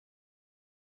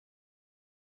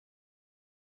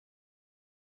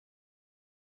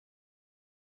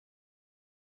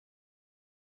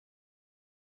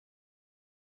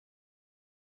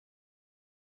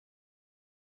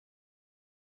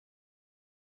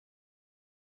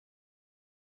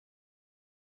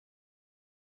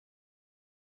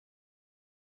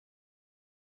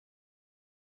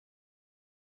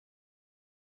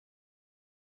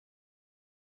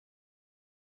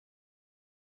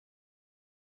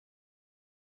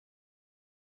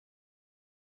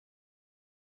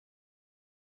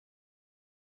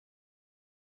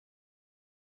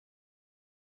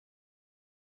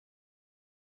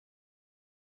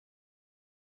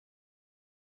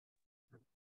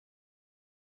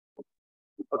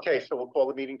Okay, so we'll call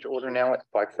the meeting to order now at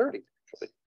 5:30.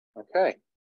 Okay.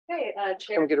 Okay, Can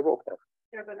Chair we get a roll call?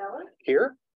 Chair Vanilla,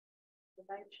 Here.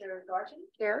 Vice Chair Garten,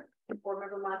 Here. Board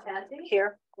Member Montanti,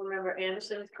 Here. Board Member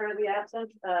Anderson is currently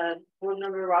absent. Board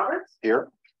Member Roberts,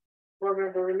 Here. Board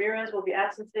Member Ramirez will be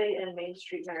absent today, and Main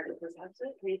Street Meredith is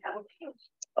absent. We have a team.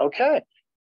 Okay.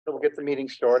 So we'll get the meeting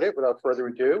started without further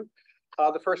ado.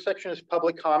 The first section is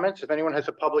public comments. If anyone has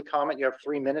a public comment, you have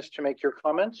 3 minutes to make your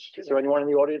comments. Is there anyone in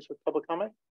the audience with public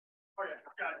comment? Oh, yeah,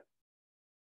 got it.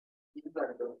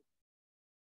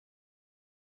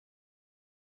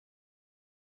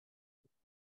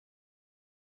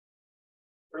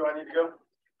 Where do I need to go?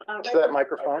 To that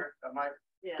microphone.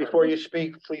 Yeah. Before you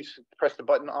speak, please press the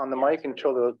button on the mic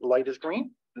until the light is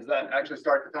green. Does that actually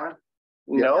start the time?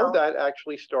 No, that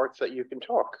actually starts that you can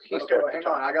talk. Okay, well, hang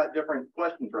on, I got different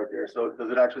questions right there. So does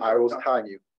it actually? I will time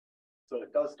you. So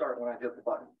it does start when I hit the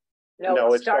button.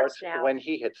 No, it starts now when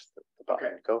he hits the button.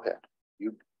 Okay. Go ahead.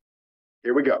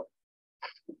 Here we go.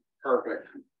 Perfect.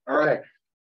 All right.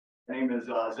 My name is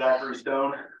Zachary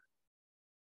Stone,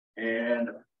 and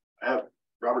I have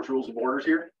Robert's Rules of Orders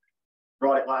here.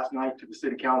 Brought it last night to the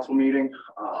city council meeting.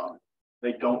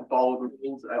 They don't follow the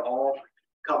rules at all.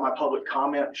 Cut my public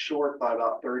comment short by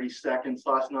about 30 seconds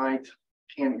last night.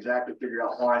 Can't exactly figure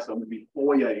out why, so I'm gonna be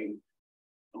FOIAing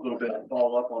a little bit to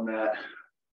follow up on that.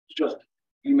 Just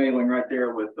emailing right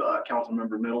there with Council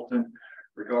Member Middleton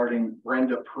regarding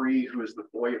Brenda Pree, who is the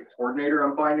FOIA coordinator,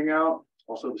 I'm finding out,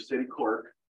 also the city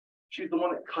clerk. She's the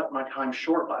one that cut my time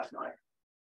short last night.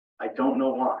 I don't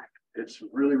know why. It's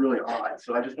really, really odd.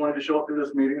 So I just wanted to show up to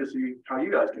this meeting to see how you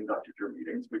guys conducted your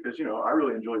meetings, because, you know, I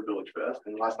really enjoyed Villagefest,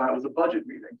 and last night was a budget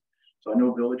meeting. So I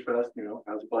know Villagefest, you know,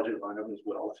 has a budget lineup as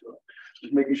well. So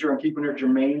just making sure I'm keeping it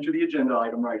germane to the agenda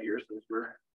item right here, since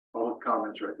we're public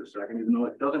comments right this second, even though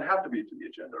it doesn't have to be to the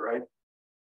agenda, right?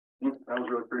 That was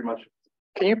really pretty much.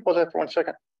 Can you pause that for 1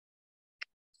 second?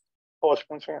 Pause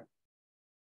for 1 second.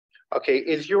 Okay,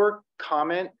 is your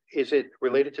comment, is it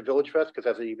related to Villagefest? Because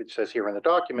as it even says here in the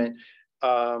document,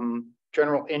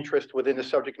 general interest within the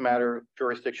subject matter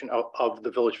jurisdiction of the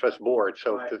Villagefest board.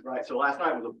 So right. So last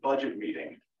night was a budget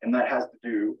meeting, and that has to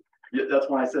do, that's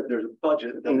why I said there's a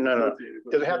budget. No.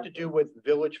 Does it have to do with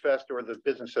Villagefest or the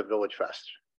business of Villagefest?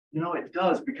 You know, it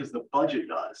does, because the budget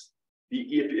does.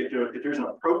 If there's an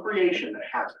appropriation that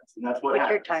happens, and that's what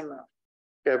happens. Put your time on.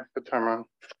 Yeah, put time on.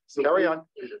 So carry on.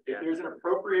 If there's an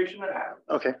appropriation that happens,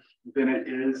 okay, then it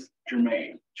is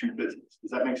germane to business. Does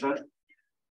that make sense?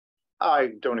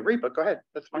 I don't agree, but go ahead.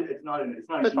 That's fine. It's not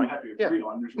That's fine. you have to agree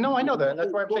on. No, I know that.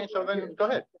 That's why I'm saying so. Then go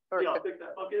ahead. Yeah, I'll pick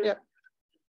that bucket. Yeah.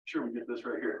 Sure, we get this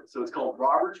right here. So it's called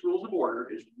Robert's Rules of Order.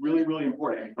 It's really, really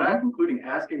important. In fact, including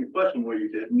asking the question the way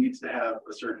you did needs to have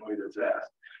a certain way that's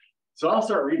asked. So I'll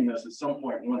start reading this at some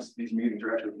point once these meetings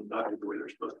are actually conducted the way they're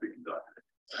supposed to be conducted.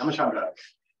 How much time do I have?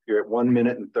 You're at 1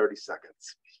 minute and 30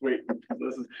 seconds. Sweet. So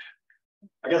this is,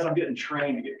 I guess I'm getting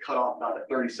trained to get cut off about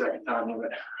a 30-second time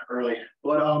limit early.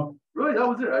 But really, that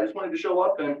was it. I just wanted to show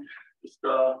up and just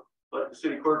let the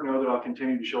city clerk know that I'll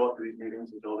continue to show up to these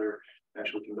meetings until they're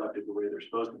actually conducted the way they're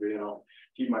supposed to be, and I'll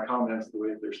keep my comments the way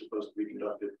they're supposed to be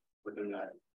conducted within that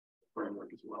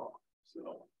framework as well.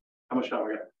 So how much time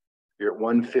we got? You're at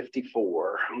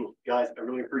 1:54. Guys, I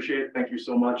really appreciate it. Thank you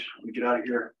so much. Let me get out of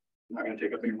here. I'm not going to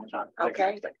take up any more time.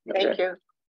 Okay, thank you.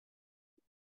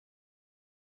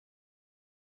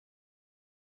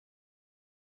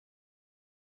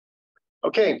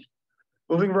 Okay,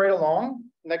 moving right along.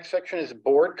 Next section is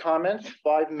board comments.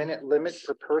 5-minute limit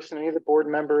per person. Any of the board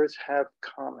members have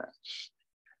comments?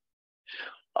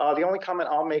 The only comment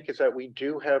I'll make is that we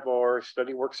do have our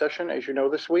study work session, as you know,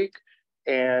 this week.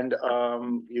 And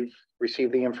you've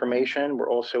received the information. We're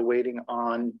also waiting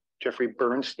on Jeffrey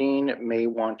Bernstein may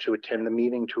want to attend the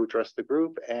meeting to address the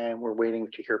group, and we're waiting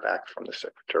to hear back from the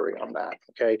secretary on that.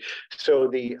 Okay, so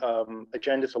the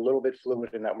agenda is a little bit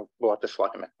fluid in that we'll have to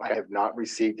slot him in. I have not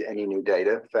received any new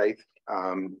data, Faith.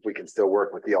 We can still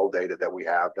work with the old data that we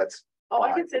have. That's fine. I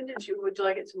fine. can send it to you. Would you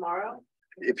like it tomorrow?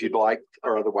 If you'd like,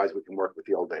 or otherwise we can work with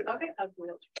the old data. Okay, I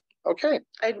will. Okay.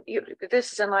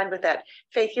 This is in line with that.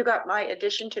 Faith, you got my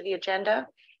addition to the agenda?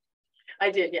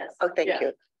 I did, yes. Oh, thank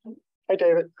you. Hi,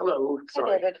 David. Hello.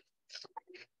 Hi, David.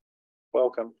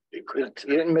 Welcome. You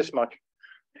didn't miss much.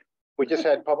 We just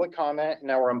had public comment.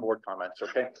 Now we're on board comments.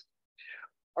 Okay.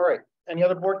 All right. Any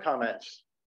other board comments?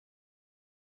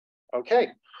 Okay.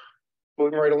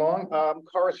 Moving right along.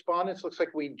 Correspondence. Looks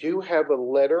like we do have a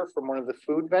letter from one of the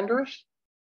food vendors.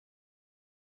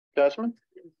 Desmond?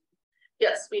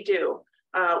 Yes, we do.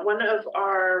 One of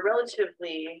our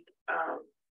relatively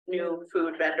new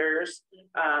food vendors,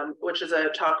 which is a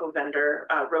taco vendor,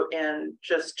 wrote in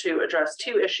just to address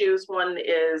two issues. One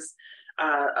is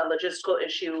a logistical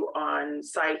issue on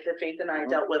site that Faith and I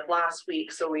dealt with last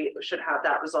week, so we should have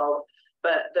that resolved.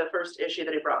 But the first issue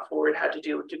that he brought forward had to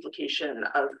do with duplication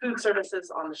of food services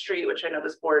on the street, which I know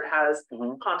this board has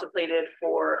contemplated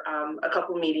for a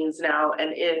couple meetings now,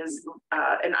 and is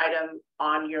an item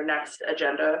on your next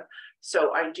agenda.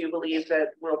 So I do believe that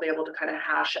we'll be able to kind of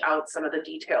hash out some of the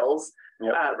details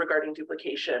regarding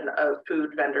duplication of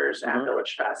food vendors at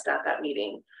Villagefest at that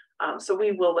meeting. So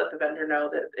we will let the vendor know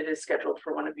that it is scheduled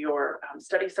for one of your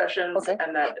study sessions,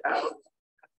 and that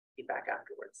feedback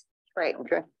afterwards. Right.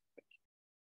 Okay.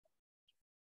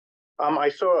 I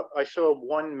saw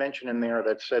one mention in there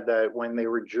that said that when they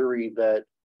were jury, that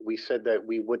we said that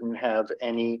we wouldn't have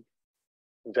any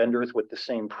vendors with the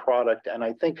same product, and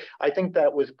I think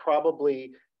that was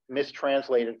probably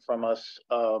mistranslated from us,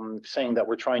 saying that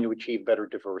we're trying to achieve better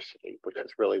diversity, which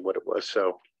is really what it was.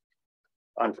 So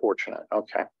unfortunate.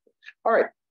 Okay. All right.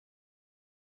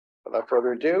 Without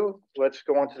further ado, let's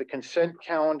go on to the consent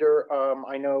calendar.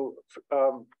 I know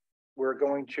we're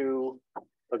going to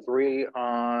agree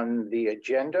on the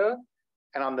agenda,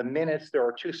 and on the minutes. There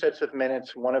are two sets of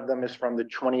minutes. One of them is from the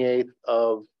 28th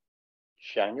of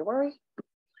January.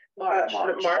 March,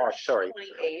 Sorry.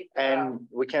 28th. And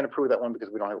we can't approve that one because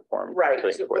we don't have a quorum. Right,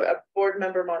 so board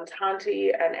member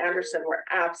Montanti and Anderson were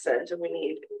absent, and we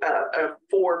need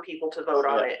 4 people to vote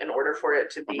on it in order for it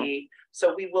to be,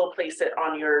 so we will place it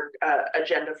on your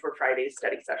agenda for Friday's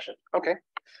study session. Okay.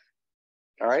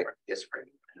 All right. Yes,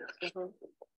 Friday.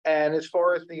 And as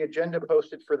far as the agenda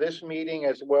posted for this meeting,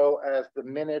 as well as the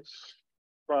minutes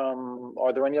from,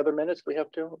 are there any other minutes we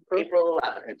have to approve? April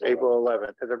 11th. It's April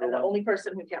 11th. Has And everyone? the only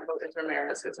person who can't vote is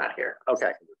Ramirez, who's not here.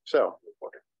 Okay, so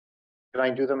can I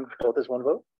do them both as one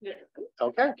vote? Yeah.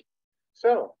 Okay,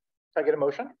 so can I get a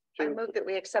motion? I move that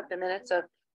we accept the minutes of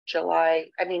July,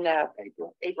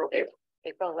 April.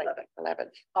 11th.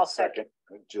 I'll second.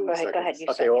 Go ahead. You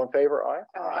Okay, all in favor? Aye.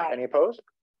 Aye. Any opposed?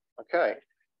 Okay.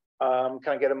 Can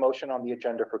I get a motion on the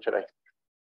agenda for today?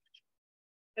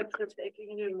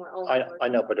 I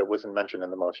know, but it wasn't mentioned in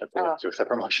the motion. So let's do a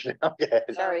separate motion. Okay.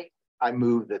 Sorry. I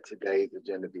move that today's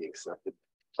agenda be accepted.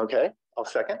 Okay, I'll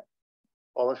second.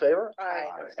 All in favor? Aye.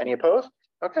 Any opposed?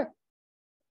 Okay.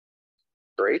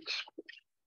 Great.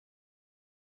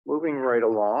 Moving right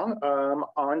along,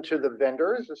 on to the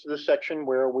vendors. This is the section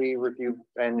where we review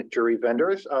and jury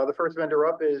vendors. The first vendor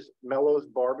up is Mellows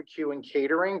Barbecue and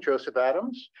Catering, Joseph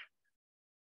Adams.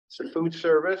 It's a food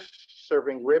service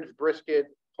serving ribs, brisket,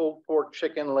 pulled pork,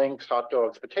 chicken, links, hot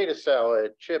dogs, potato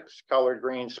salad, chips, collard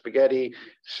greens, spaghetti,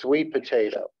 sweet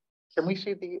potato. Can we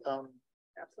see the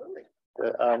Absolutely.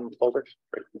 the folders?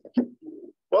 Great.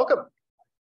 Welcome.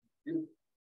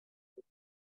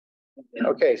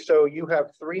 Okay, so you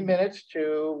have 3 minutes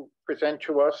to present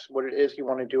to us what it is you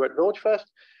want to do at Villagefest.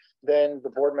 Then the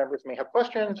board members may have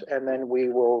questions, and then we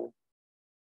will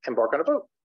embark on a vote.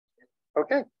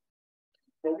 Okay.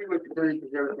 Well, we look very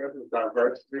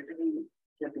diverse.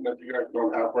 Something that you guys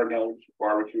don't have right now, which is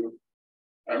barbecue.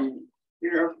 We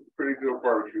have pretty good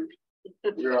barbecue.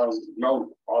 We are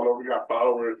known all over. We got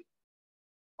followers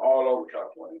all over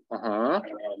California.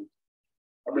 And,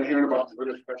 I've been hearing about the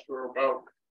Village Festival about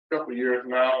a couple of years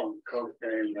now. And COVID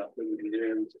came, I couldn't get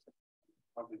in.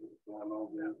 Something was going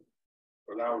on there.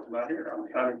 But I was not here. I'm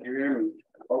trying to get in and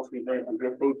hopefully bring some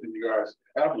good food to you guys.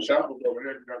 I have some samples over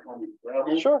there. You guys want me to grab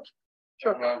them? Sure.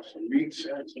 Sure. Some meats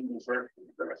and some dessert for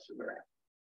the rest of the day.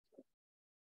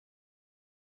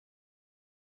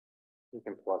 You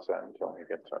can plus that until we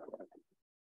get started.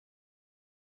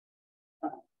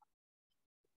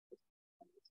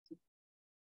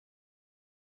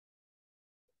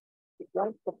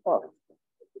 What's the fuck?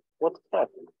 What's that?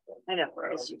 I know.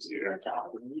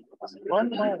 One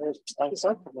time I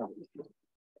said to them,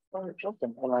 and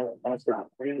I said,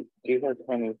 do you have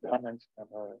any comments on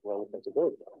well, it's a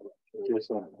good? She was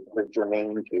saying, the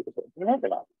germane to it. Never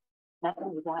not. Not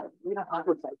only that, we don't have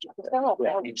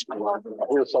Yeah, it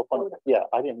was so fun. Yeah,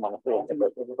 I didn't want to feel it,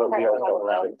 but we are going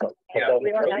around it.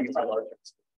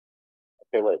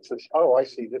 Okay, wait. So, oh, I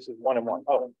see. This is 1 and 1.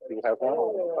 Oh, you have one?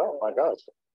 Oh my gosh.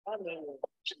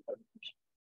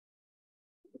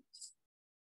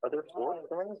 Are there 4?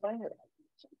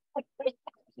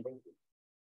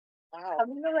 Wow.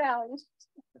 Coming around.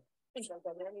 I just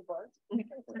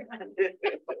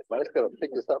gotta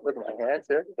pick this up with my hands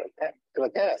here.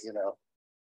 Like that, you know.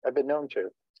 I've been known to.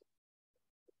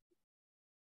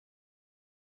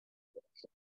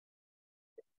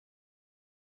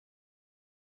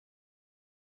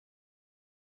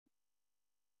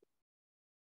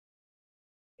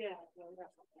 A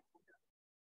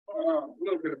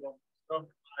little bit about stuff.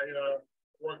 I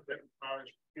worked at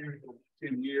college for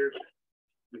 10 years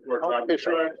before I tried to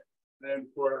try. Then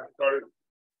before I started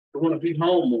to want to be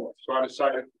home more, so I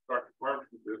decided to start the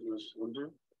barbecue business.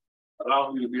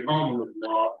 Allowed me to be home a little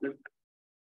more often.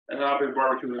 And I've been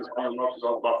barbecuing since I was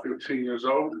about 15 years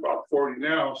old, about 40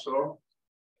 now, so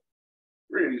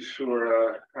pretty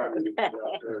sure how to get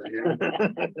out there. Yeah.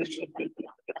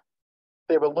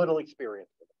 They have a little experience.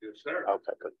 Yes, sir.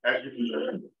 Okay, good. As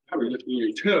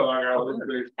you can tell, I got a little bit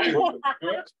of experience.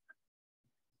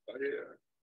 So, yeah.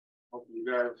 Hope you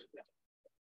guys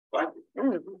like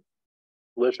it.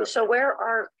 Delicious. So where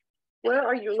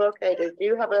are you located? Do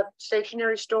you have a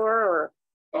stationary store or?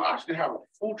 I actually have a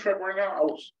food truck right now. I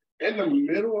was in the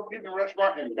middle of getting a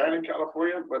restaurant in Dining,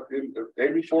 California, but then the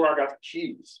day before I got the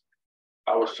keys,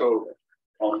 I was told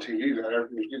on TV that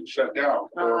everything was getting shut down.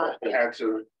 So I had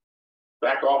to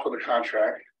back off of the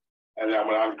contract. And then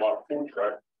when I bought a food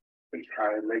truck, and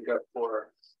try and make up for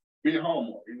being home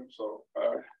more, you know. So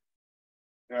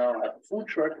now I have a food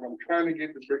truck and I'm trying to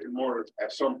get the brick and mortar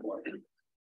at some point.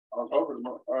 I was hoping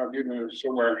getting it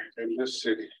somewhere in this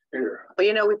city here. Well,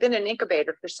 you know, we've been an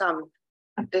incubator for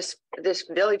this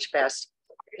Villagefest.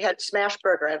 We had Smash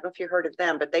Burger. I don't know if you heard of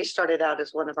them, but they started out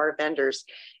as one of our vendors,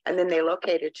 and then they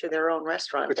located to their own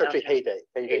restaurant. It's actually Heyday.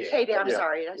 Heyday, I'm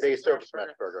sorry. They serve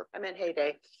Smash Burger. I meant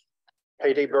Heyday.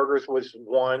 Heyday Burgers was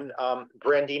one.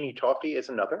 Brandini Toffee is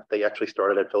another. They actually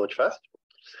started at Villagefest.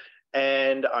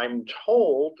 And I'm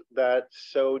told that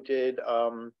so did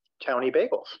Townie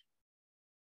Bagels.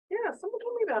 Yeah, someone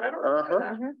told me that. I don't remember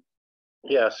that.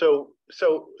 Yeah, so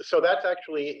that's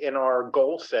actually in our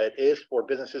goal set is for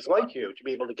businesses like you to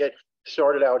be able to get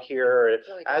started out here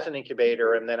as an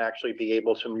incubator and then actually be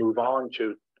able to move on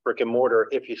to brick and mortar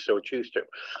if you so choose to.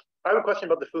 I have a question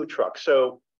about the food truck.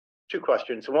 So 2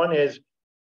 questions. One is,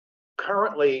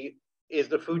 currently, is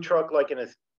the food truck like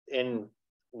in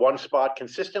one spot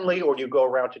consistently, or do you go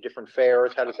around to different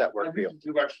fairs? How does that work for you?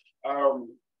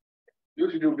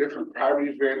 Usually do different private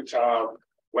events,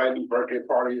 wedding, birthday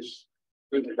parties,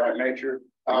 things of that nature.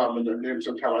 And then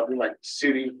sometimes I do like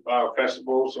city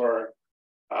festivals or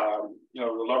the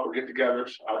local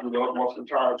get-togethers. I do those most of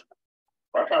the time.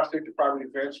 I try to stick to private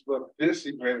events, but this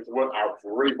event is what I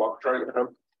really want to trailer.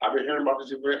 I've been hearing about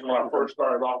this event when I first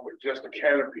started off with just a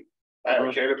canopy. I had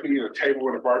a canopy and a table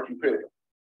and a barbecue pit.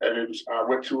 And then I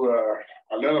went to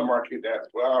another market that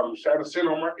San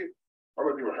Jacinto Market. I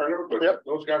don't know if you ever heard of it, but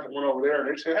those guys that went over there and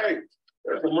they said, hey,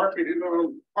 there's a market in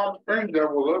Palm Springs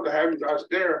that would love to have you guys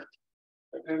there.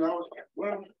 And then I was like,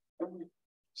 well,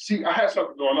 see, I had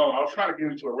something going on. I was trying to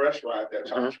get into a restaurant at that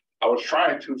time. I was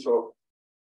trying to, so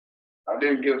I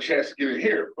didn't get a chance to get in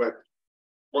here. But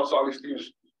once all these things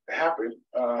happen,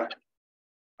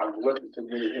 I'm looking to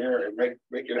get in here and make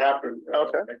it happen.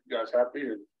 Make you guys happy.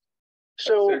 And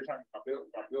so, at the same time, I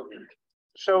build it.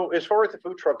 So as far as the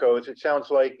food truck goes, it sounds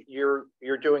like you're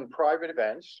doing private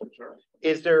events. Sure.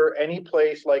 Is there any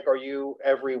place, like, are you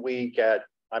every week at,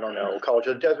 I don't know, College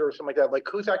of the Desert or something like that? Like,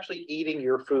 who's actually eating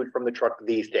your food from the truck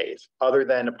these days, other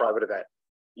than a private event?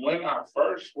 When I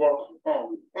first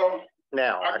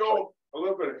now I go a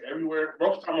little bit everywhere.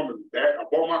 Most of the time I'm in that. I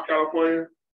Beaumont, California.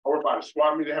 I work by the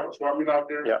swap meet. They have a swap meet out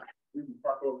there. Yeah. You can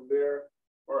park over there.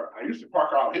 Or I used to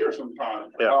park out here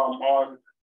sometimes. Yeah. On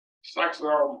sites I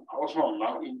was on a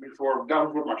mountain before,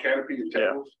 down with my canopy and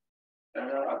tables. And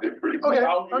I did pretty good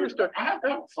out here. Understood. I have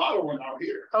a following out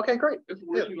here. Okay, great.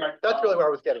 Really That's really what I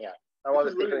was getting at. I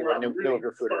wanted to see if I knew of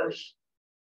your food.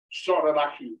 Saw that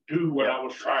I can do what I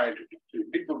was trying to do.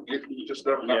 People get me to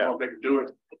stuff and I know they can do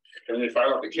it. And they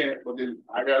find out they can't. But then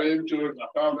I got into it and I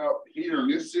found out here in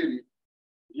this city,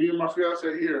 me and my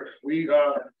fiance here, we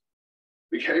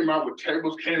came out with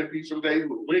tables, canopies, some days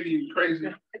with windy and crazy.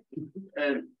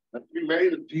 And we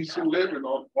made a decent living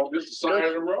on this side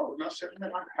of the road. And I said,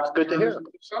 man, I have good to hear.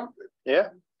 Something. Yeah,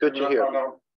 good to hear.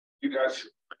 You guys,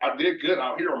 I did good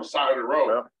out here on the side of the road.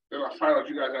 Yeah. Then I found out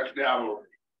you guys actually have an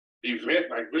event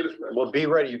like this. Well, be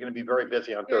ready. You're going to be very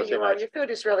busy on Thursday night. Your food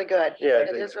is really good. Yeah,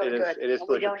 it is really good. It is.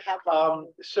 We don't have.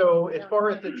 So as far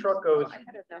as the truck goes, I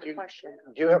had another question.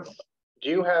 Do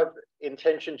you have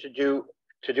intention to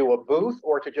do a booth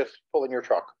or to just pull in your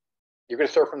truck? You're going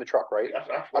to serve from the truck, right?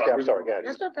 Okay, I'm sorry. Go ahead.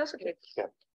 That's okay. Yeah.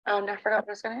 I forgot what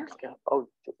I was going to ask you. Oh,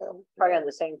 probably on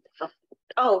the same.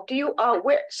 Oh, do you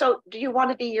do you want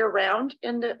to be year round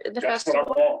in the festival?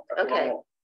 What I want. Okay.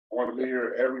 I want to be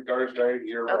here every Thursday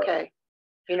year round. Okay.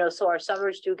 So our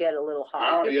summers do get a little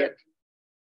hot.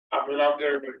 I've been out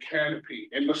there with a canopy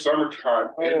in the summertime.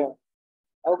 Oh,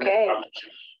 okay.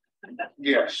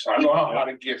 Yes, I know how hot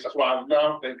it gets. That's why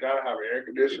now thank God I have an air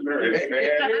conditioner and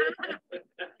fan.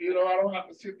 You know, I don't have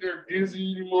to sit there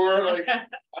dizzy anymore. Like I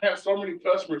have so many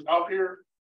customers out here.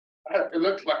 It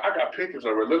looks like I got pictures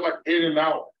of it. It look like in and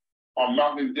out on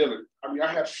Mountain and Dillon. I mean,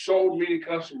 I have so many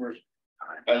customers.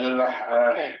 And then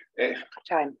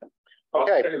Time.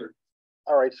 Okay.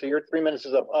 All right, so your 3 minutes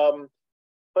is up.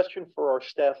 Question for our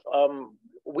staff.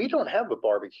 We don't have a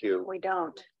barbecue. We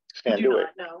don't. Can't do it.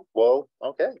 No. Well,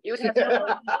 okay. You would have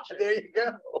to. There you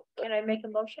go. Can I make a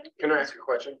motion? Can I ask a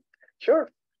question? Sure.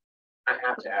 I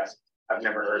have to ask. I've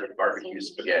never heard of barbecue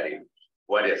spaghetti.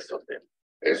 What is it?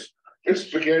 it's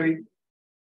spaghetti.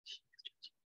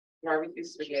 Barbecue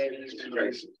spaghetti.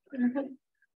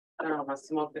 I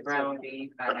smoked the ground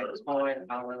beef, I had corn,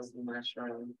 olives, and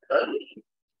mushrooms.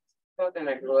 Something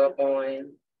I grew up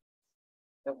on.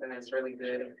 Something that's really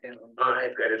good.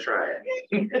 I've got to try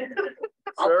it.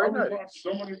 Very nice.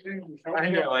 So many things. I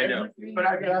know.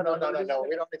 But no.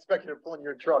 We don't expect you to pull in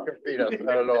your truck and feed us,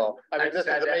 not at all. I mean, this is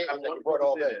amazing that you brought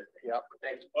all this. Yep.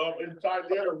 Inside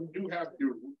there, we do have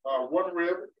to one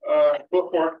rib,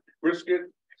 foot pork, brisket,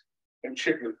 and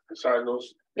chicken inside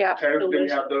those. Yeah, Then you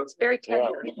have the it's very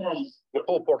tender. The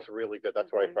pulled pork's really good.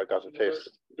 That's why I got to taste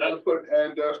it. delicate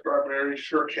and strawberry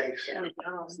shortcakes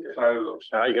inside of those.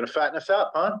 Now you're gonna fatten us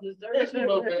up, huh? Just a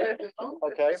little bit.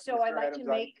 Okay. So I'd like to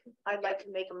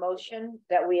make a motion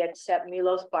that we accept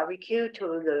Milo's Barbecue to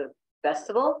the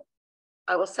festival.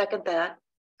 I will second that.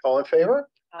 All in favor?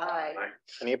 Aye.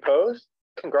 Any opposed?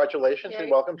 Congratulations and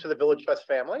Yay. welcome to the Villagefest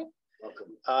family.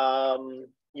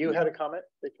 You had a comment?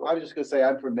 I was just gonna say,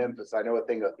 I'm from Memphis. I know a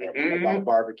thing about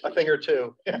barbecue. A thing or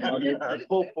two. The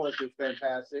pulled pork is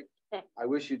fantastic. I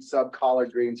wish you'd sub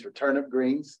collard greens for turnip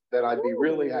greens, then I'd be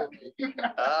really happy.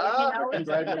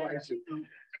 Congratulations.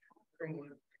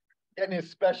 Getting his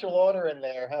special order in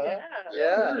there, huh?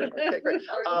 Yeah. Okay, great.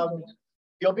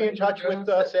 You'll be in touch with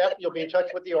Seth, you'll be in touch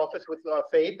with the office with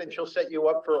Faith, and she'll set you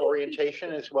up for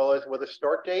orientation as well as with a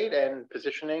start date and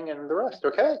positioning and the rest,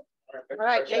 okay? All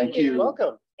right, Thank you.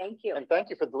 Welcome. Thank you. And thank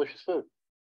you for the delicious food.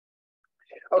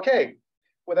 Okay,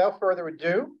 without further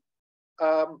ado,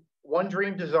 One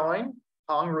Dream Design,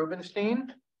 Hong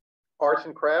Rubenstein, Arts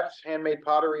and Crafts, handmade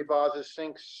pottery, vases,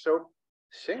 sinks,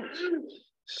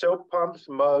 soap pumps,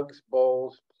 mugs,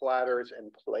 bowls, platters,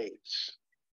 and plates.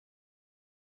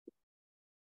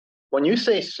 When you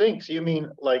say sinks, you mean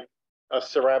like a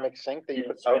ceramic sink that you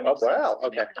put, oh, wow,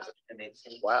 okay.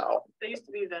 Wow. They used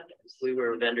to be vendors. We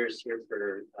were vendors here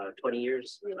for 20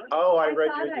 years. Oh, I read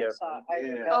thought your, I yeah. saw-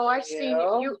 Yeah. Oh, I've seen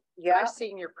you. Yeah. I've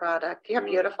seen your product. You have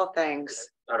beautiful things.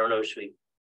 I don't know, should we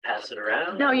pass it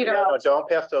around? No, you No, don't. don't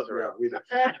pass those around.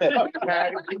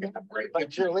 Like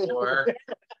cheerleader. Or-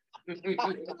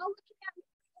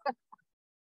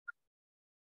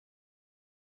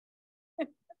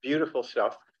 Beautiful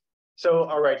stuff. So,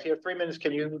 all right, so you have 3 minutes.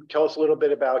 Can you tell us a little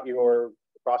bit about your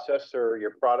process or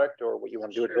your product or what you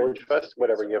want to do at Villagefest?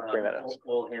 Whatever, you have 3 minutes.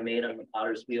 All handmade on the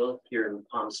Potter's Wheel here in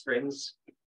Palm Springs.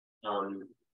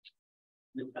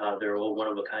 They're all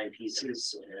one-of-a-kind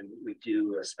pieces, and we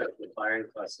do a special firing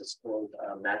process called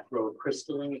macro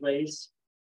crystalline glaze.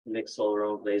 We mix all our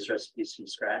own glaze recipes from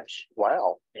scratch,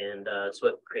 Wow. and it's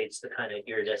what creates the kind of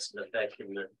iridescent effect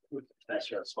in the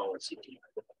faster on smaller CT.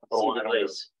 Oh, See the I don't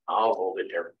glaze. I'll hold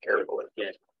it carefully.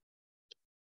 Yeah.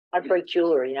 I break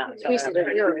jewelry now. Pieces are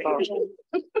beautiful.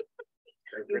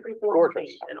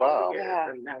 Gorgeous. Wow.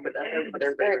 Yeah.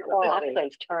 They're very quality.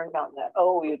 They've turned on that.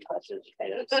 Oh, you touched it.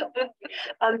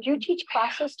 Do you teach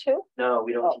classes too? No,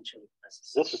 we don't teach any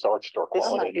classes. This is art store This is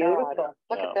quality. beautiful.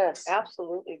 Look at this.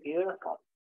 Absolutely beautiful.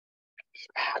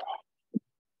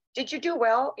 Did you do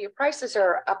well? Your prices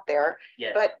are up there,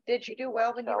 Yeah. but did you do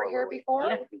well when you were here before?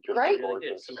 Yeah, Great. really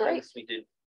good. Sometimes we did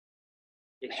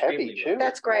Heavy extremely too. well.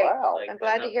 That's great. Wow. Like, I'm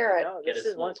glad to hear it. No, Get this a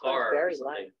is small one's car or very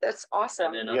something. light. That's And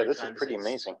awesome. then Yeah, other this is times pretty it's,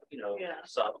 amazing. You know, Yeah.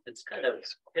 soft, it's kind of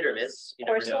hit or miss. You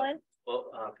never know. Porcelain?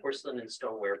 Well, porcelain and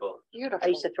stoneware both. I Beautiful.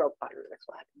 used to throw pottery. That's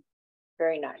why.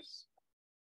 Very nice.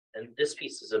 And this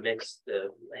piece is a mix. The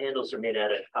handles are made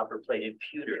out of copper plated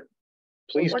pewter.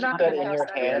 Please We're keep not that gonna in your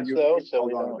pass that. hands You- though, you so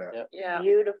we hold on don't. to that. Yeah. Yeah.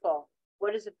 Beautiful.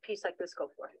 What does a piece like this go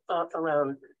for?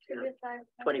 Around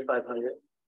 2,500.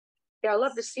 Yeah, I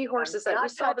love the seahorses. I'm We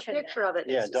not saw the touching that. picture of it.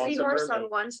 Yeah, It's a don't seahorse subvert on it.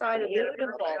 one side and the other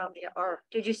Beautiful. on the other.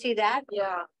 Did you see that?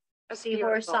 Yeah. A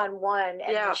seahorse on one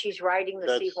and Yeah. then she's riding the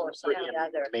That's seahorse on the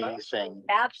other. Amazing.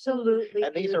 Absolutely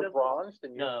And these are beautiful. bronzed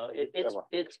and you. No,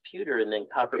 it's pewter and then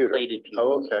copper Pewter. plated pewter.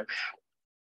 Oh, okay.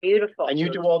 Beautiful. And you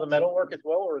do all the metal work as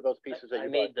well, or are those pieces that I you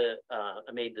made buy?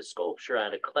 I made the sculpture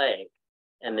out of clay.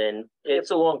 And then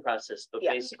it's a long process, but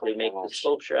Yeah. basically make the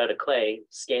sculpture out of clay,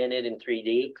 scan it in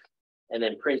 3D. and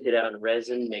then print it out in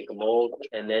resin, make a mold,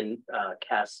 and then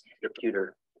cast the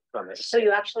pewter from it. So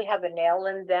you actually have a nail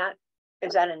in that?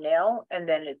 Is that a nail? And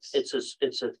then it's It's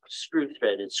a screw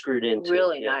thread. It's screwed into.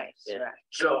 really yeah, nice. yeah. Right.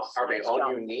 So are they Nice all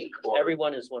job. unique or?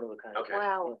 Everyone is one of a kind. Okay.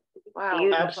 Wow, wow,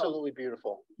 Beautiful. Absolutely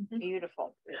beautiful.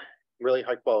 Beautiful. Really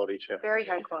high quality too. very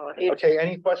high quality. Okay,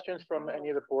 any questions from any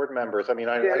of the board members? I mean,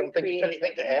 I Very don't think there's creative.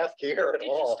 anything to ask here at Did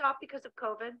you all. stop because of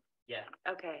COVID? Yeah,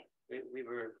 Okay. we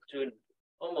were doing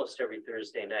almost every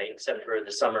Thursday night except for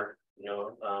the summer, you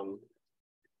know,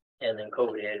 and then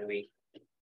COVID hit and we,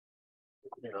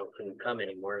 you know, couldn't come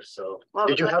anymore, so. Well,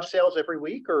 Did you have sales every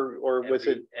week or was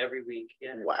it? Every week,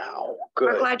 yeah. Wow,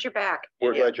 we're good. glad you're back.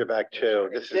 We're glad you're back too.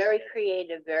 This is, Very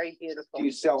creative, very beautiful. Do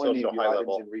you sell any So of your high items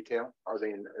level. in retail? Are they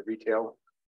in retail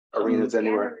arenas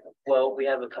anywhere? Well, we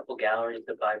have a couple galleries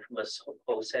that buy from us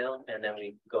wholesale, and then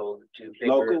we go to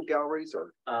bigger. Local galleries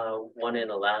or? One in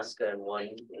Alaska and one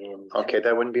in. okay,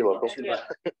 that wouldn't be local. Tuba.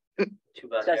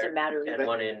 Tuba Doesn't there, matter. And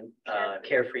one in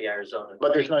Carefree, Arizona.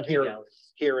 But there's none here, Yeah.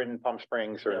 here in Palm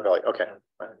Springs or in No. Valley. Okay.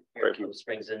 Here in Great. Palm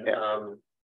Springs, and Yeah.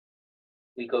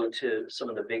 we go to some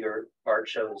of the bigger art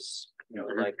shows, you know,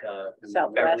 Mhm. like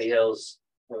Southwest. Beverly Hills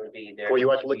would be there. Were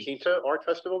you at La Quinta Art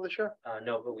Festival this year?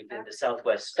 No, but we did the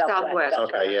Southwest. Southwest.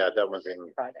 Okay, yeah, that would be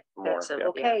Friday. more. That's it. Yeah.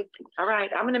 Okay, all right.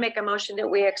 I'm gonna make a motion that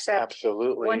we accept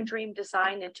Absolutely. One Dream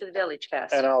Design into the Village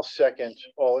Fest. And I'll second.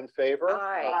 All in favor?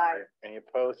 Aye. Any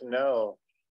opposed? No.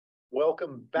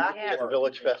 Welcome back to the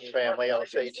Village Fest family, I'll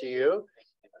say to you.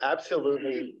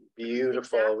 Absolutely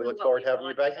beautiful. We look forward to having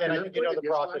you back. And I think you know the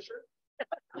process.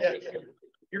 Yeah.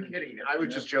 You're kidding. I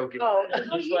was just joking. Oh,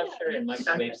 Dishwasher and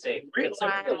microwave safe. It's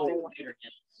like a Wow. little computer.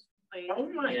 Oh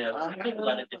my Yeah, God. we make a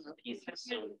lot of different pieces,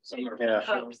 so some are.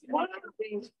 Yeah.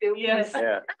 Yes.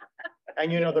 Yeah.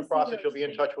 And you know the process. You'll be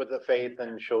in touch with the Faith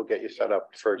and she'll get you set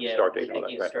up for Yeah, start we're date. and all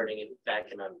thinking that, of right? starting it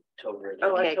back in October.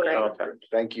 Okay, great. Okay.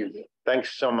 Thank you.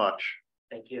 Thanks so much.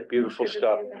 Thank you. Beautiful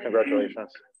stuff.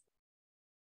 Congratulations.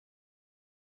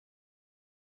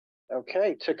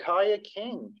 Okay, Takaya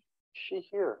King. Is she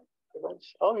here?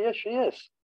 Oh, yes, she is.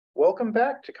 Welcome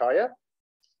back, Takaya.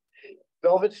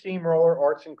 Velvet Steamroller,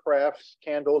 Arts and Crafts,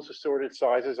 candles, assorted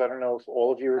sizes. I don't know if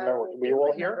all of you remember. Were you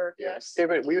all here? Yes.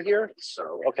 David, were you here?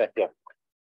 So, okay, yeah.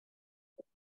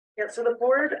 Yeah, so the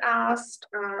board asked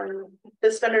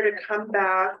this vendor to come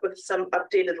back with some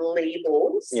updated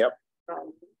labels. Yep.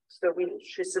 So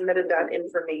she submitted that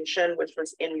information, which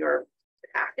was in your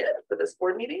packet for this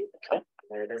board meeting. Okay.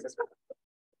 There it is as well.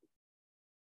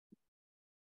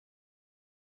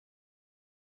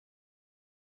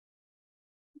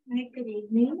 Hi, good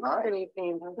evening. Good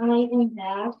evening. I am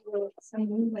back with some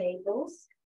new labels.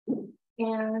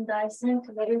 And I sent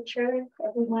literature.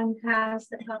 Everyone has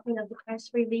a copy of the press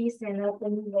release and of the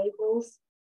new labels.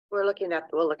 We'll look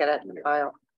at it in the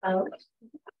file.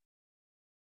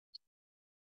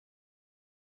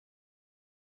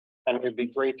 And it'd be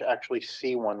great to actually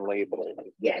see one label.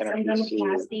 Yes, And I'm actually gonna see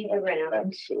pass it. these around.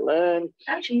 Excellent.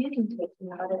 Actually, you can take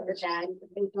them out of the bag if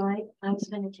you'd like. I'm just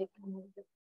gonna take them over.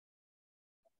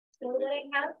 So what I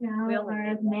have now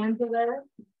are mandala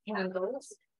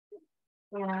candles.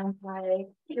 And I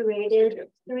curated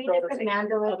 3 different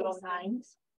mandala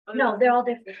designs. No, they're all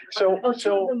different. So, Oh, 2 of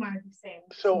so, them are the same.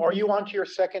 so are you on to your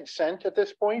second scent at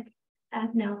this point? I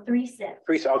have now 3 sets.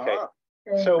 Three, okay.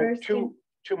 The So first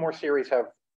two more series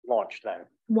have launched then.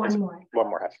 one more. One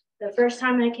more has. The first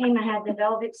time I came, I had the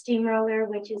Velvet Steamroller,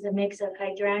 which is a mix of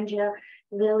hydrangea,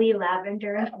 lily,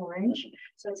 lavender, and orange.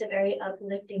 So it's a very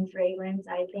uplifting fragrance.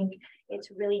 I think it's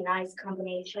a really nice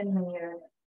combination when you're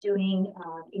doing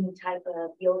any type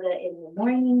of yoga in the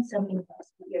morning, something that's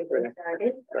to get your day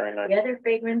started. Very nice. The other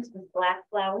fragrance was Black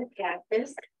Flower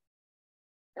Cactus.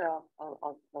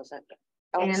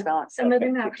 I'll And smell it. some of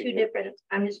them Okay, have you can 2 use- different,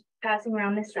 I'm just passing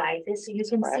around the sizes so you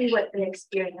can see what the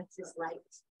experience is like.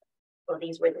 Well,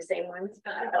 these were the same ones.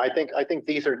 I think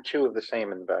these are 2 of the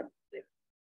same in the bag.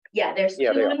 Yeah, there's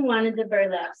Yeah, 2 they are. in one of the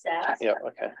burlap sets. Yeah,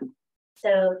 okay.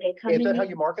 So they come Is in. that how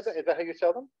you market them? Is that how you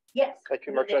sell them? Yes, That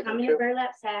you they merchandise come them in a too?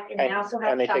 burlap sack and they also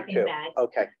have And they take shopping 2. bags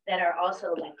Okay. that are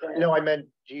also like the. No, I meant,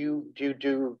 do you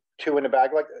do 2 in a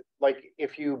bag? Like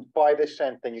if you buy this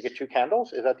scent, then you get 2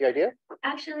 candles? Is that the idea?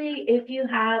 Actually, if you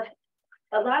have,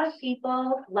 a lot of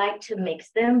people like to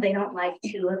mix them. They don't like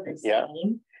 2 of the Yeah.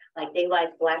 same. Like they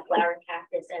like Black Flower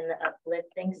Cactus and the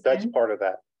uplifting That's scent. part of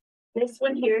that. This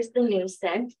one here is the new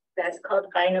scent. That's called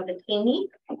Vinyl Bikini.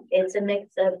 It's a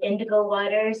mix of indigo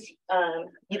waters,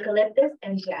 eucalyptus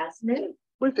and jasmine.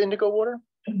 With indigo water?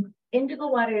 Indigo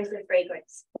water is a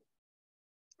fragrance.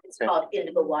 It's Okay. called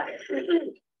indigo water.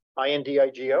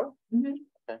 INDIGO? Mhm.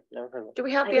 Okay, never heard of it. Do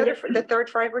we have I the other, did the third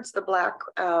fragrance, the black,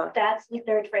 That's the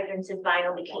third fragrance is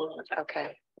vinyl bikini.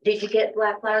 okay. Did you get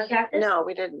black flower cactus? No,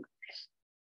 we didn't.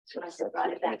 I should have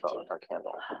brought it back to you. Our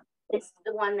candle. It's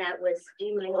the one that was, do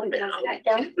you mind if I pass that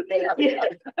down? Thank you.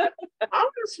 How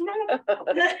does it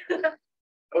smell?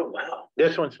 Oh, wow.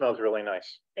 This one smells really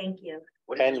nice. Thank you.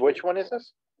 And which one is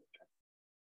this?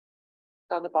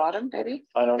 On the bottom, maybe?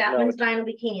 I don't That know. one's vinyl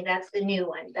bikini. That's the new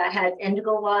one. That has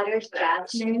indigo waters,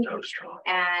 jasmine, So strong.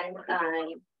 and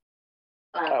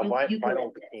Oh, vinyl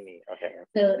eucalyptus. bikini, okay.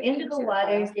 So indigo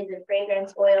waters is a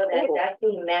fragrance oil that is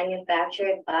actually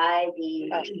manufactured by the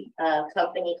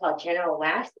company called General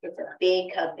Wax. It's a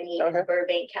big company in Okay.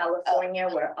 Burbank, California,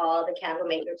 where all the candle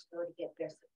makers go to get their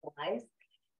supplies.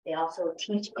 They also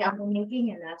teach candle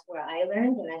making, and that's where I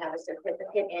learned, and I have a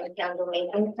certificate in candle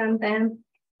making from them.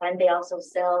 And they also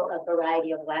sell a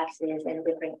variety of waxes in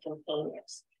different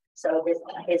containers. So this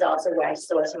is also where I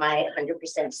source my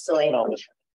 100% soy. Smell this.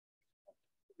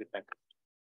 What do you think?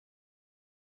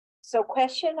 So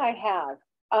question I have,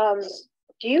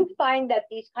 do you find that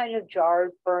these kind of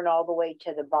jars burn all the way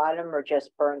to the bottom or just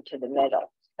burn to the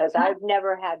middle? Because I've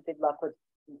never had good luck with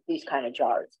these kind of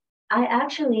jars. I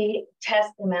actually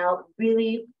test them out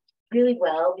really, really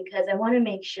well because I want to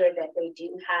make sure that they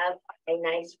do have a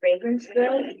nice fragrance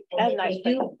good and that they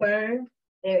do burn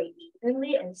very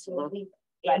evenly and smoothly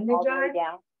in the jar,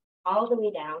 all the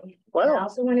way down. Wow. I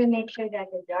also want to make sure that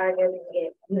the jar doesn't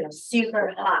get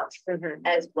super hot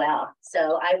as well.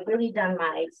 So I've really done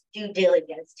my due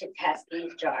diligence to test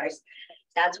these jars.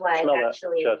 That's why Smell I that,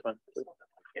 actually Jasmine.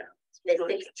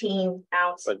 the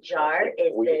 16-ounce But jar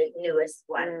is we- the newest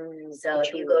one. So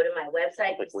if you go to my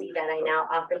website, you see that I now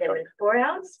offer them in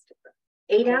 4-ounce,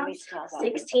 8-ounce,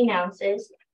 16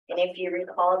 ounces. And if you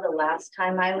recall, the last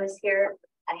time I was here,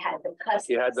 I had the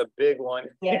custom. You had the big one.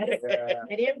 Yes. Yeah.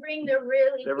 I didn't bring the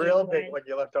really The real big big one. one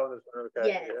you left on this one. Okay.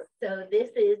 Yes, so this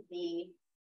is the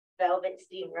velvet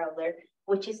steamroller,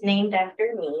 which is named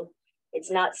after me. It's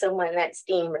not someone that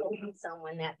steamrolled, it's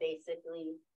someone that basically,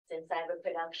 since I have a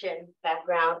production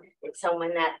background, it's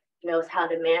someone that knows how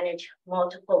to manage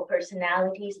multiple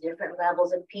personalities, different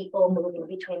levels of people, moving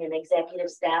between an executive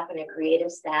staff and a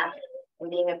creative staff, and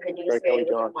being a producer Kelly with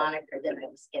a Johnson. moniker that I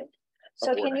was given.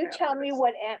 So can you tell me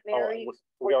what Aunt Mary?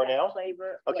 We are now?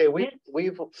 Flavor? Okay, we're at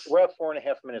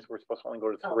 4.5 minutes. We're supposed to only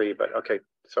go to 3, but okay,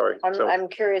 sorry. So I'm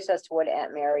curious as to what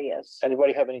Aunt Mary is.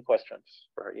 anybody have any questions?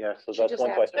 for her? Yeah, so She that's just one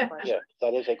asked question. a question. Yeah,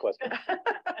 that is a question.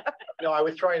 No, I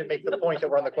was trying to make the point that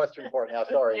we're on the question part now,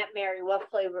 sorry. Aunt Mary, what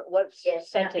flavor, what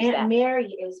Yes, now scent is Aunt that? Mary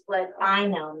is what I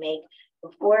now make.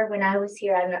 Before, when I was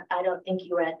here, I don't think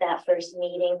you were at that first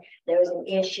meeting. There was an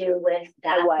issue with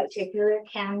that I was. particular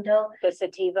candle. The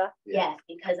sativa? Yes,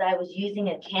 because I was using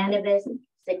a cannabis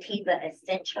sativa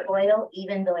essential oil,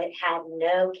 even though it had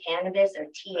no cannabis or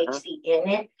THC in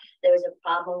it. There was a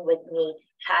problem with me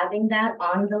having that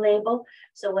on the label.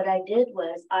 So what I did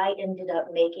was I ended up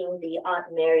making the Aunt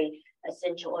Mary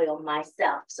essential oil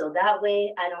myself. So that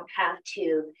way I don't have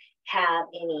to have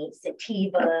any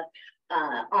sativa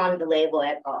on the label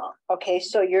at all. Okay,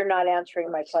 so you're not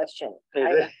answering my question. Is I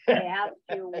it? I asked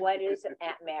you, what is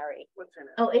Aunt Mary? What's in it?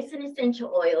 Oh, it's an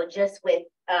essential oil just with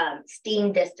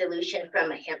steam distillation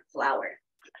from a hemp flower.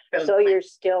 So you're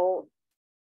still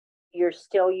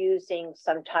using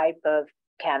some type of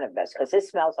cannabis, because it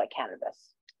smells like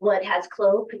cannabis. Well, it has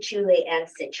clove, patchouli, and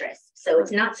citrus. So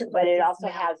it's not supposed But it to also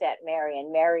smell. has Aunt Mary,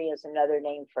 and Mary is another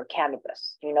name for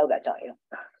cannabis. You know that, don't you?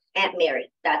 Aunt Mary,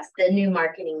 that's the new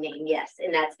marketing name, yes,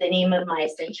 and that's the name of my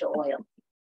essential oil.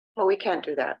 Well, we can't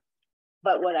do that.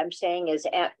 But what I'm saying is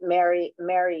Aunt Mary,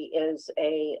 is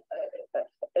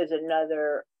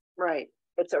another, Right.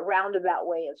 it's a roundabout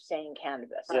way of saying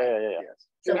cannabis. Yeah.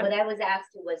 So what I was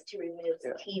asked was to remove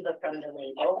sativa from the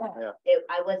label. Yeah.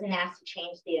 I wasn't asked to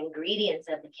change the ingredients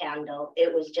of the candle.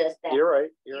 It was just that You're right.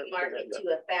 you market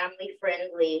to a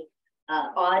family-friendly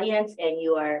audience, and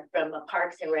you are from a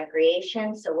Parks and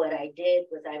Recreation. So what I did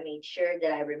was I made sure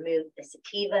that I removed the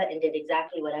sativa and did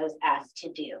exactly what I was asked to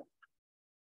do.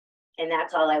 And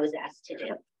that's all I was asked to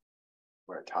do.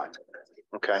 We're at time.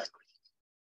 Okay.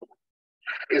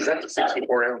 Is that the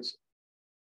 64 ounce?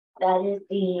 That is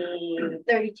the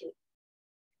 32.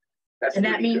 That's And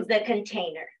that 32? means the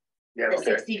container. Yeah, The okay.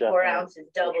 64 ounces,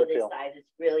 double What's your this feel? size. It's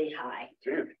really high.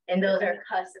 Dude. And those are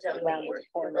custom made.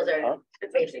 Those are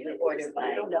basically ordered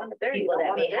by people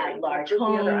that may have large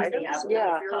homes. They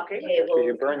have coffee tables. If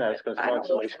you burn that, it's gonna smell like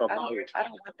somebody smoking weed. I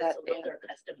don't want that. So those are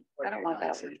custom I don't want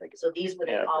that ordered. one. So these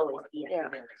wouldn't Yeah. always be at Yeah. the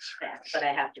Village Fest, but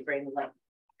I have to bring what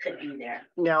could be there.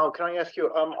 Now, can I ask you,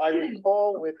 I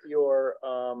recall with your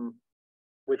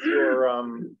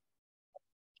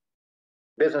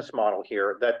business model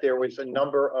here, that there was a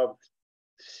number of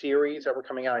series that were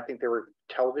coming out. I think they were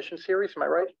television series. Am I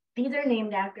right? These are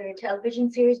named after a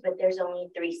television series, but there's only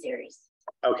 3 series.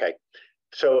 Okay.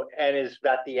 So, and is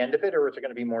that the end of it, or is there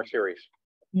going to be more series?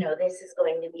 No, this is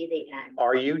going to be the end.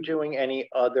 Are you doing any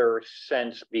other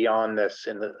scents beyond this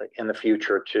in the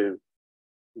future to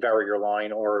vary your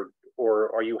line, or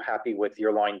are you happy with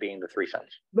your line being the 3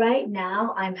 scents? Right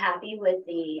now, I'm happy with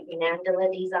the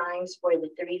Mandala designs for the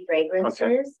 3 fragrances.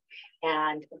 Okay.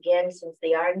 And again, since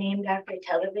they are named after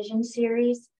television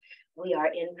series, we are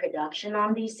in production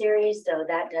on these series, so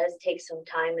that does take some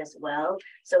time as well.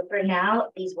 So for now,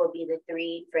 these will be the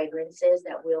 3 fragrances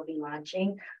that we'll be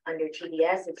launching under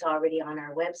TBS. It's already on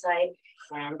our website,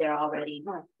 and they're already,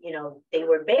 you know, they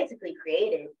were basically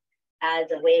created as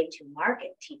a way to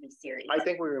market TV series. I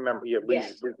think we remember, yeah,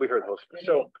 Yes. we heard those.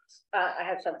 So, I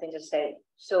have something to say.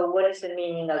 So what is the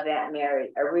meaning of Aunt Mary?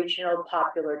 Original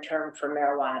popular term for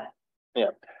marijuana. yeah.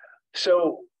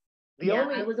 So the Yeah,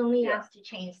 only I was only yeah. asked to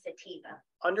change sativa.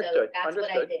 Understood, So that's what I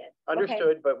understood, did.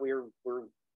 understood, but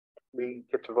we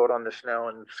get to vote on this now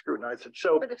and scrutinize it.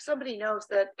 So, But if somebody knows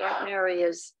that Aunt Mary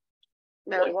is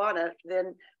marijuana,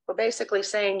 then we're basically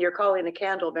saying you're calling a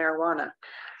candle marijuana.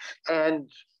 and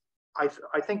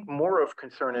I think more of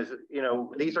concern is, you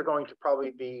know, these are going to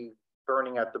probably be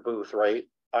burning at the booth, right?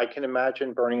 I can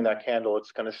imagine burning that candle.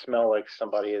 It's going to smell like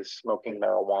somebody is smoking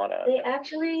marijuana. They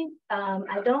actually,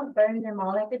 I don't burn them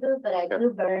all at the booth, but I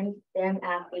do burn them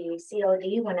at the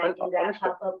COD when I do that Understood.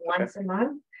 pop-up once a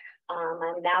month.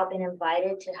 I've now been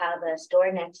invited to have a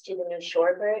store next to the new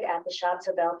Shorebird at the Shops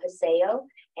of El Paseo.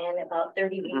 And about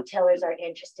 30 retailers are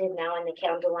interested now in the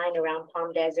candle line around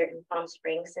Palm Desert and Palm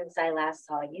Springs since I last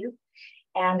saw you.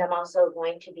 And I'm also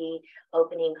going to be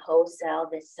opening wholesale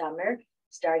this summer,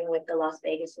 starting with the Las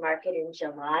Vegas market in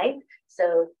July.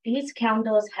 So these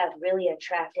candles have really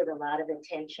attracted a lot of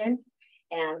attention.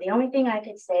 And the only thing I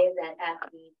could say is that at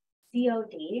the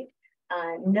COD,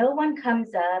 no one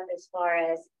comes up as far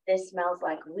as this smells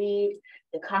like weed.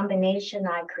 The combination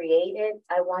I created,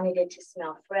 I wanted it to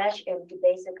smell fresh and to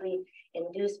basically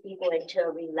induce people into a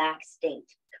relaxed state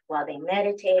while they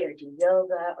meditate or do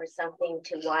yoga or something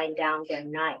to wind down their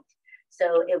night.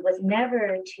 So it was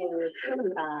never to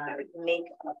make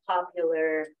a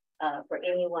popular for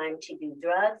anyone to do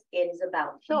drugs. It is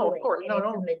about healing. No, of course, no,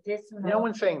 no. It's a medicinal. No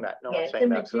one's saying that. No Yeah, one's it's a saying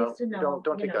that. So medicinal,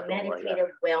 don't take that the wrong way. Yeah.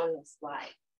 meditative wellness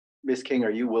life. Ms. King, are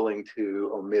you willing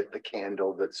to omit the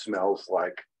candle that smells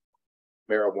like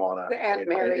marijuana The Aunt and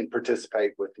Mary.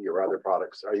 participate with your other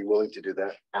products? Are you willing to do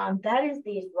that? That is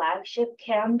the flagship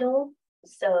candle.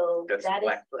 So That's that is,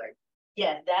 Black Flag.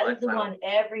 yes, that Black is the Cloud. one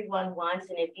everyone wants.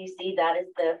 And if you see, that is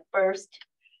the first,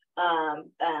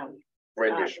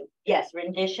 Rendition. yes,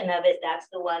 rendition of it. That's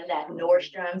the one that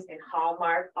Nordstrom's and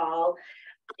Hallmark all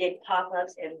did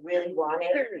pop-ups and really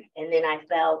wanted. And then I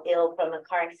fell ill from a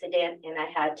car accident and I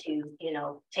had to, you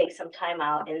know, take some time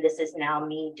out. And this is now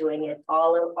me doing it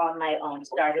all on my own,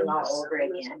 starting all over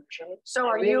again. So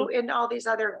are you in all these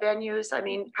other venues? I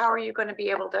mean, how are you going to be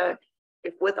able to,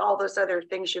 if with all those other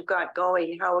things you've got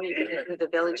going, how are you going to do the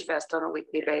Villagefest on a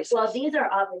weekly basis? Well, these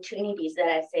are opportunities that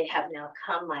I say have now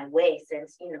come my way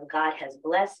since, you know, God has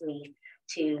blessed me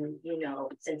to, you know,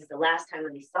 since the last time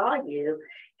we saw you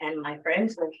and my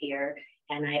friends were here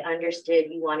and I understood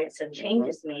you wanted some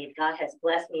changes made. God has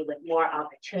blessed me with more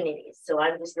opportunities. So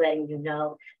I'm just letting you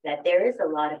know that there is a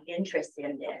lot of interest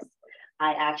in this.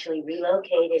 I actually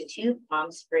relocated to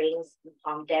Palm Springs,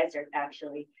 Palm Desert,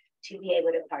 actually, to be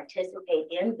able to participate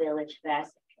in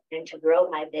Villagefest and to grow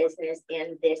my business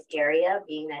in this area,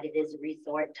 being that it is a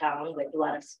resort town with a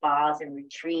lot of spas and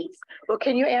retreats. Well,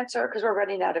 can you answer, because we're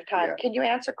running out of time, Yeah. can you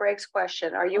answer Greg's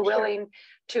question? Are you willing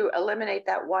to eliminate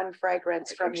that one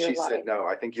fragrance from your She said line? no.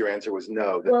 I think your answer was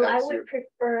no. That Well, I that's would your-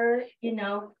 prefer, you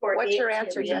know, for What's it your to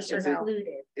answer, be yes or no?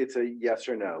 included. It's a yes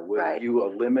or no. Will Right. you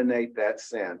eliminate that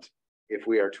scent if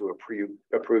we are to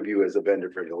approve you as a vendor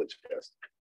for Villagefest?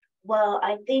 Well,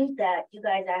 I think that you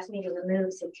guys asked me to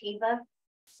remove sativa,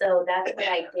 so that's what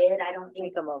I did. I don't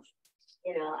think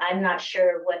you know, I'm not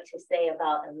sure what to say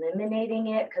about eliminating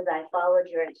it because I followed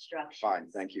your instructions.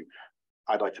 Fine, thank you.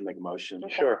 I'd like to make a motion.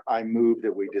 Sure. I move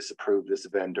that we disapprove this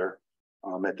vendor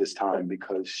at this time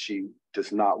because she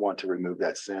does not want to remove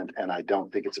that scent and I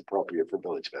don't think it's appropriate for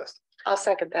Villagefest. I'll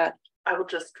second that. I will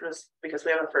just, because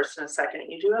we have a first and a second,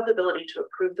 you do have the ability to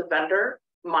approve the vendor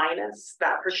minus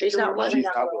that particular. She's not one. willing. She's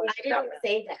not willing. I didn't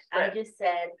say that. I Right. just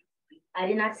said I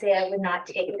did not say I would not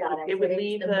take it on. I It would said it's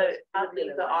leave the the, most it would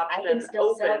leave the popular one. I can option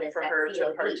still sell open this for at her to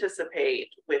COD. participate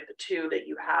with the two that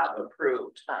you have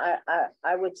approved.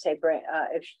 I would say,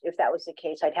 if that was the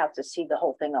case, I'd have to see the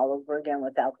whole thing all over again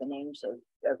without the names of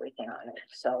everything on it,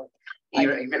 so.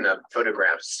 Even the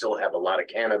photographs still have a lot of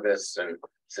cannabis and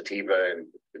sativa and,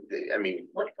 I mean,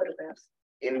 What photographs?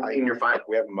 in your file.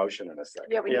 We have a motion in a second.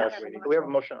 Yeah, we Yes, have a we have a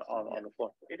motion on the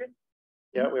floor. You did?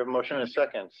 Yeah, we have a motion in a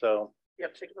second, so You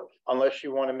have to take a vote. unless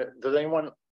you want to, does anyone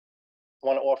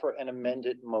want to offer an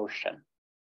amended motion?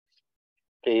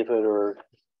 David or,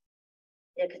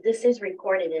 Yeah, because this is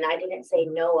recorded and I didn't say,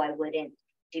 no, I wouldn't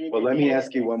do. Well, the let me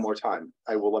ask you cannabis. one more time.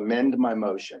 I will amend my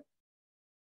motion.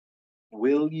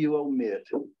 Will you omit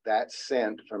that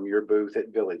scent from your booth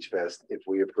at Villagefest if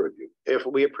we approve you? if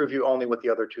we approve you only with the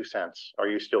other 2 cents, are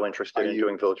you still interested Are in you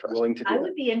doing Villagefest? Willing to I do would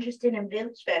that? be interested in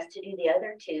Villagefest to do the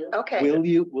other two. Okay, Will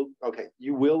you, okay,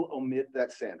 you will omit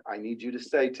that scent. I need you to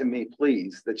say to me,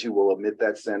 please, that you will omit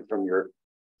that scent from your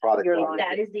product Your line. line.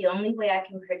 That is the only way I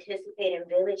can participate in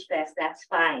Villagefest. That's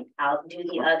fine. I'll do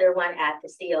the other one at the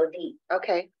COD.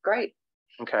 okay, great.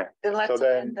 Okay, Then let's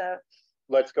then- amend the,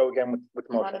 let's go again with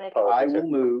You wanna motion. make- Paul, I is it- will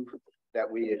move that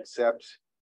we accept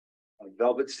a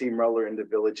Velvet Steamroller into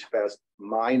Villagefest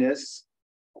minus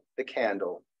the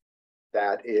candle.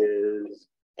 That is,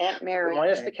 Aunt Mary.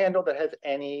 Minus the candle that has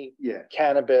any yeah,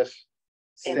 cannabis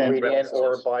Scent ingredient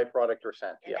or references. byproduct or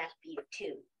scent, And yeah. that's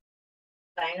B2.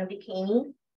 Vinyl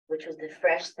Bikini, which was the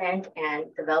fresh scent, and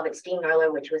the Velvet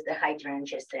Steamroller, which was the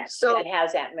hydrangea scent. So, It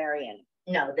has Aunt Mary in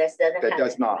it. No, this doesn't. that have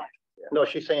does it. not. No,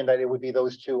 she's saying that it would be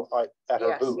those 2 at her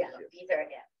Yes, booth. Yeah, these are,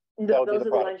 yeah. That would be Those the are the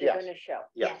product, ones you're yes. gonna show.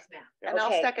 Yeah. Yes, ma'am. and I'll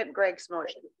Okay. second Greg's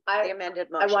motion, the I, amended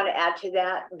I motion. want to add to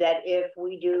that, that if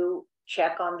we do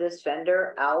check on this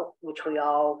vendor out, which we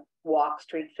all walk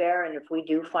street fair, and if we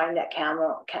do find that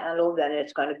candle, then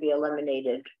it's going to be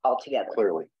eliminated altogether.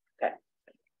 Clearly.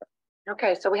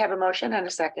 Okay, so we have a motion and a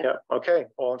second. Yeah, okay,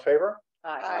 all in favor?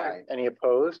 Aye. Any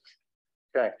opposed?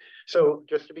 Okay, so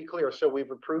just to be clear, so we've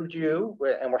approved you,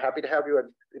 and we're happy to have you at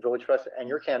Villagefest and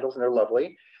your candles, and they're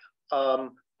lovely.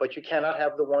 But you cannot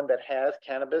have the one that has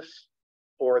cannabis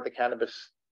or the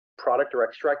cannabis product or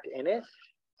extract in it.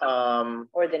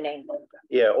 Or the name.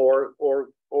 Yeah, or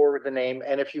the name,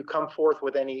 and if you come forth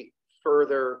with any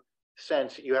further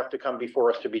sense, you have to come before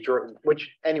us to be juried,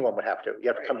 which anyone would have to. You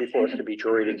have to come before us to be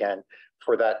juried again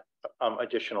for that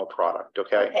additional product,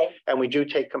 okay? Okay, And we do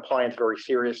take compliance very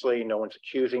seriously. No one's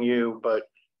accusing you, but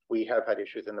we have had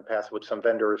issues in the past with some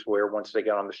vendors where once they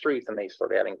get on the streets and they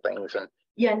start adding things and,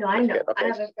 yeah, no, I know. Okay, I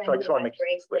have a so I friend just who wanna has make-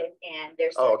 bracelet, and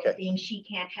there's Oh, certain okay. things she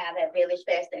can't have at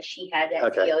Villagefest that she has at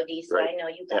Okay, COD, so I great. know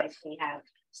you Yeah. guys can have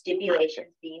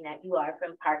stipulations, being that you are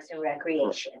from Parks and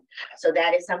Recreation. So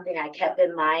that is something I kept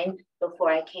in mind before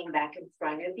I came back in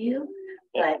front of you.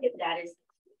 Yeah. But if that is,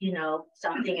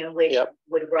 something in which Yep.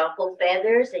 would ruffle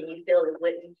feathers and you feel it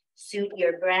wouldn't suit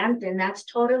your brand, then that's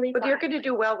totally But you're fine. gonna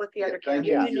do well with the other Thank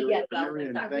candidates. you. Yeah. You're gonna get You're those.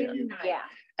 in. That's Thank really you. nice. Yeah.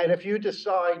 and if you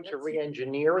decide to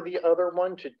re-engineer the other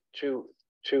one to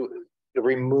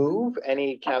remove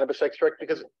any cannabis extract,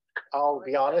 because I'll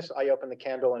be honest, I opened the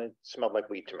candle and it smelled like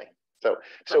weed to me. So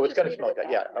it's gonna smell like that,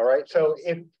 yeah, all right, so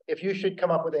if you should come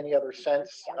up with any other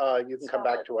scents, you can come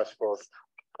back to us for,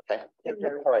 okay,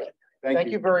 all right. Thank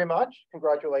you very much,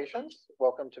 congratulations,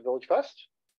 welcome to Villagefest.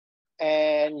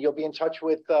 And you'll be in touch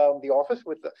with the office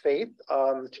with Faith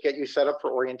to get you set up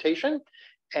for orientation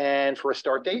and for a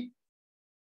start date.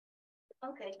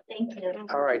 Okay, thank you.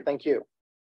 All right, thank you.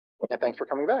 And thanks for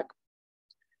coming back.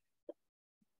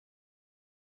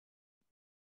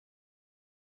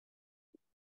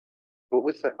 What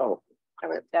was that? Oh,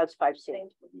 That's 5C.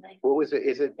 what was it?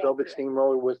 Is it Velvet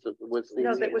Steamroller was the?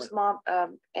 No, that was mom,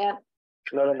 Aunt,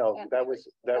 No, and that was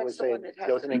that's the one that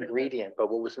has- an ingredient, but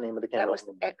what was the name of the that candle? was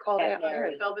called Aunt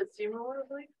Mary. Velvet Steamroller, I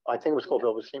believe? I think it was called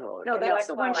Velvet Steamroller. No, that's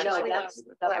the one. No, she that's,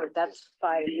 loves. that's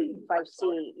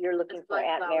 5C. You're looking for Black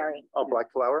Aunt flower. Mary Oh,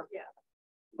 Black Flower? Yeah.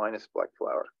 Minus Black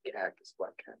Flower. Cactus,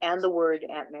 black cactus. and the word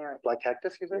Aunt Mary. Black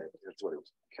Cactus, you Yeah, said? that's what it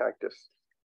was. Cactus.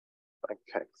 Black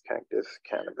cactus,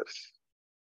 cannabis.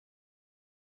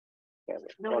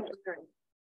 Cannabis. No, Okay.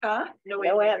 Huh? No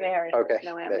Aunt Mary. Okay,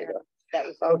 No, Aunt there you Mary. go. That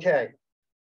was. Okay.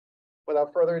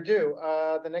 Without further ado,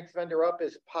 the next vendor up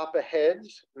is Papa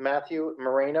Heads, Matthew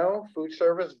Moreno, food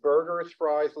service, burgers,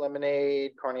 fries,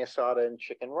 lemonade, carne asada, and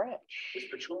chicken ranch. Is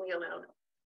patchouli allowed?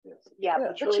 Yeah, Yeah,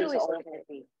 but Julie's Julie's old okay.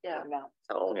 hippie. Yeah. No. It's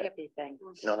an old Yeah. hippie thing.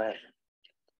 No, that,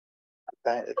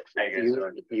 How you guys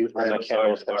doing? you I'm burn sorry,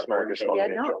 candles that Mark. smell your smoke. Yeah,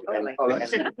 no, And- totally. Oh,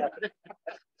 that's-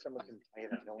 Someone can,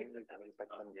 no,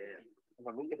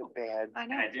 when we get a bad. I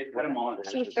know. I did put them on.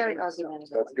 She's very argumentative.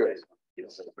 That's good.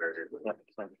 It's a burger. Yeah,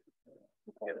 it's fine.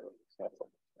 Yeah,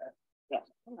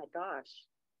 gosh.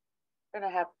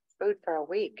 Gonna have food for a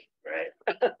week.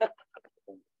 Right.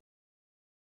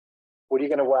 What are you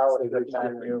gonna wow at a good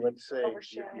time? Let's say.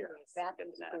 Oversharing. That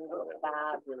is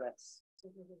fabulous.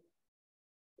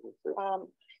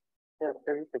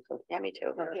 Yeah, me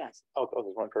too. Yes. Oh, there's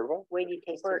one for everyone? Wait, you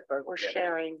taste We're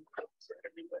sharing.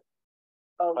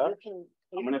 Oh, Huh? you can.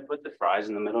 I'm gonna put the fries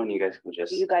in the middle and you guys can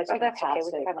just, You guys Oh, can that's okay. pass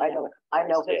We it. can I know, I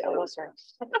know. Yeah.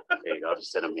 it's there you go, I'll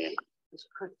just set them in.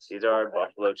 These are our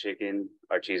buffalo chicken,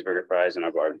 our cheeseburger fries and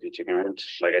our barbecue chicken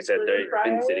ranch. Like I said, they've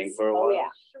been sitting for a Oh, while. yeah.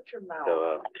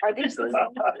 So, Are these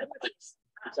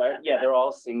sorry, yeah, they're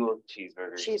all single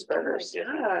cheeseburgers. cheeseburgers? Yeah.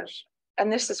 Gosh.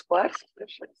 And this is what?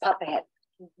 Pop ahead.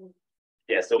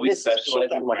 Yeah, so we This is specialize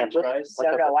in chicken. french fries.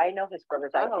 No, I know his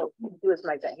burgers. He was he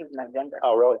was my vendor.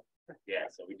 Oh, really? Yeah,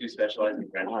 so we do specialize in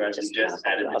french Oh, fries. We just just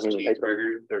added this I mean, they-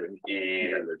 cheeseburger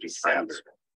in December.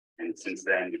 And since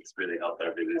then, it's really helped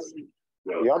our business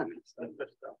grow. Yum.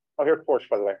 Oh, here's forks,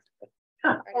 by the way.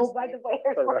 Oh, by the way,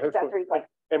 here's Sorry, forks, everybody.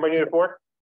 Anybody need a fork?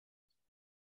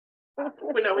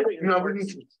 We know, we need. No, we need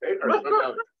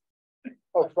to.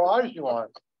 Oh, fries you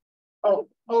want? Oh,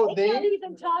 They can't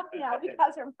even talk now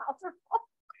because their mouths are full.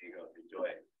 There you go, enjoy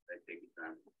it. Take your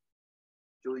time.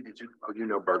 Julie, you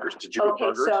know burgers? Did you? Know Okay,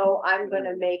 burgers? so I'm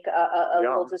gonna make a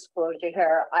little Yum. disclosure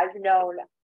here. I've known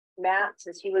Matt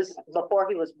since before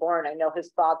he was born. I know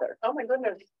his father. Oh, my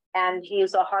goodness. And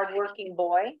he's a hardworking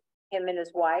boy, him and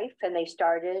his wife, and they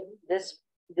started this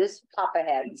Papa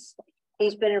Heads.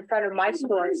 He's been in front of my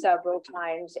store several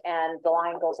times and the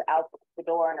line goes out the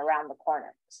door and around the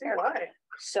corner. Why?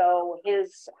 So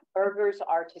his burgers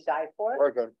are to die for.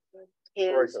 very good.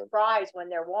 very His good. fries, when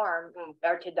they're warm,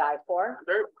 are to die for.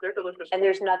 They're delicious. And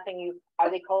there's nothing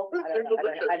are they cold? I don't know.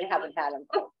 I haven't had them.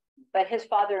 But his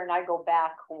father and I go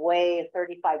back way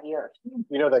 35 years.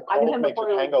 You know that I knew cold him makes before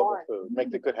it he was hangover born. food.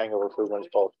 Makes it good hangover food when it's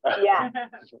cold. Yeah,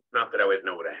 Not that I would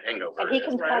know what a hangover and he is.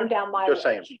 can come down my. Just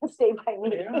saying. He can stay by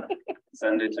me.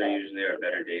 Sundays are usually our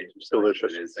better days.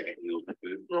 Delicious. It's like a meal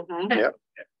food, Mhm.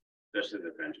 especially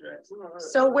the french fries.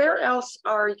 So where else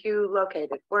are you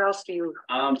located? Where else do you?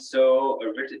 So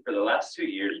originally for the last 2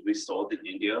 years, we sold in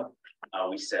India.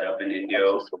 We set up in India,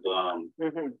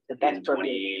 Mhm. in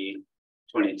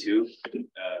 2022,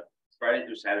 Friday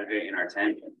through Saturday in our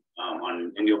tent,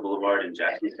 on Indio Boulevard and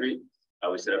Jackson Street.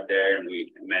 We set up there and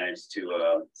we managed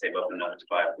to, save up enough to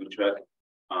buy a food truck.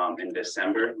 In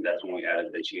December, that's when we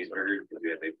added the cheeseburger because we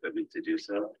had the equipment to do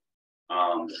so.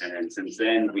 And then since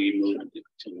then, we moved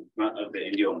to the front of the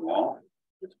Indio Mall.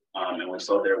 And we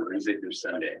sold there Wednesday through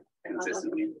Sunday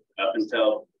consistently up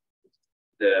until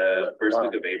the first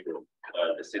week of April.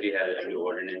 The city had a new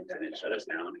ordinance and it shut us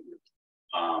down.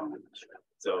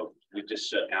 So we just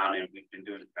shut down and we've been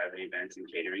doing private events and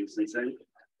catering since then.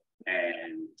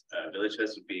 And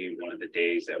Villagefest would be one of the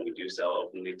days that we do sell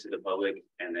openly to the public.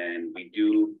 And then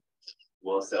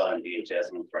we'll sell on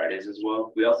VHS on Fridays as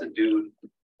well. We also do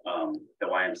the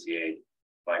YMCA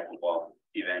flag football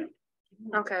event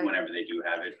Okay. whenever they do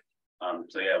have it.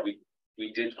 So yeah,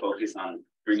 we did focus on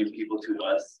bringing people to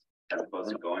us as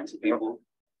opposed to going to people.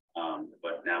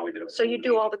 But now we do. So you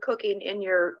do all the cooking in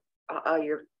your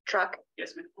truck?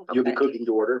 Yes, ma'am. You'll be Okay. cooking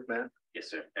to order, Matt? Yes,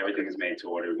 sir. Everything is made to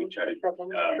order. We try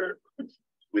to,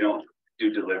 we don't do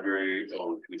delivery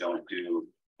or we don't do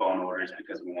phone orders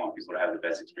because we want people to have the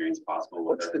best experience possible. with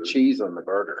What's our the food. cheese on the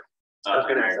burger?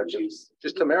 American cheese.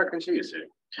 Just American Yes, cheese?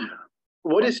 sir.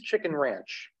 What is chicken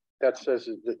ranch? That says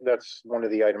that's one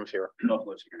of the items here.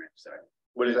 Buffalo chicken ranch, sorry.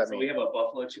 What does that So we mean? have a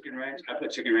buffalo chicken ranch. I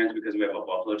put chicken ranch because we have a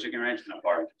buffalo chicken ranch and a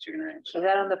barbecue chicken ranch. Is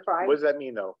that on the fries? What does that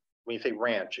mean though? When you say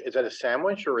ranch, is that a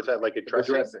sandwich or is that like a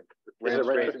dressing? Is it Ranch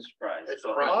ranch? dressing. Fries.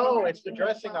 Oh, it's the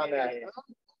dressing on that.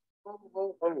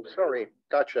 Oh, sorry,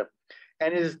 gotcha.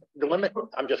 And is the limit,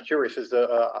 I'm just curious, is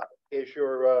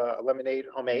your lemonade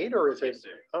homemade or is it? Yes, sir.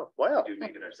 Oh, wow. We do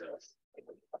make it ourselves.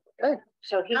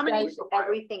 So he How many- does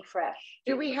everything fresh.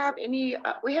 Do we have any,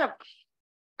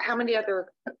 how many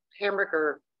other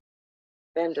hamburger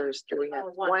vendors do we have?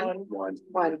 One?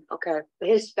 One, okay.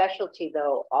 His specialty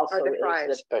though also Are the is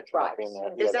fries. the fries.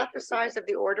 Is that the size of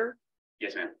the order?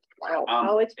 Yes, ma'am. Wow.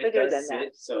 Oh, it's It bigger does than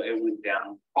that. sit, so it went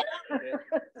down.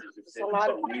 It's a lot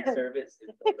of- But when we serve it,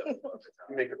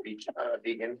 You make a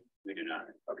vegan, we do not.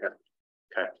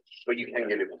 but you can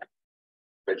get it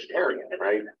vegetarian,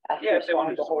 right? Yeah, if they want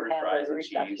to The just whole order fries and hamburger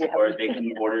stuff, cheese, yeah. or they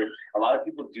can order, a lot of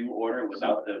people do order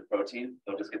without the protein,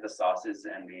 they'll just get the sauces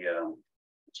and the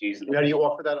cheese. Now, do you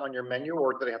offer that on your menu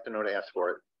or do they have to know to ask for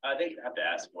it? They have to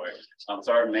ask for it.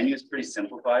 So our menu is pretty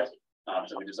simplified,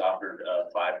 so we just offered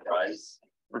 5 fries.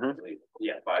 Mhm.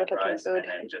 Yeah, 5 Good looking fries, food. and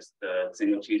then just the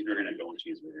single cheeseburger and a double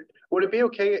cheeseburger. Would it be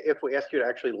okay if we ask you to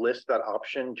actually list that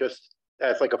option, just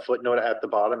as like a footnote at the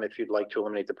bottom, if you'd like to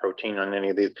eliminate the protein on any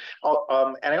of these.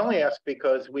 And I only ask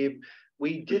because we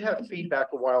did have feedback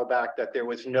a while back that there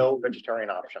was no vegetarian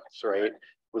options, right? It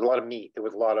was a lot of meat. There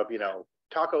was a lot of,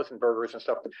 tacos and burgers and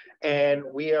stuff. And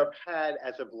we have had,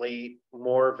 as of late,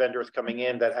 more vendors coming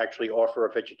in that actually offer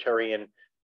a vegetarian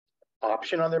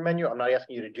option on their menu. I'm not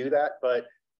asking you to do that, but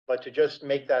to just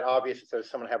make that obvious instead of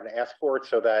someone having to ask for it,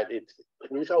 so that it's,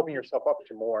 you just open yourself up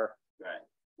to more. Right.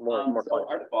 More. So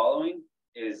our following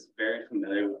is very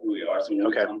familiar with who we are. So when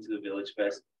we come to the Village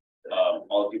Fest,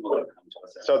 all the people that come to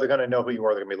us. So they're going to know who you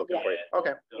are. They're going to be looking for you.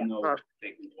 Okay. They'll know what they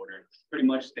can order. Pretty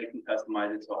much they can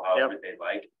customize it to however they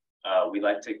like. We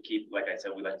like to keep, like I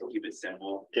said, we like to keep it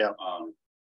simple. Yeah.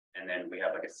 And then we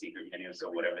have like a secret menu. So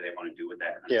whatever they want to do with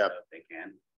that kind of stuff, they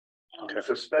can. Okay.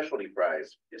 So specialty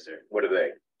fries. Yes, sir. What are they?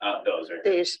 Those are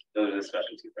the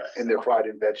specialty fries. And they're fried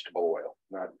in vegetable oil,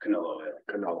 not canola oil.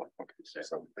 canola. Okay,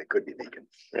 so they could be vegan.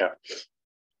 Yeah.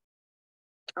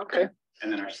 Okay.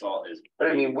 And then our salt is.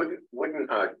 But I mean, wouldn't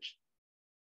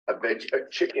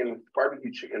chicken,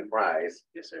 barbecue chicken fries?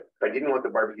 Yes, sir. If I didn't want the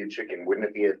barbecue chicken, wouldn't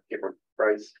it be a different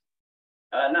price?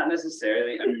 Not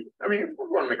necessarily. I mean, we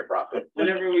want to make a profit.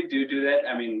 Whenever we do that,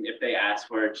 I mean, if they ask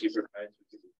for a cheaper price,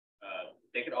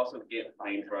 they could also get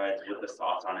plain fries with the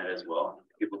sauce on it as well.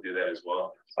 People do that as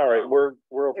well. All right, we're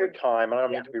over time. I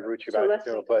don't mean to be rude to you about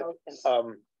it, but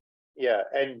yeah.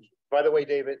 And by the way,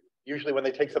 David, usually when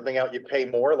they take something out, you pay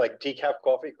more. Like decaf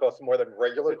coffee costs more than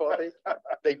regular coffee.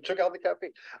 They took out the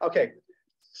caffeine. Okay,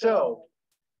 so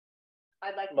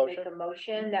I'd like to make a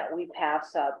motion that we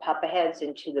pass Papa Heads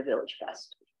into the Village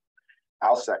Fest.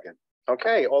 I'll second.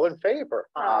 Okay, all in favor?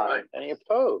 Aye. Any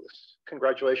opposed?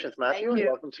 Congratulations, Matthew, Thank and you.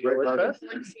 welcome to Village Fest.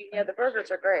 Yeah, the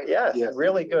burgers are great. Yes,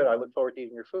 really good. I look forward to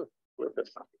eating your food.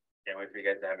 Can't wait for you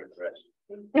guys to have it fresh.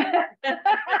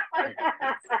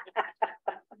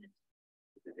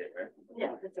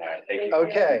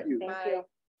 Okay. Thank you.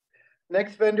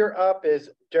 Next vendor up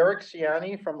is Derek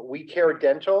Ciani from We Care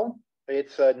Dental.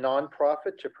 It's a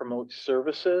nonprofit to promote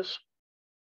services.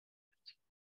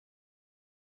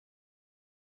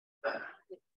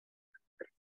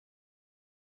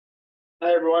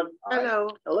 Hi, everyone. Hello.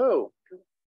 Hello.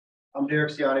 I'm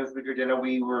Derek Ciani with Bigger Dinner.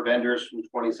 We were vendors from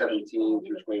 2017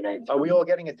 through 2019. Are we all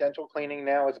getting a dental cleaning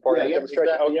now as part of the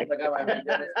demonstration? Exactly. Okay. Yes, I got my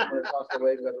dentist across the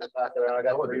way. I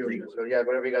got one for you. So yeah,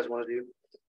 whatever you guys want to do.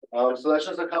 So that's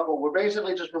just a couple. We're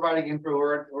basically just providing info.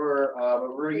 We're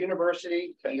a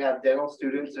university. We have dental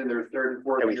students in their third and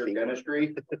fourth year of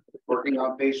dentistry, working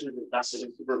on patients with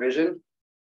faculty supervision.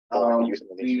 We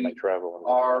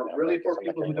are really for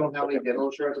people who don't have any dental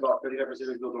insurance. About 35% of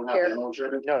people don't have dental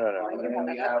insurance. No. And then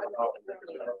we have a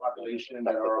population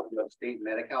that are on the state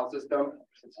Medi-Cal system.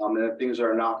 And if things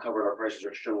are not covered, our prices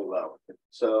are extremely low.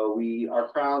 So our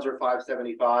crowns are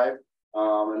 $575.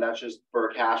 And that's just for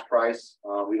a cash price.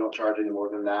 We don't charge any more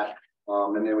than that.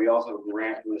 And then we also have a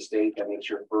grant from the state that makes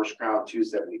your first crown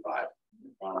 $275.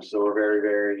 So we're very,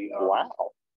 very wow.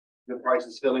 The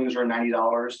prices. Fillings are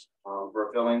 $90 for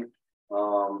a filling.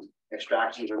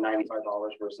 Extractions are $95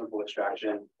 for a simple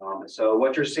extraction. So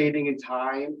what you're saving in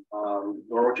time,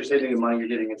 or what you're saving in money, you're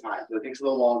getting in time. So it takes a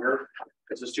little longer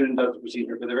because the student does the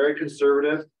procedure, but they're very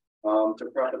conservative to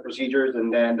prep the procedures,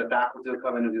 and then the faculty will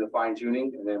come in and do the fine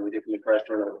tuning, and then we do the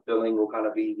pressure and the filling will kind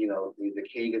of be, the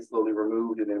K gets slowly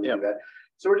removed, and then we do that.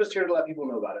 So we're just here to let people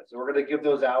know about it. So we're going to give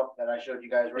those out that I showed you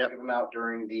guys. We're going to give them out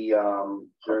during the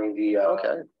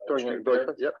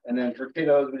And then for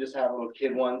kiddos, we just have little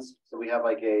kid ones. So we have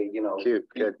like a cute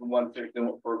one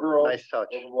for a girl. Nice touch.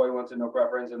 If a boy wants to no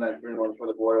preference, and then one for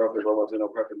the boy, or if the girl wants to no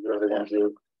preference, whatever they want to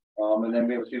do. And then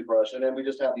we have a toothbrush, and then we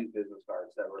just have these business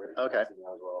cards that we're going to pass as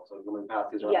well. So we're going to pass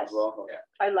these around as well. Okay.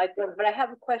 I like them, but I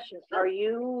have a question. Are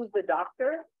you the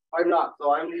doctor? I'm not.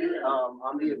 So I'm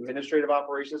the administrative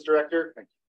operations director.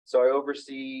 So I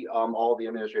oversee all the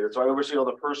administrators. So I oversee all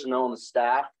the personnel and the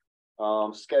staff,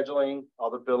 scheduling, all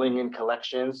the billing and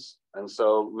collections. And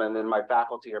then my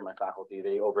faculty,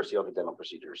 they oversee all the dental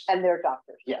procedures. And they're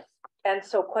doctors? Yes. And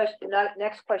so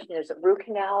next question is root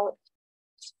canal.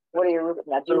 What are your root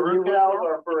canals? The root canals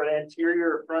are for an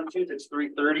anterior front tooth, it's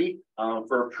 $330.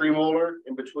 For a premolar,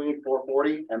 in between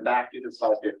 $440, and back tooth is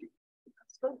 $550.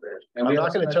 And I'm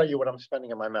not going to tell you what I'm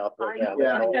spending in my mouth right now.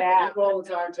 Yeah, people all the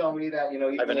time tell me that, I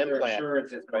have an implant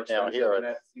insurance is right now here. and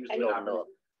that's usually not.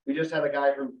 We just had a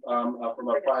guy from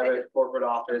a private corporate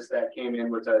office that came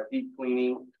in with a deep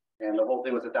cleaning, and the whole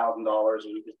thing was $1,000, and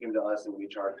he just came to us and we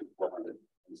charged him $400.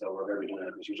 And so we're going to be doing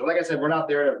a procedure. Like I said, we're not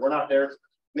there.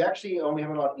 We actually only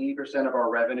have about 80% of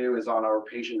our revenue is on our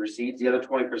patient receipts. The other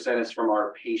 20% is from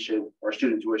our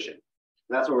student tuition. And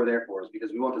that's what we're there for, is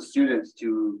because we want the students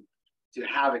to to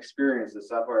have experiences.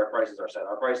 That's where our prices are set.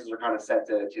 Our prices are kind of set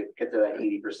to get to that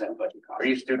 80% budget cost. Are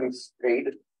you students paid?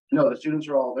 No, the students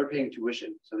are they're paying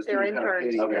tuition. So the They're students kind of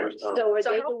pay the interns. university. So are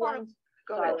So they how the far- ones?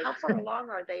 How far along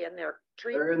are they in their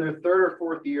They're treatment? in their third or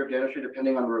fourth year of dentistry,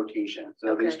 depending on the rotation.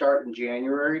 So they Okay. start in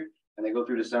January and they go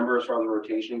through December as far as the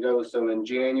rotation goes. So in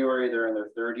January, they're in their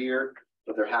third year,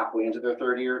 but they're halfway into their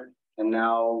third year. And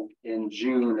now in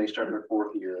June, they start their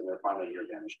fourth year and their final year of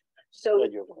dentistry. So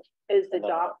is the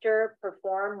doctor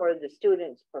perform or the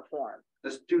students perform?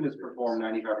 The students perform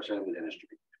 95% of the dentistry.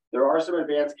 There are some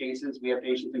advanced cases. We have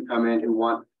patients who come in who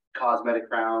want cosmetic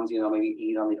crowns,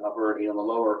 maybe 8 on the upper, 8 on the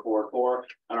lower, 4,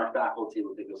 and our faculty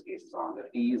will take those cases on. The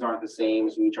fees aren't the same,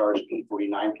 so we charge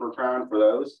 $849 per crown for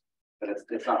those, but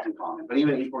it's not too common. But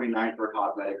even $849 for a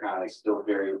cosmetic crown is still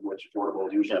very much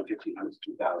affordable, usually $1,500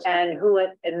 to $2,000. And who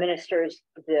administers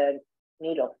the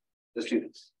needle? The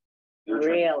students. They're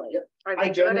trained. Really? Yep. Are they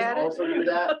good Hygienists at it? also do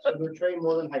that, so they're trained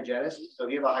more than hygienists. So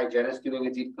if you have a hygienist doing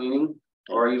a deep cleaning,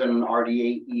 or even an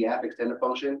RDA EF extended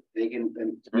function, they can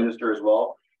administer as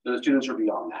well. So the students are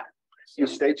beyond that. You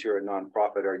state you're a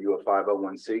nonprofit. Are you a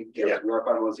 501c? Yes, we are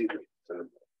 501c3. So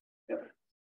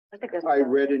I think that's. I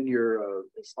read in your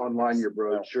online, your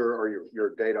brochure or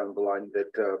your data on the line that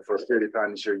for a period of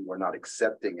time this year, you were not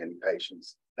accepting any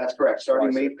patients. That's correct. Starting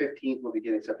Why May is 15th, we'll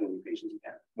begin accepting new patients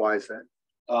again. Why is that?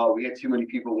 We had too many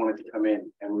people wanted to come in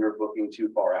and we were booking too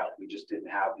far out. We just didn't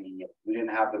have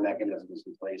the mechanisms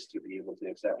in place to be able to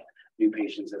accept new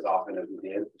patients as often as we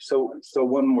did. So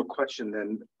one more question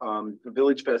then. The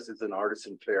Villagefest is an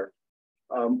artisan fair.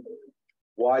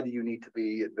 Why do you need to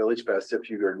be at Villagefest if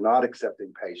you are not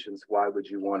accepting patients? Why would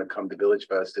you want to come to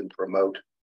Villagefest and promote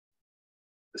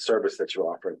the service that you're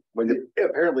offering? When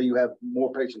apparently you have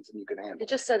more patients than you can handle. You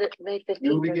just said it May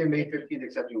We'll 15th. begin May 15th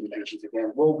accepting new patients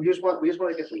again. Well, we just want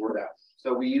to get the word out.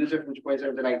 So we use it from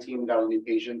 27 to 19, we got a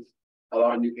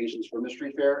lot of new patients from the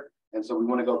street fair. And so we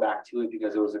want to go back to it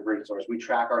because it was a great source. We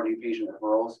track our new patient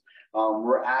referrals.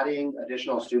 We're adding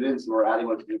additional students and we're adding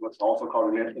what's also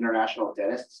called international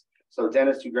dentists. So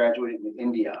dentists who graduated in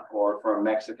India or from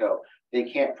Mexico, they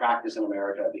can't practice in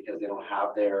America because they don't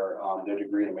have their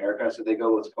degree in America. So they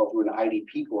go what's called through an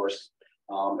IDP course.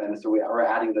 And so we are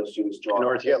adding those students to In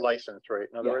order to get licensed, right?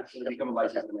 In other words, to become a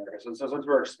licensed in America. So since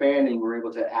we're expanding, we're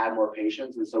able to add more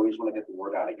patients. And so we just want to get the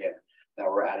word out again that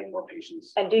we're adding more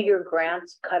patients. And do your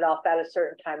grants cut off at a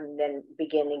certain time and then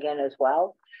begin again as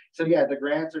well? So yeah, the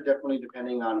grants are definitely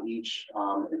depending on each,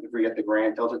 if we get the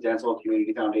grant, Delta Dental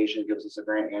Community Foundation gives us a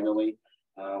grant annually.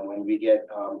 When we get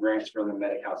grants from the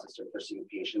Medi-Cal system for seeing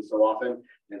patients so often,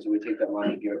 and so we take that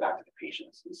money and give it back to the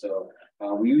patients. And so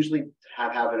we usually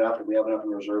have it up, and we have enough in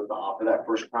reserve to offer that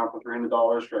first crown for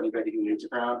 $300 for anybody who needs a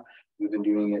crown. We've been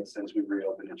doing it since we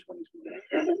reopened in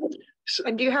 2020.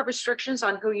 And do you have restrictions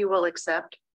on who you will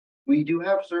accept? We do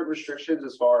have certain restrictions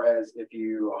as far as if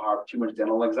you have too much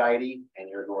dental anxiety and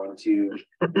you're going to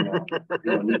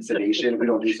need sedation. We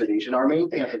don't do sedation. Our main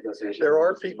campus does sedation. there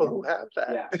are people who have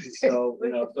that. Yeah. So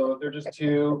so if they're just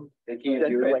too, they can't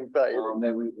do it.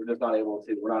 Then we're just not able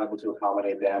to. We're not able to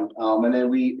accommodate them. And then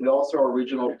we also are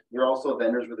regional. We're also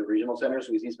vendors with the regional centers.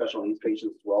 So we see special needs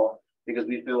patients as well because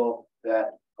we feel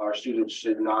that our students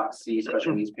should not see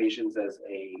special needs patients as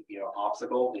a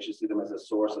obstacle. They should see them as a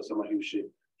source of someone who should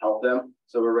help them.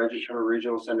 So we're registered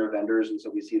regional center vendors, and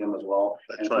so we see them as well.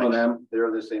 That's and some of nice. them,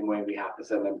 they're the same way. We have to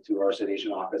send them to our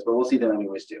sedation office, but we'll see them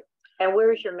anyways too. And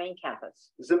where is your main campus?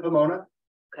 It's in Pomona.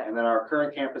 Okay. And then our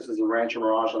current campus is in Rancho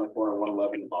Mirage on the corner of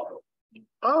 111 and Bobville.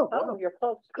 Oh, Oh, you're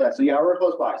close. Yeah, so yeah, we're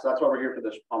close by. So that's why we're here for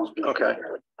this Palm Springs. Okay.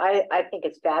 I think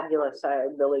it's fabulous. I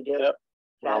really do. Yep.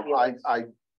 Well, Fabulous.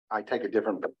 I take a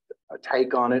different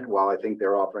take on it. While I think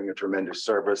they're offering a tremendous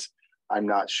service, I'm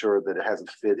not sure that it has a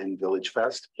fit in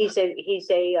Villagefest. He's a,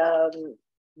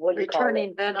 what do you call it?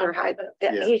 Returning vendor.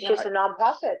 Yeah. He's just a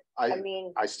nonprofit. I I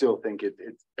mean, still think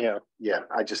it's yeah.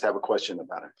 I just have a question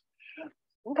about it.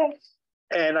 okay.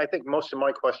 And I think most of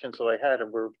my questions that I had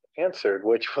were answered,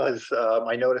 which was,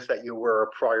 I noticed that you were a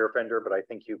prior vendor, but I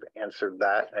think you've answered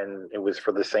that and it was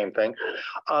for the same thing.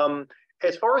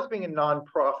 As far as being a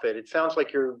nonprofit, it sounds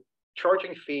like you're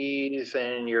charging fees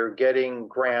and you're getting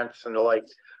grants and the like.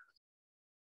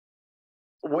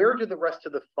 Where do the rest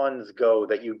of the funds go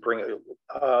that you bring,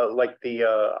 like the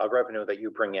revenue that you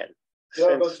bring in? So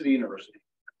that goes to the university.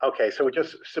 Okay, so it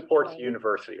just supports the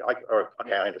university.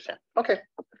 Okay, I understand. Okay,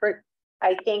 great.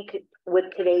 I think with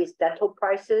today's dental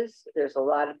prices, there's a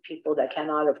lot of people that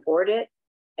cannot afford it.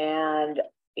 And,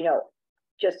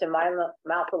 just in my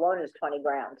mouth alone is 20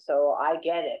 grand. So I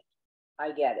get it.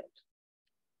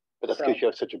 But that's So- because you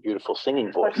have such a beautiful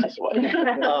singing voice as well.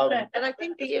 And I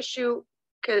think the issue,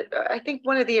 I think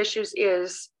one of the issues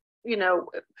is you know,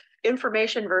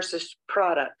 information versus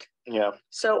product. Yeah.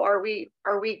 So are we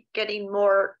getting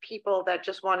more people that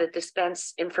just want to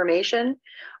dispense information?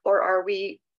 Or are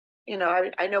we, you know,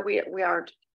 I know we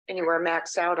aren't anywhere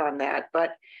maxed out on that,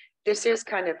 but this is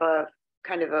kind of a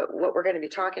what we're going to be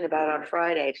talking about on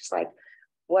Friday. Just like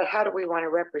how do we want to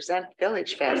represent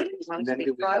Village Fest? Do we want it to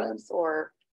be products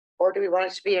or do we want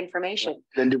it to be information?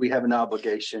 Then do we have an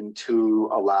obligation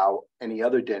to allow any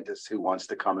other dentist who wants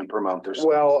to come and promote their?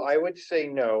 Well, I would say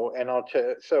no, and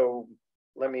so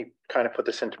let me kind of put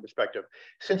this into perspective.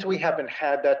 Since we haven't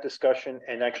had that discussion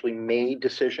and actually made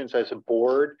decisions as a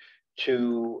board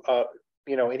to,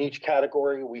 you know, in each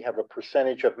category, we have a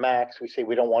percentage of max. We say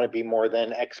we don't want to be more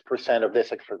than X percent of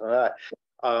this, X percent of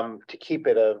that, to keep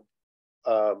it a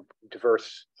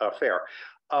diverse fair.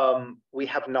 We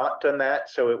have not done that,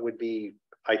 so it would be,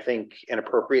 I think,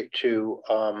 inappropriate to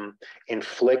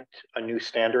inflict a new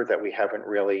standard that we haven't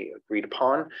really agreed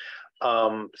upon.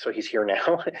 So he's here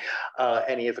now,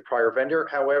 and he is a prior vendor.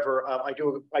 However, I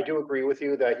do agree with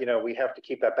you that, you know, we have to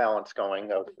keep that balance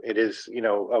going of it is, you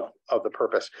know, of the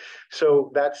purpose.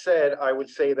 So that said, I would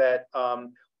say that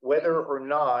whether or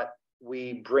not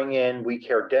we bring in We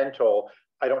Care Dental,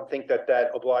 I don't think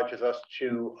that obliges us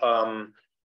to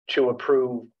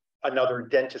approve another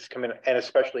dentist come in, and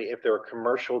especially if they're a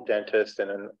commercial dentist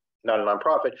and not a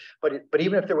nonprofit. But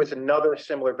even if there was another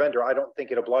similar vendor, I don't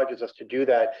think it obliges us to do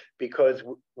that, because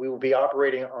we will be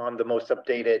operating on the most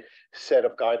updated set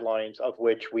of guidelines, of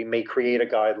which we may create a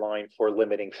guideline for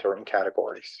limiting certain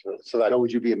categories. So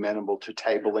would you be amenable to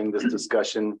tabling this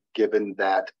discussion, given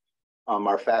that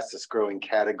our fastest growing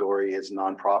category is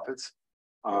nonprofits?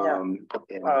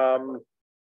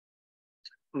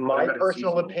 My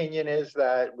personal opinion is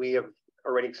that we have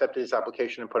already accepted his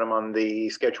application and put him on the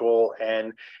schedule,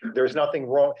 and there's nothing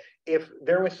wrong. If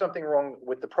there was something wrong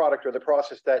with the product or the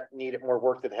process that needed more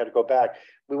work that had to go back,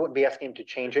 we wouldn't be asking him to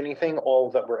change anything. All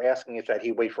that we're asking is that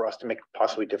he wait for us to make a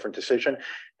possibly different decision,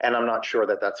 and I'm not sure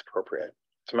that that's appropriate.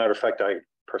 As a matter of fact, I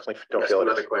personally don't feel it.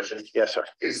 Another question. Yes, sir.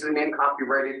 Is the name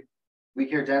copyrighted? We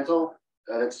Care Dental?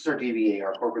 That's our DBA.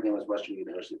 Our corporate name is Western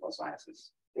University of Health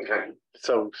Sciences. Okay.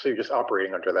 So you're just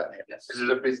operating under that name? Yes. This is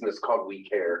a business called We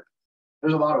Care.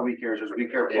 There's a lot of We Cares. There's We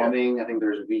Care Plumbing. I think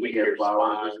there's We Care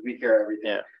Flowers. There's We Care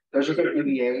everything. Yeah. There's just a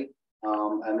DBA,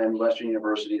 and then Western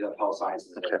University of Health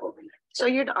Sciences. Okay. So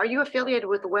are you affiliated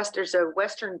with there's a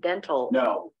Western Dental?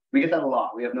 No, we get that a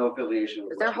lot. We have no affiliation.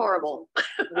 With They're horrible.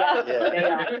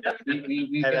 Yeah.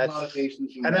 We get a lot of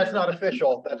patients. And that's not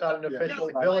official. That's not an official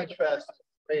Village Fest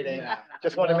rating.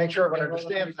 Just want to make sure everyone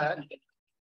understands that.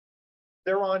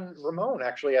 They're on Ramon,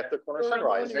 actually, at the corner of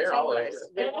Sunrise. They're always.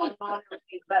 But All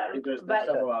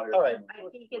right. I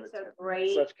think it's a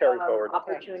great Let's carry forward.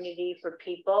 opportunity for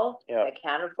people Yeah. that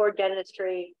can't afford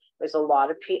dentistry. There's a lot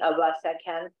of us that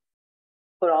can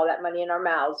put all that money in our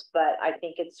mouths, but I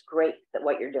think it's great that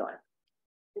what you're doing.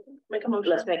 Make a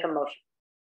motion. Let's make a motion.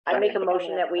 I make a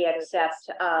motion that we accept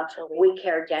We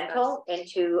Care Dental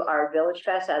into our Village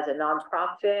Fest as a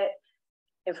nonprofit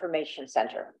information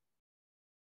center.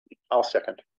 I'll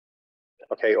second.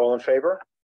 Okay, all in favor?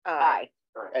 Aye.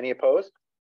 Any opposed?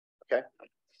 Okay.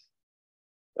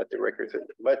 Let the record,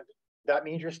 but that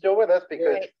means you're still with us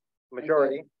because Right.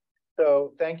 majority.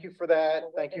 So thank you for that.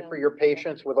 Thank you for your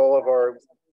patience with all of our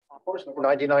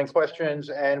 99 questions,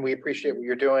 and we appreciate what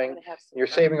you're doing. You're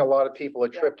saving a lot of people a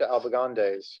trip to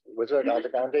Albagandes. Was it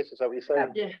Albagandes? Is that what you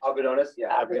said? Yeah. Algodones,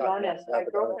 yeah. I'll be honest, my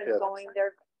Albagandes, girlfriend's yes. going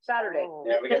there Saturday.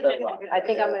 Yeah, we get that a lot. I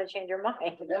think I'm gonna change your mind.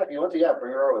 Yeah, if you want to, yeah,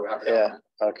 bring her over. We're happy to help.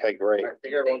 Yeah, okay, great. All right,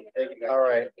 take care, everyone. Thank you, guys. All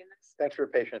right. Thanks for your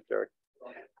patience, Derek.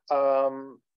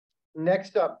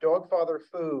 Next up, Dog Father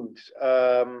Foods.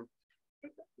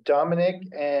 Dominic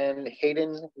and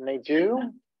Hayden Nadeau.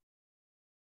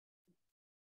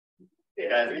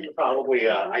 Yeah, you're probably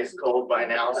ice cold by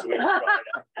now, so we can try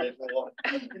it out.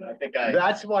 I think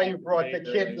That's why you brought the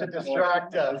kid to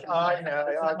distract us. I know,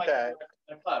 okay.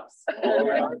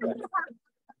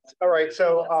 All right,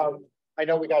 so I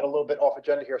know we got a little bit off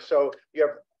agenda here. So you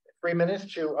have 3 minutes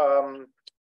to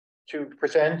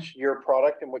present your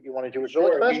product and what you want to do with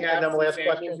Village Fest, and then we'll ask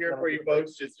questions. Here for you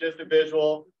folks, it's just a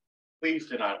visual. Please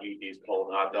do not eat these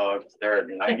cold hot dogs. They're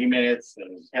 90 minutes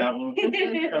and count them.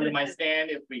 Come to my stand.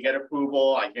 If we get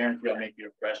approval, I guarantee I'll make you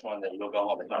a fresh one that you'll go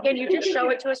home. Can you just show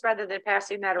it to us rather than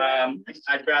passing that around?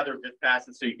 I'd rather just pass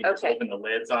it so you can just Okay. open the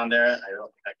lids on there. I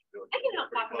don't think I can do it. I can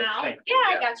help pop them out. Thank Yeah,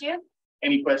 you. I got you.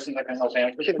 Any questions I can help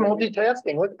answer? She's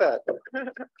multitasking, look at that.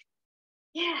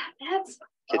 Yeah, that's,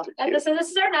 Kids are and cute. this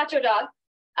is our nacho dog.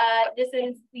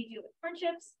 We do corn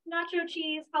chips, nacho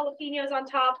cheese, jalapenos on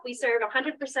top. We serve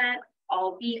 100%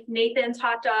 all beef Nathan's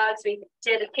hot dogs. We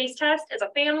did a taste test as a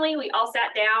family. We all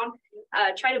sat down,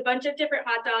 tried a bunch of different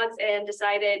hot dogs and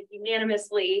decided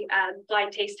unanimously,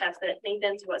 blind taste test that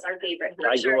Nathan's was our favorite.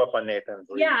 I grew up on Nathan's.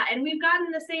 Yeah, and we've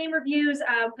gotten the same reviews.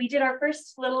 We did our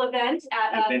first little event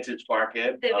at Vintage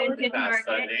Market. the Vintage past Market.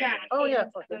 Sunday, Yeah. Oh, yeah.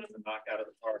 and knock out of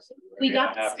the park. We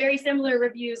got very similar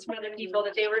reviews from other people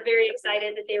that they were very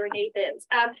excited that they were Nathan's.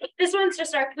 This one's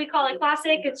just we call it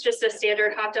classic. It's just a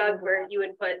standard hot dog where you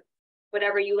would put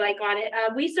whatever you like on it.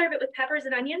 We serve it with peppers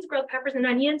and onions, grilled peppers and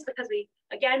onions, because we,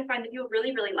 again, find that people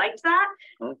really, really liked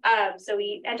that. So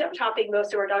we end up topping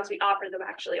most of our dogs. We offer them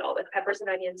actually all with peppers and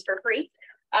onions for free.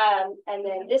 And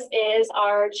then this is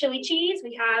our chili cheese.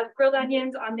 We have grilled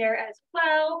onions on there as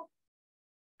well.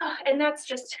 And that's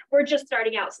just, we're just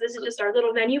starting out. So this is just our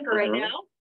little menu for right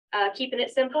now. Keeping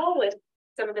it simple with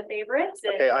some of the favorites.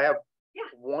 Okay, I have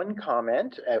one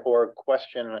comment or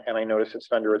question, and I noticed it's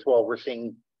vendor as well. We're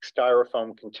seeing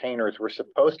styrofoam containers. We're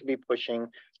supposed to be pushing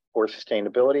for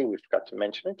sustainability. We've got to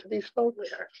mention it to these folks.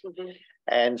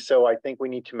 And so I think we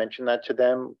need to mention that to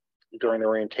them during the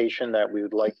orientation, that we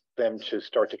would like them to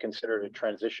start to consider the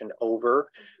transition over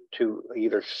to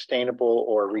either sustainable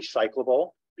or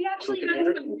recyclable. We actually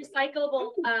have some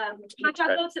recyclable hot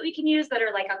dog boats that we can use that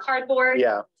are like a cardboard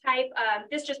type.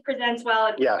 This just presents well,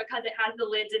 and because it has the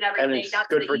lids and everything. And it's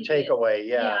good for takeaway.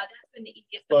 That's been the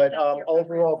easiest. But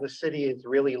overall, the city is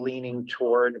really leaning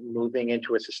toward moving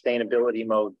into a sustainability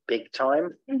mode big time.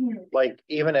 Like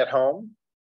even at home,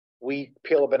 we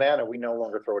peel a banana, we no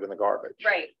longer throw it in the garbage.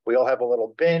 Right. We all have a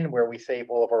little bin where we save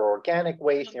all of our organic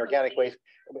waste, and organic waste,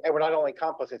 and we're not only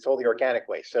compost, it's all the organic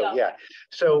waste.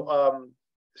 So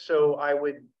so I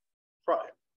would,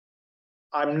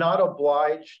 I'm not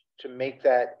obliged to make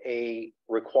that a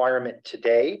requirement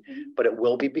today, but it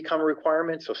will become a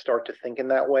requirement. So start to think in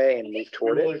that way and move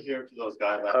toward it. Adhere to those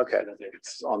guidelines. Okay.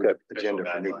 It's on the agenda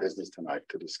for new business tonight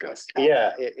to discuss.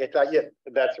 Yeah,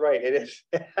 that's right. It is.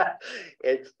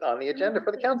 It's on the agenda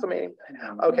for the council meeting.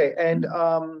 Okay, and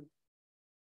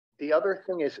the other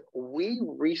thing is we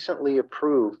recently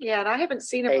approved. Yeah, and I haven't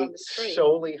seen them on the screen.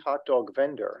 Solely hot dog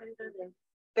vendor.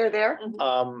 They're there.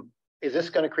 Is this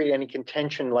going to create any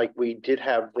contention like we did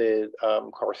have the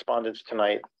correspondence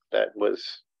tonight that was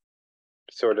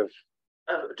sort of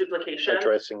duplication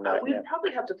addressing that? We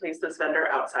probably have to place this vendor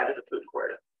outside of the food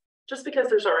court, just because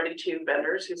there's already two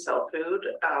vendors who sell food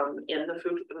in the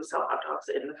food, who sell hot dogs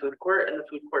in the food court, and the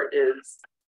food court is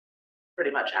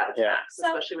pretty much at its max,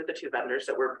 especially with the two vendors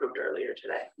that were approved earlier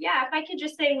today. Yeah, if I could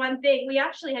just say one thing, we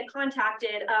actually had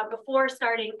contacted before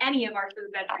starting any of our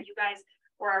food vendor. You guys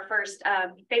were our first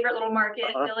favorite little market,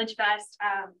 Villagefest.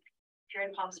 If you're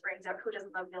in Palm Springs, who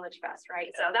doesn't love Villagefest,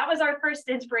 right? So that was our first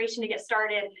inspiration to get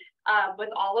started with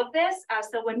all of this.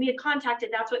 So when we had contacted,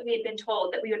 that's what we had been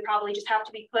told, that we would probably just have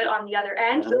to be put on the other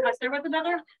end because there was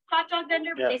another hot dog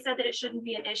vendor, but they said that it shouldn't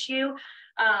be an issue,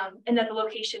 and that the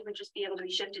location would just be able to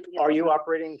be shifted. Are you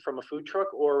operating from a food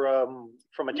truck or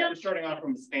from a tent? Starting off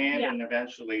from a stand, and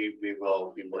eventually we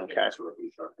will be working to a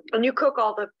food truck. And you cook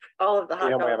all of the hot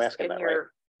dogs I'm asking in that,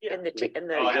 your in the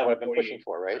what I've been pushing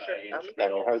for, right?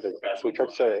 The food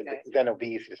trucks, then it'll be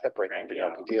easy to separate them, but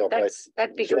no big deal.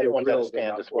 That'd be the good. other ones at a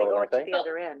stand as well, aren't they? The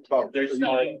other end. Well,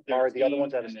 are the other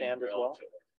ones at a stand as well?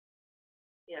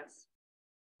 Yes.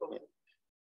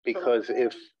 Because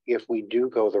if we do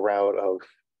go the route of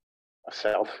a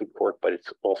south food court, but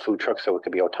it's all food trucks, so it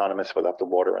could be autonomous without the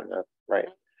water and the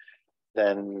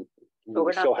then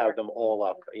we still have them all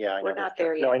up. Yeah, I know. We're not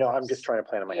there yet. No, I know. I'm just trying to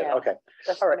plan in my head. Okay.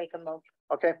 Just All right. make a motion.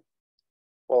 Okay.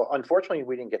 Well, unfortunately,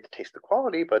 we didn't get to taste the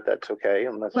quality, but that's okay.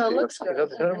 Unless Well, it looks good.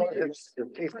 it's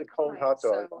taste the cold hot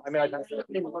dog. I mean,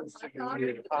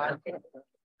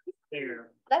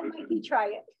 Let me try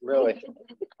it. really,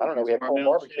 I don't know. We had cold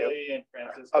barbecue.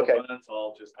 Okay.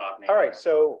 All right.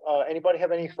 So, anybody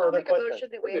have any further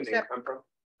questions? Where did the name come from?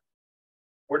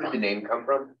 Where did the name come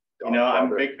from? You know,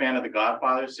 I'm a big fan of the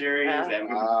Godfather series and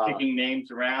kicking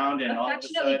names around and all of a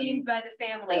Affectionately sudden. named by the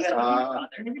family.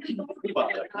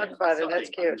 Godfather, that's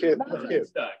cute. That's cute.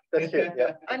 That's cute.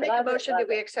 Yeah. I make a motion that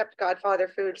we accept Godfather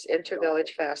Foods into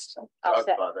Villagefest.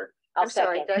 Godfather. I'm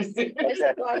sorry,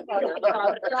 Godfather.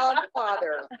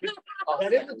 Godfather.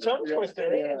 That is a tongue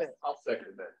twister, isn't it? I'll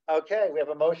second that. Okay, we have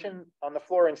a motion on the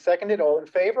floor and seconded. All in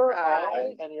favor?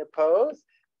 Aye. Any opposed?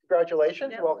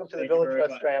 Congratulations. Welcome to the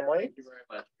Villagefest family. Thank you very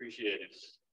much. Appreciate it.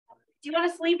 Do you want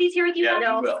us to leave these here with you? Yeah,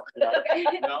 now? you will. Okay.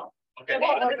 No? Okay.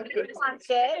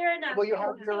 Fair enough. Will you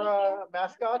have your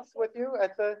mascots with you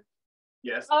at the?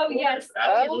 Yes. Oh, yes.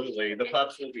 Absolutely. The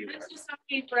pups will be there. That's just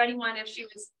something for anyone if she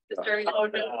was disturbing. Oh,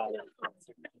 no.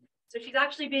 So she's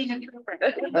actually being a trooper.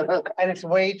 And it's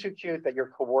way too cute that you're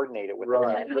coordinated with.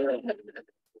 Right.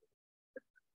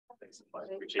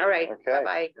 All right, Okay.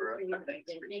 bye-bye.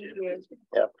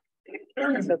 Yep.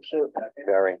 So cute.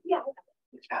 Very. Yeah.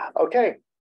 Okay.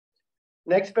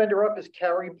 Next vendor up is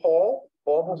Carrie Paul,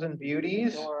 Baubles and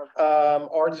Beauties,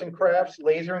 arts and crafts,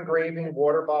 laser engraving,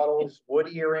 water bottles, wood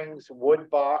earrings, wood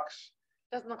box,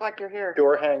 Doesn't look like you're here.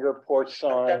 door hanger, porch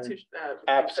sign. That's who,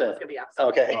 absent. gonna be absent.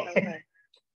 Okay. Okay.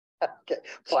 Okay,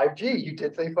 5G, you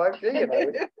did say 5G, and I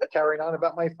was carrying on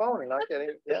about my phone and not getting,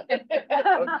 yeah,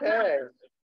 okay.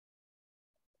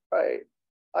 Right,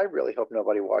 I really hope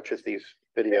nobody watches these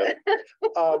videos.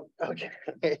 Okay.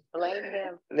 Blame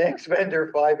him. Next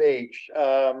vendor,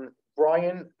 5H,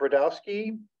 Brian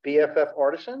Brodowski, BFF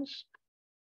Artisans.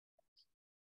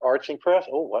 Arts and crafts,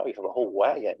 oh wow, you have a whole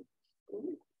wagon.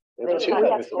 There's two of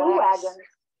them.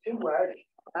 Two wagons.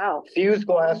 Wow. Fused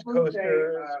glass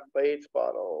coasters, plates,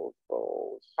 bottles,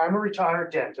 bowls. I'm a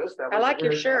retired dentist. That I was like a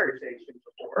your weird shirt. conversation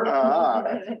before.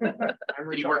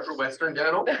 I'm You work for Western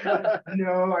Dental?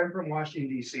 No, I'm from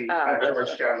Washington DC. Oh.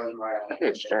 George Town is my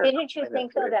office. Sure. Didn't you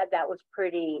think though that that was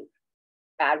pretty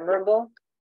admirable?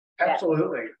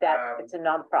 Absolutely. That it's a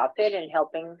nonprofit and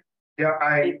helping? Yeah,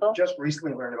 I people? just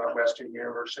recently learned about Western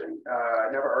University. I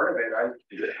never heard of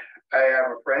it. I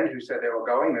have a friend who said they were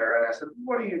going there, and I said,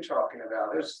 "What are you talking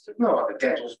about? There's no other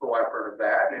dental school I've heard of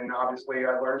that." And obviously,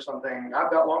 I learned something not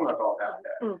that long ago about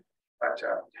that.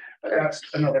 But that's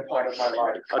another part of my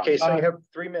life. Okay, so you have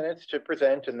 3 minutes to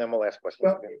present and then we'll ask questions.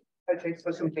 Well, I take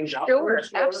some things out. Sure,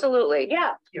 first. absolutely.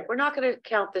 Yeah. We're not gonna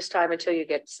count this time until you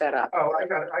get set up. Oh, I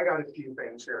got a few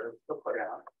things here to put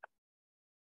out.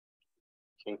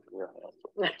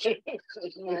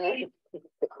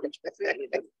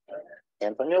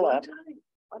 Hands on your lap.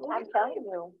 I'm telling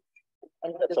you.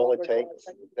 And That's all it takes.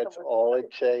 That's all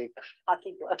it takes.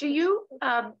 Hockey glove. Do you,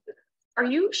 are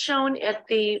you shown at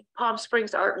the Palm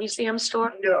Springs Art Museum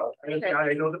store? No, Okay.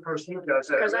 I know the person who does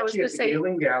that. 'Cause I was Actually, gonna at the say-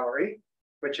 Galen Gallery,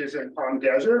 which is in Palm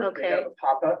Desert. They Okay. have a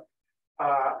pop-up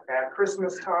at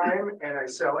Christmas time, and I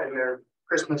sell in their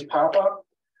Christmas pop-up.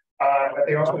 But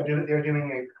they also they're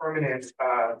doing a permanent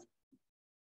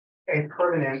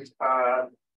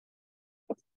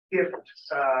gift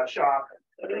shop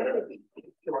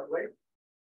shortly. In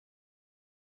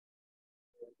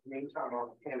the meantime,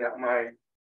 I'll hand out my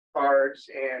cards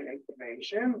and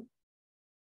information.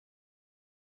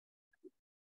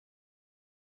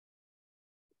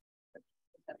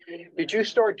 Did you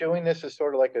start doing this as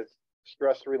sort of like a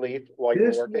stress relief while you were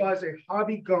This working? was a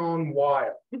hobby gone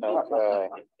wild. Okay.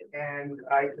 And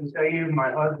I can tell you,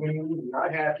 my husband was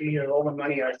not happy at all the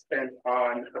money I spent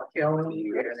on a kiln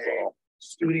and a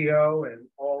studio and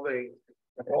all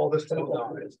the stuff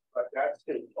on this, but that's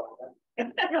it.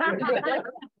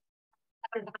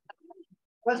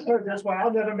 Let's put it this way,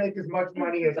 I'll never make as much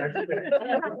money as I spent.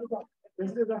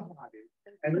 This is a hobby,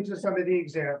 and these are some of the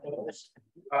examples.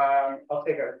 I'll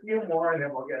take a few more and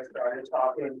then we'll get started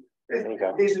talking.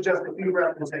 These are just a few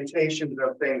representations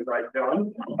of things I've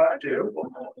done, but do.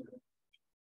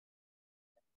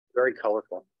 Very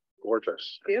colorful,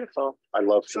 gorgeous. Beautiful. I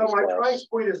love. So my these price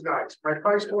point is nice. My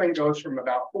price point goes from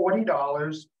about $40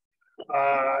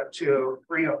 to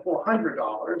 $300 or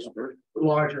 $400 for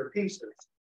larger pieces.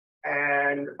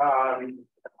 And I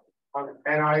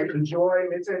enjoy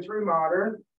mid-century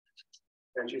modern.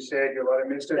 As you said, you're a lot of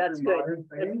mid-century modern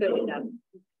things. That's good enough.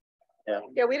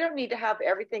 Yeah, we don't need to have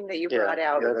everything that you Yeah, brought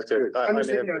out. yeah, that's good. I'm I just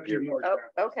mean, thinking of a few more. Oh,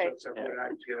 okay. So what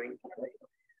I'm doing.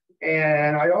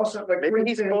 And I also, like, for maybe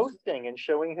he's instance, posting and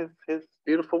showing his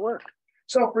beautiful work.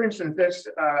 so for instance,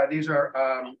 these are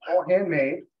all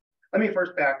handmade. Let me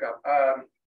first back up.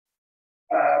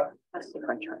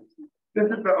 This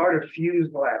is the art of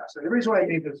fused glass. And the reason why I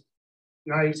made this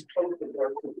nice poster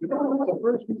board, the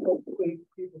first people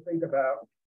think about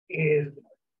is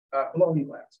blown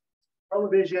glass.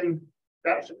 Television,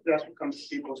 that's what comes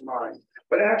to people's mind.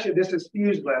 But actually, this is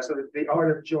fused glass, so it's the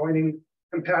art of joining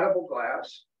compatible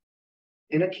glass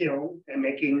in a kiln and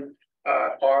making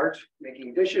art,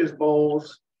 making dishes,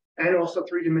 bowls, and also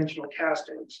three-dimensional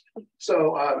castings.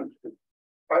 So I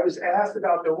was asked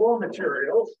about the raw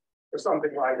materials for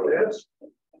something like this,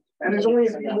 and there's only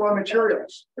a few raw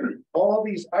materials. All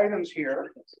these items here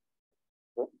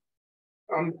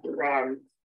from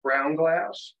ground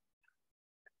glass,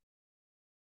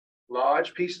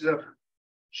 large pieces of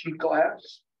sheet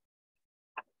glass,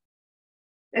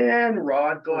 and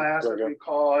rod glass, as we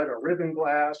call it, or ribbon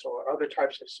glass, or other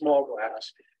types of small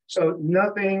glass. So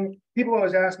nothing, people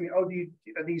always ask me, oh,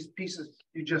 are these pieces,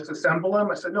 you just assemble them?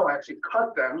 I said, no, I actually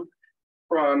cut them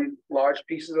from large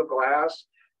pieces of glass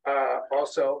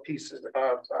also pieces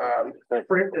of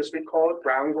print, as we call it,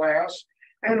 ground glass,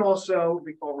 and also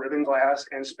we call ribbon glass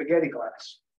and spaghetti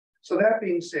glass. So that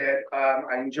being said,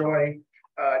 I enjoy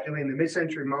doing the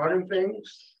mid-century modern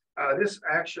things. This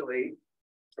actually,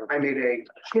 I made a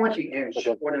 20-inch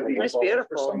one of these That's for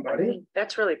beautiful. somebody.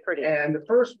 That's really pretty. And the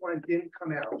first one didn't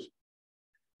come out.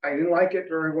 I didn't like it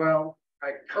very well.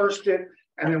 I cursed it,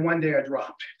 and then one day I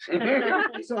dropped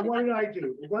it. So what did I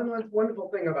do? One wonderful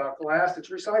thing about glass, it's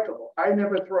recyclable. I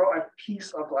never throw a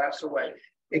piece of glass away.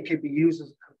 It could be used as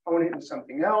a component in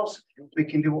something else. We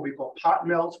can do what we call pot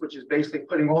melts, which is basically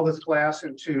putting all this glass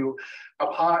into a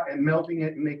pot and melting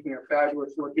it and making a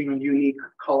fabulous looking, unique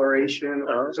coloration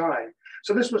or design.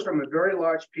 So this was from a very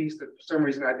large piece that for some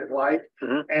reason I didn't like.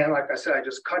 And like I said, I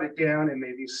just cut it down and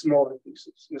made these smaller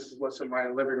pieces. This is what's in my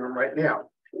living room right now.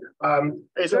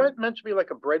 Is that meant to be like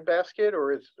a bread basket,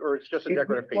 or it's just a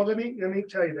decorative piece? Well, let me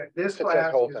tell you that this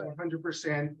glass is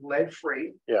 100% lead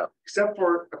free. Yeah. Except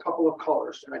for a couple of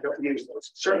colors, and I don't use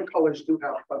those. Certain colors do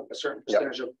have a certain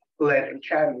percentage of lead and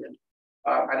cadmium.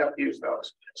 I don't use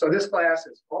those. So this glass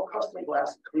is all custom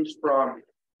glass. It comes from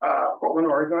Portland,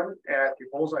 Oregon, at the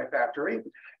Bullseye Factory,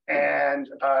 and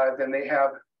then they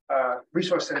have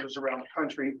resource centers around the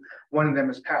country. One of them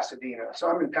is Pasadena. So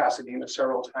I'm in Pasadena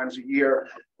several times a year,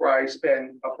 where I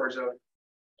spend upwards of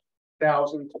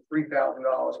 $1,000 to $3,000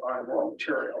 on raw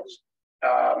materials.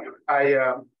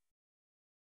 I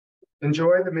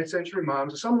enjoy the mid-century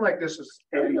moms. Something like this is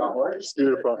 $80.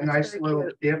 Beautiful. A nice little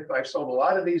gift. I've sold a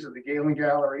lot of these at the Galen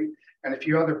Gallery and a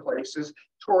few other places.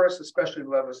 Tourists especially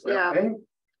love this little thing.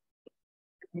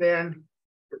 And then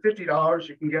for $50,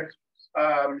 you can get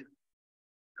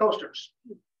coasters,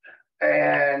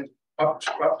 and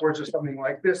upwards of something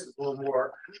like this is a little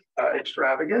more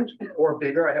extravagant or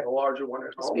bigger. I have a larger one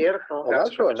at home. It's beautiful.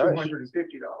 That's really nice. $250.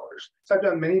 So I've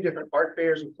done many different art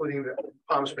fairs, including the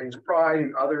Palm Springs Pride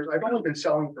and others. I've only been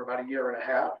selling for about a year and a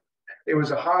half. It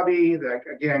was a hobby that,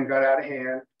 again, got out of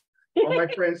hand. All my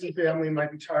friends and family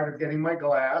might be tired of getting my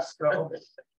glass, so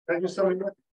I just something.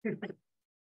 So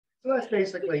that's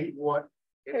basically what.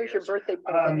 Here's your birthday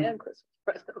present and Christmas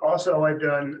present. Also, I've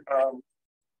done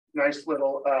nice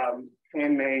little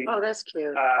handmade that's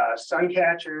cute. sun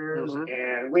catchers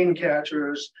and wind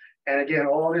catchers. And again,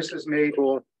 all this is made,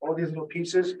 all these little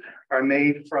pieces are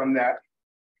made from that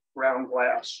round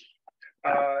glass.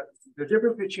 The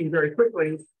difference between very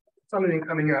quickly, something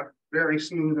coming up very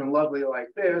smooth and lovely like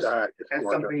this, and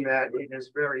something that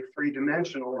is very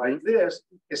three-dimensional like this,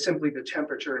 is simply the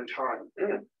temperature and time.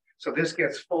 So this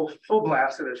gets full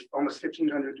blasted at almost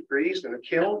 1,500 degrees in a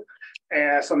kiln,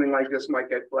 and something like this might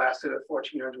get blasted at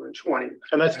 1,420.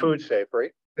 And that's food safe,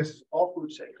 right? This is all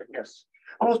food safe, yes.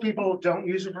 Most people don't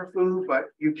use it for food, but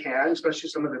you can, especially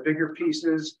some of the bigger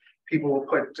pieces. People will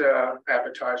put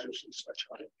appetizers and such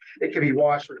on it. It can be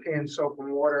washed with hand soap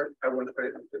and water. I wouldn't put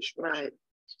it in the dishwasher. Right.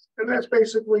 And that's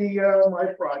basically my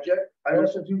project. I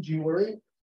also do jewelry.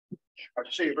 I'll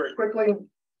show you very quickly.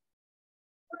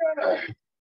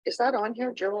 Is that on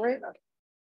here, jewelry?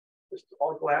 Just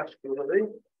all glass jewelry.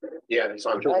 Yeah, it's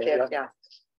on. Yeah.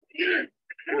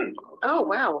 Oh,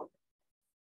 wow.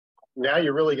 Now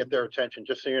you really get their attention,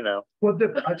 just so you know. Well,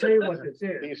 I'll tell you what this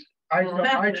is. I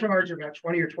charge about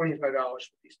 $20 or $25 for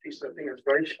these pieces. I think it's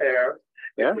very fair.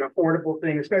 Yeah. An affordable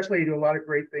thing, especially you do a lot of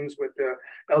great things with the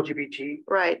LGBT.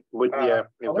 Right. With the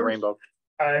rainbow.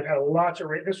 I've had lots of,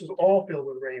 this was all filled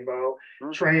with rainbow,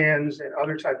 trans and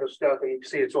other type of stuff. And you can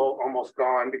see it's all almost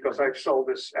gone because I've sold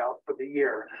this out for the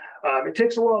year. It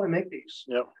takes a while to make these.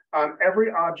 Yep.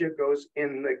 Every object goes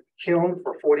in the kiln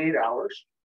for 48 hours.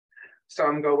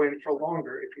 Some go in for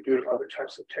longer if you do other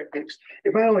types of techniques.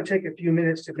 It might only take a few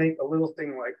minutes to make a little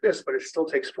thing like this, but it still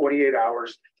takes 48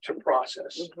 hours to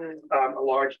process. A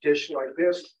large dish like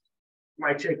this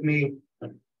might take me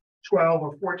 12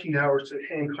 or 14 hours to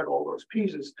hand cut all those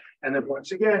pieces. And then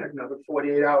once again, another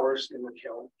 48 hours in the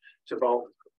kiln to both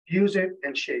use it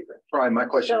and shape it. Brian, my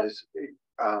question is,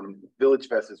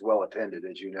 Villagefest is well attended,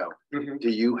 as you know. Do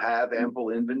you have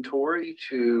ample inventory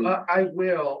to? I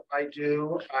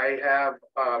do. I have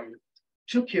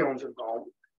 2 kilns at home.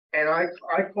 And I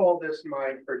call this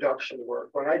my production work.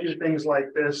 When I do things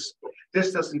like this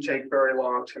doesn't take very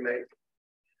long to make.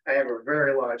 I have a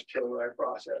very large kiln that I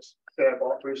process that I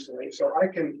bought recently. So I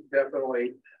can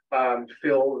definitely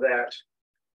fill that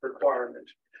requirement.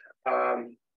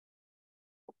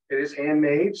 It is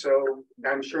handmade, so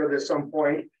I'm sure there's some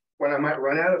point when I might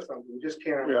run out of something. You just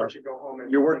can't unfortunately go home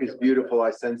and. Your work is beautiful.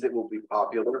 I sense it will be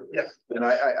popular. Yes. And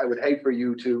I would hate for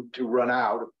you to run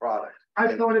out of product.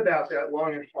 I've thought about that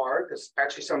long and hard, because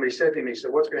actually somebody said to me, so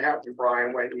what's going to happen,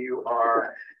 Brian, when you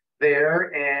are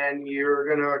there and you're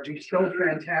gonna do so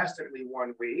fantastically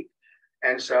one week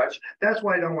and such. That's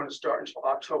why I don't want to start until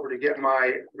October to get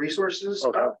my resources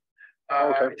up.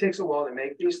 It takes a while to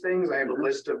make these things. I have a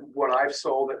list of what I've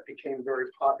sold that became very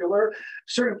popular.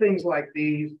 Certain things like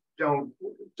these don't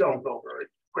go very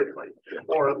quickly,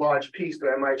 or a large piece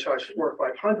that I might charge $400 or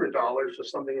 $500 for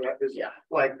something that is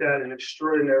like that, an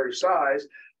extraordinary size.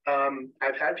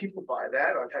 I've had people buy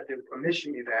that. I've had people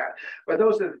commission me that, but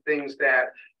those are the things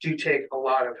that do take a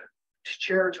lot of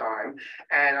chair time,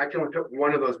 and I can only put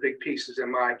one of those big pieces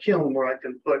in my kiln where I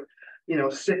can put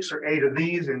 6 or 8 of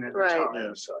these in at a time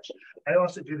and such. I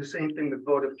also do the same thing with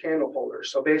votive candle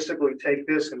holders. So basically take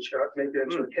this and make it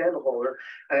into a candle holder.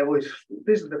 And I always,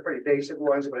 these are the pretty basic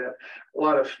ones, but I have a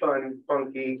lot of fun,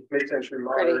 funky, mid-century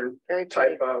modern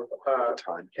type of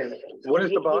candle holders. What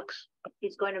is the box?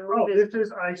 He's going to move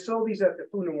I sold these at the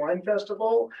Food and Wine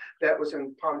Festival that was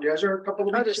in Palm Desert a couple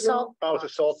of weeks ago. It's a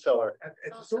salt cellar.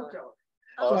 It's a salt cellar.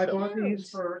 So I bought these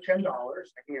for $10. I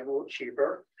can get a little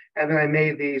cheaper. And then I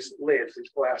made these lids, these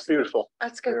glass. Beautiful.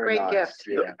 That's a great gift.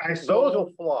 Those will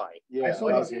fly. I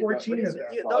sold 14 of them.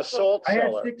 A salt I had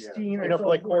cellar. 16.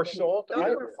 Like more salt.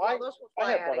 Those will fly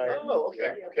out of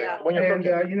here. Okay. And I don't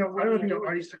know if you know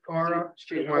Artie Sakara.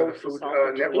 She's one of the Food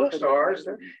Network stars,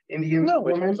 Indian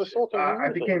woman. I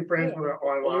became friends with her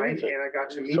online, and I got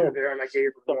to meet her there, and I gave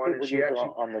her one, and she actually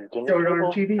showed it on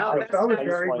her TV. So that was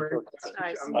very,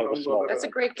 very That's a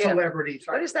great gift. Celebrity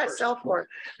type. What does that sell for?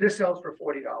 This sells for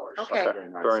 $40. Okay.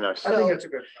 Very nice. I think that's a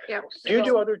good price. Yeah. Do you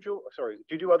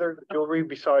do other jewelry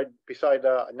beside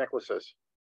necklaces?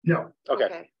 No.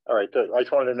 Okay. All right. Good. I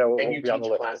just wanted to know. And you teach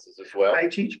classes as well. I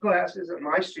teach classes at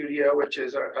my studio, which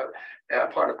is a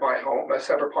part of my home, a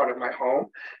separate part of my home.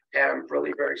 And I'm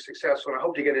really very successful. And I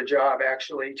hope to get a job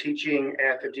actually teaching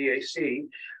at the DAC,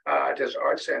 Desert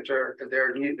Arts Center.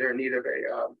 They're in need of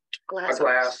a glass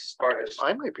artist.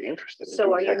 I might be interested.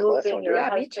 So are you moving your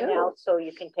husband out so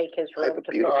you can take his room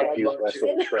to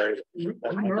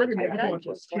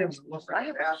I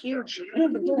have a huge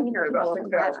container.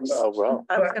 Oh, well.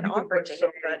 I was gonna offer it to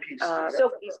him, but,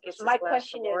 so my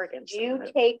question is, do you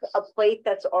take a plate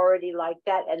that's already like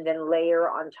that and then layer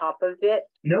on top of it?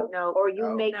 Nope. No. Or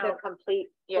you make a complete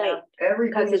plate?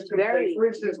 Everything Because is it's complete. very. For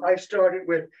instance, I started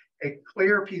with a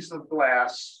clear piece of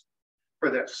glass for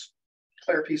this.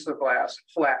 Clear piece of glass,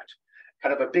 flat,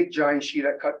 out of a big giant sheet.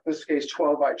 I cut, in this case,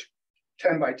 12 by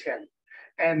 10 by 10.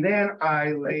 And then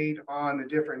I laid on the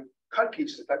different cut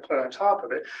pieces I put on top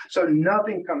of it. So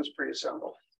nothing comes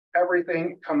pre-assembled.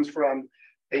 Everything comes from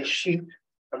a sheet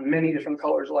of many different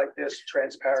colors like this,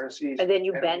 transparencies. And then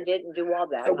you bend it and do all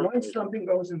that. So once something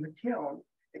goes in the kiln,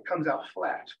 it comes out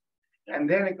flat. And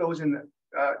then it goes in the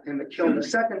kiln the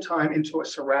second time into a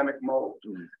ceramic mold,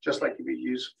 just like you would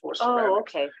use for ceramics. Oh,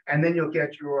 okay. And then you'll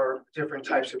get your different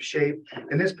types of shape.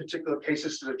 In this particular case,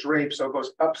 this is a drape, so it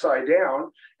goes upside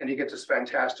down, and you get this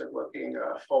fantastic looking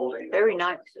folding. Very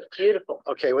nice, beautiful.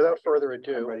 Okay, without further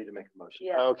ado. I'm ready to make a motion.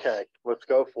 Yeah. Okay, let's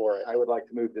go for it. I would like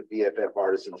to move the BFF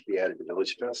Artisans be added to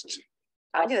Village Fest.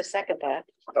 I'm gonna second that.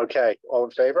 Okay, all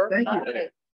in favor? Thank you.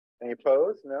 Any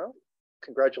opposed? No?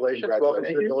 Congratulations. Welcome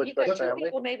to the Village You got Fest two family.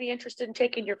 people may be interested in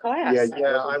taking your class.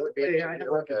 Yeah, I would be. Yeah, I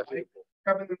know.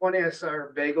 Come in the morning, it's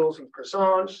our bagels and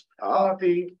croissants,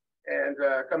 coffee, and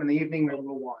come in the evening, we have a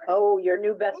little wine. Oh, your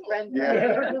new best friend.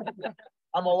 Yeah.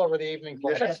 I'm all over the evening.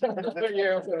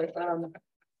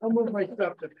 I'll move my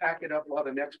stuff to pack it up while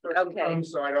the next person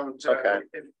comes, so I don't.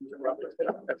 Interrupt it.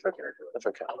 That's okay. That's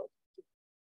okay.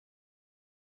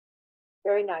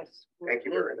 Very nice. Thank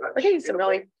you very much. We're getting some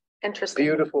really interesting.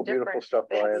 Beautiful different stuff,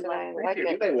 things, Brian. and I like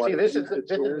it. See, this is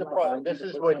the problem. This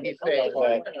is what he's saying.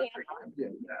 Like,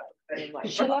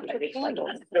 She left her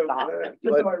candles.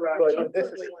 but this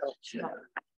is.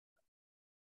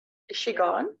 Is she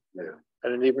gone?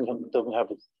 And it even doesn't have.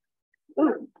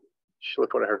 She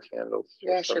left one of her candles.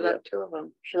 Yeah, she left 2 of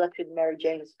them. She left you the Mary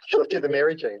Jane's. She left you the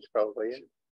Mary Jane's probably.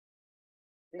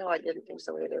 No, I didn't think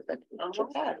so either, but.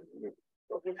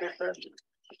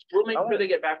 We'll make sure they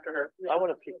get back to her. I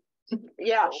want to keep.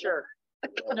 Yeah, sure.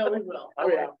 No, we will. I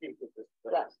want to keep this.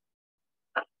 Yes.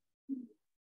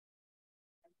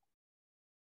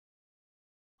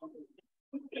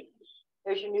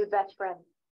 There's your new best friend.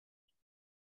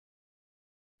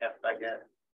 Yeah, I get it.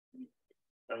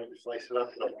 I'm gonna slice it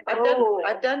up.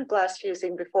 I've done glass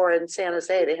fusing before in San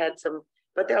Jose. They had some,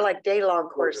 but they're like day-long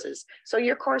courses. So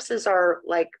your courses are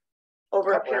like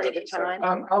over a period of time?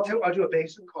 I'll do a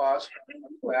basic cost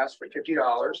class for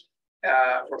 $50.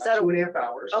 for Is that about a- 2.5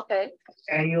 hours. Okay,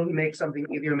 And you'll make something,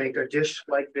 either you make a dish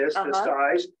like this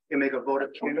size, you make a votive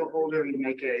candle holder, you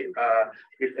make you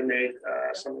can make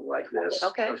something like this.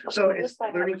 okay. So it's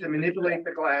learning to manipulate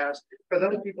the glass. For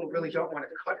those people who really don't want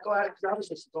to cut glass,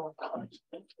 obviously it's all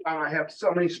I have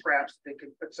so many scraps, they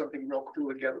can put something real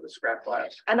cool together with scrap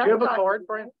glass. And Do I you have a thought- card,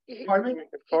 Brian? Pardon me?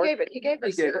 He gave it, he gave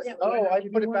us. Oh, I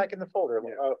put it back in the folder.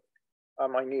 I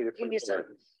might need it. Give me some.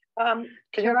 Can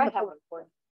you Here, I have have one for you.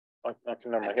 I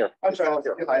can remember here. I'm sorry.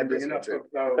 I have this one too.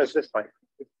 That's this fine.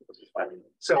 This is fine.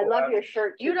 So. I love your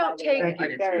shirt. You don't take, Thank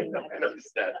you. Very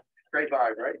nice. Great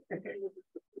vibe, right?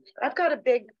 I've got a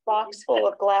big box full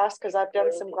of glass because I've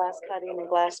done some glass cutting and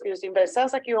glass fusing, but it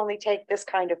sounds like you only take this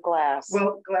kind of glass.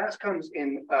 Well, glass comes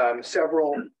in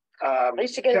several. I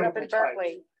used to get it up in chemical types.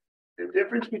 Berkeley. The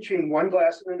difference between one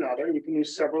glass and another, you can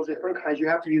use several different kinds. You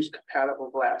have to use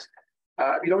compatible glass.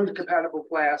 If you don't use compatible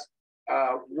glass,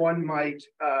 one might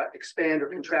expand or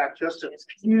contract just a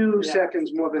few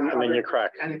seconds more than. And then you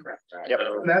crack. And it cracks. Yep.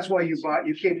 And that's why you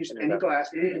can't use any glass.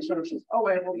 And someone says, oh,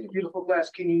 I have all this beautiful glass.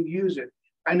 Can you use it?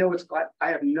 I know it's glass. I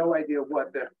have no idea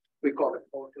what we call it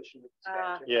coefficient of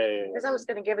expansion. Yeah. Because I was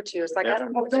gonna give it to you. It's like, Yeah. I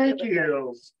don't know. Oh, thank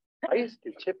you. I used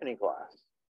to do Tiffany glass.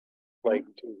 Like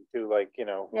to like,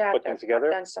 Yeah, put things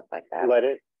together, done stuff like that. let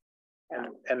it.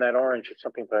 And that orange is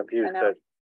something that I've used know.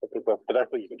 that, but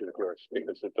that's what you can do with yours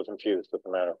because it doesn't fuse,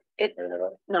 doesn't matter. It,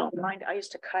 no, mine, I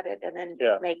used to cut it and then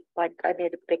Yeah. make, like, I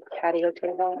made a big patio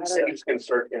table out of it It's gonna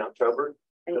start in October.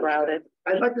 and grouted.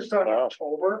 I'd like to start in Wow.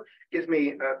 October. Gives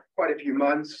me quite a few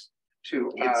months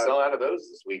to, You can sell out of those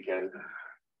this weekend.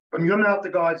 from your mouth to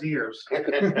God's ears. Cut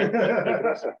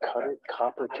it,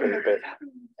 copper tape it.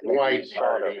 White.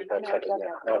 Solder, that's like,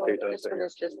 okay, those This one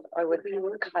things. is just, I would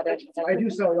cut it. I do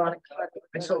sell a lot of,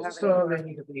 I sell so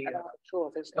many of the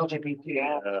Tools, there's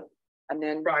LGBT and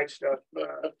then pride stuff. make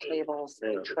the tables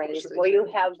and trays. Well, you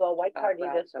have a white party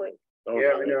this week.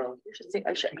 Yeah, I know. You should see,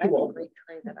 I should, I have a great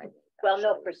tray that I. Well,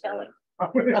 no, for selling.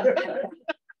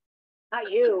 Not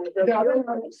you.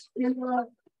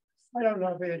 I don't know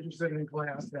if they're interested in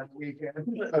class that weekend.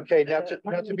 Okay, now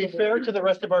to be fair to the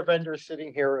rest of our vendors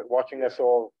sitting here watching us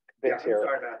all Yeah, bits I'm here,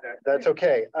 sorry about that. that's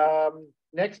okay.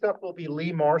 Next up will be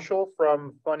Lee Marshall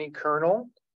from Funny Colonel,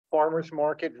 farmer's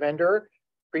market vendor,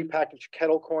 prepackaged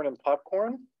kettle corn and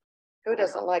popcorn. Who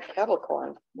doesn't like kettle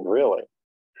corn? Really?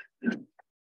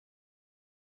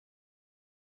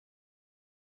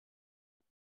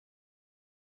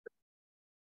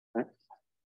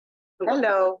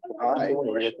 Hello. Hi,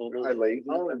 Lee.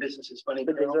 All the business is Funny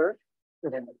The Colonel. dessert?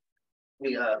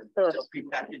 We sell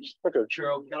prepackaged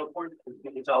churro kettle corn.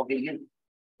 It's all vegan.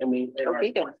 And we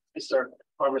vegan. It's our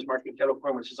farmers market kettle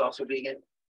corn, which is also vegan.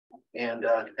 And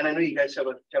I know you guys have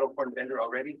a kettle corn vendor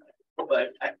already, but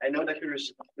I know that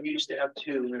we used to have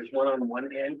two. There's one on one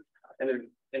end and then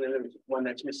there's one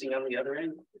that's missing on the other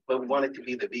end. But we want it to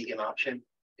be the vegan option,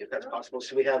 if that's possible.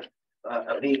 So we have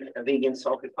a vegan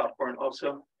salted popcorn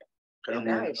also. And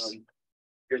then, Nice.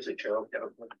 here's a churro kettle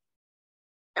corn.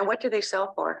 And what do they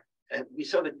sell for? And we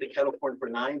sell the kettle corn for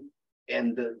 $9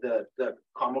 and the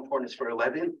caramel corn is for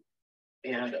 $11.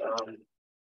 And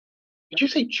Did you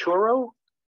say churro?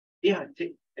 yeah,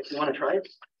 if you want to try it.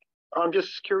 I'm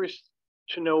just curious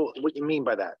to know what you mean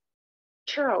by that.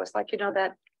 Churro, it's like,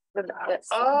 that's.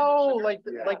 Oh, like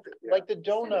the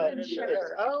donut. And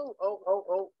sugar.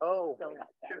 Oh.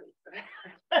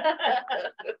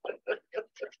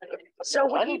 So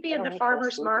would he be in the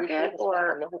farmer's market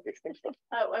or?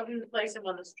 I would place him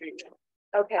on the street.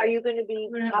 Okay. Are you gonna be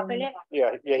popping it?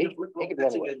 Yeah, he can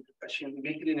That's a do it. good question. We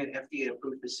make it in an FDA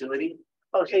approved facility.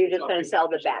 Oh, so you're just gonna sell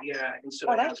the back? Yeah, and so.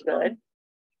 Oh, that's good.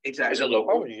 Exactly. Is it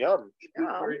local? Oh, yum.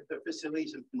 The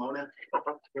facilities in Pomona.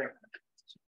 Yeah,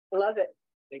 Love it.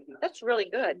 thank you. That's really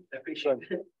good. I appreciate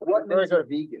it. What Very makes it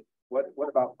vegan? What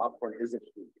about popcorn isn't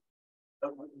vegan?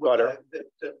 Butter.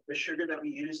 The sugar that we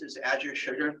use is azure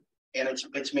sugar, and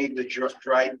it's made with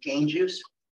dried cane juice.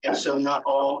 And so not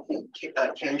all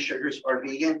cane sugars are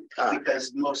vegan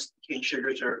because most cane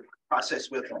sugars are processed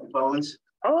with bones.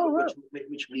 Oh,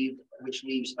 Which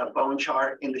leaves a bone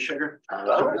char in the sugar.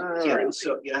 Oh.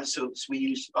 So we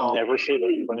use. Never say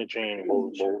that funny chain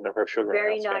will never have sugar.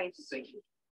 Very in it. nice. Thank you.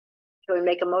 Shall we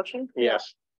make a motion?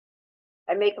 Yes.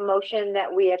 I make a motion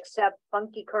that we accept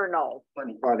Funky Colonel.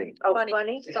 Funny. Oh, Funny.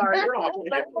 funny, sorry.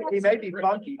 He may be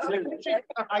funky too.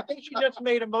 I think she just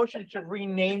made a motion to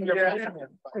rename your business.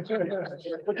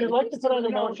 Would you like to put on a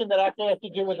motion that actually has to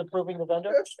do with approving the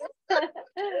vendor?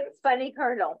 Funny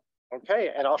Colonel.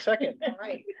 Okay, and I'll second. all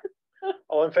right.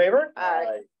 All in favor? Uh,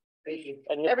 Any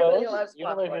Everybody opposed? loves You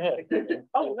don't even hit.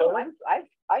 Oh, no,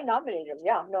 I nominated him,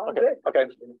 yeah, no, I'm Okay, good. okay.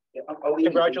 I'll leave you.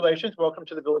 Congratulations. Welcome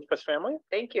to the Villagefest family.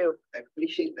 Thank you. I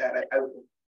appreciate that. I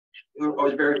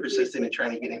was very persistent in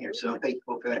trying to get in here, so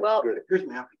thankful for that. Well, Here's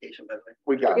my application, by the way.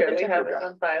 We got Good it. to have it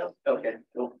on file. Okay,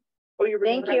 cool. Oh, you're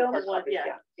Thank you.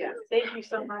 Yeah, yeah. Thank you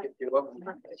so much. You're welcome.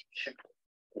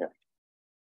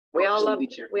 we all love,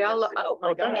 We oh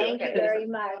my God. Thank you very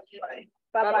much.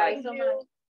 Bye-bye. Bye-bye.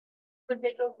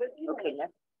 Okay,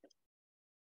 next.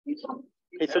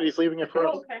 He said he's leaving it for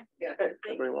us. Okay. Yeah.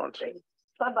 Everybody wants.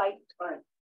 Bye-bye.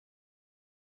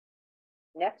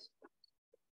 Next.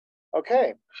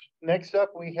 Okay, next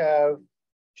up, we have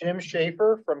Jim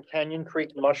Schaefer from Canyon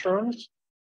Creek Mushrooms.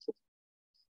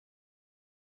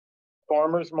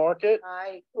 Farmers Market,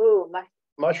 Hi. Ooh, my,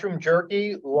 mushroom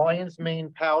jerky, lion's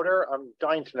mane powder. I'm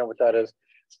dying to know what that is.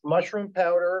 Mushroom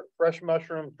powder, fresh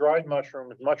mushrooms, dried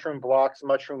mushrooms, mushroom blocks,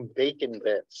 mushroom bacon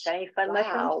bits. got any fun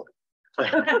mushrooms?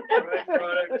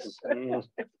 Mm.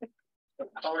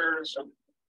 Colors.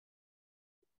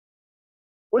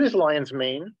 What is lion's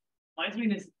mane? Lion's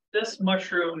mane is this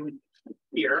mushroom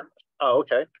here. Oh,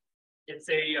 okay. It's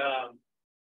a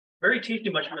very tasty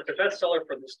mushroom. It's a bestseller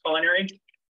for this culinary,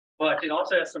 but it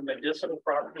also has some medicinal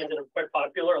properties that are quite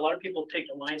popular. A lot of people take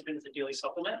the lion's mane as a daily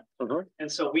supplement. And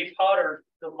so we powder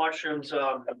the mushrooms,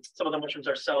 some of the mushrooms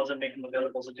ourselves and make them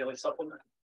available as a daily supplement.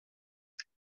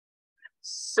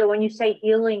 So when you say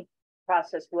healing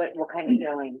process, what kind of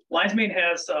healing? Lion's mane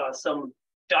has some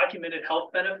documented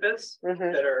health benefits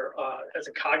that are has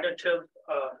a cognitive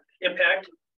impact.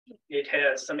 It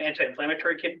has some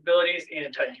anti-inflammatory capabilities,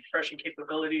 anti-depression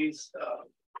capabilities.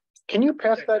 Can you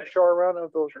pass that jar around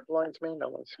of those lion's mane? No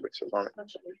one's switched it on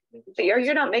it. So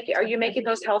you're not making, are you making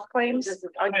those health claims?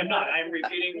 I am not. I'm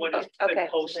repeating what has been Okay.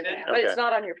 posted. But it's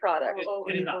not on your product.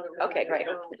 It is not. Okay, great.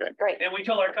 Okay. Great. And we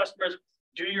tell our customers,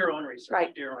 do your own research.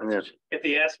 Right. Do your own research. If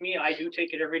they ask me, I do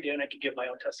take it every day and I can give my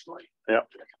own testimony. Yeah.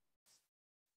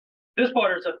 This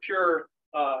powder is a pure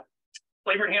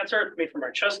flavor enhancer made from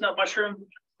our chestnut mushroom,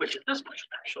 which is this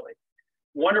mushroom actually.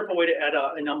 Wonderful way to add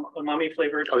an umami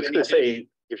flavor. I was going to say,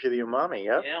 gives you the umami,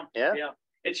 yeah? Yeah.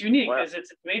 It's unique Wow. because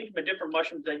it's made from a different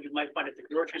mushroom than you might find at the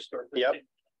grocery store. Yep.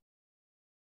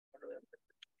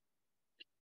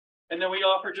 And then we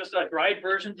offer just dried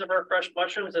versions of our fresh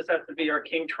mushrooms. This has to be our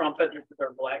King Trumpet, this is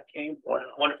our Black King.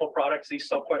 Wonderful products. These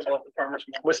sell quite well at the farmers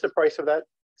market. What's the price of that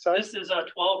size? This is 12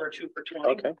 or 2 for 20.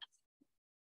 Okay.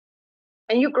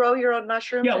 And you grow your own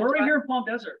mushrooms? Yeah, and we're right dry- here in Palm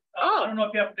Desert. Oh. I don't know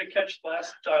if you happened to catch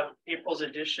last April's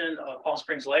edition of Palm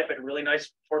Springs Life. Had a really nice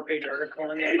 4-page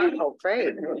article in there. Oh,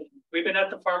 great. We've been at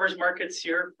the farmers markets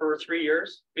here for 3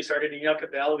 years. We started in Yucca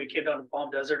Valley. We came down to Palm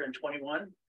Desert in 21.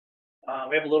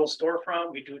 We have a little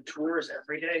storefront. We do tours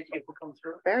every day. People come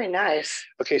through. Very nice.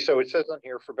 Okay, so it says on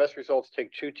here, for best results,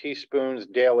 take 2 teaspoons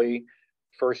daily,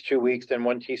 first 2 weeks, then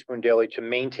 1 teaspoon daily to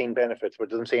maintain benefits, but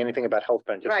it doesn't say anything about health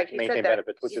benefits, Right, just he maintain said that.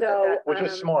 benefits, which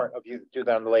is smart of you to do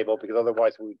that on the label, because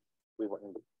otherwise we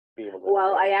wouldn't be able to.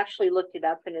 Well, I actually looked it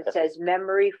up and it says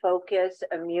memory, focus,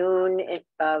 immune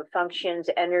functions,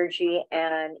 energy,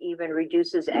 and even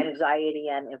reduces anxiety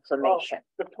and inflammation.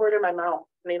 The port in my mouth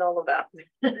made all of that.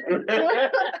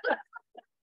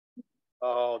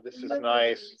 Oh, this is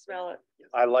nice. Smell it.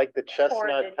 I like the chestnut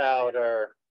Poured. powder.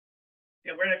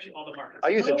 Yeah, we're actually all the markets. I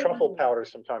use a truffle powder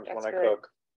sometimes when That's I good. cook,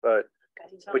 but,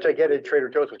 which I get at Trader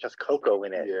Joe's, which has cocoa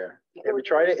in it. Yeah. Have you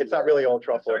tried it? It's not really all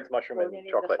truffle, it's mushroom and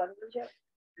chocolate.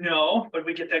 No, but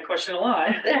we get that question a lot.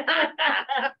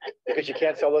 Because you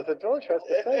can't sell it at the village fest,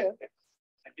 just saying.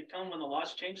 I keep telling them when the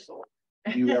laws change, so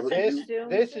Do you ever This, do?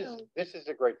 this is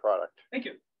a great product. thank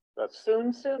you. That's.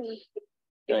 Soon.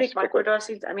 You Nice, think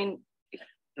microdosing, I mean,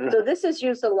 So this is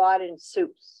used a lot in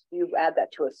soups. You add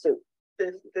that to a soup.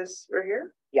 This right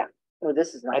here? Well,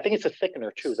 this is I not. think it's a thickener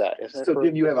too, that, isn't it? So for-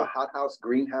 then you have a hothouse,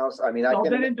 greenhouse? I mean, I All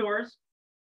done can, indoors.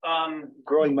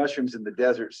 growing mushrooms in the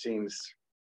desert seems,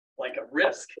 Like a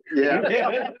risk. yeah.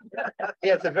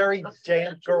 Yeah, it's a very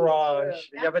dank garage.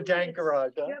 You have a dank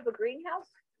garage, Do huh? you have a greenhouse?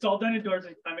 It's all done indoors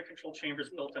in climate control chambers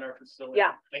built in our facility.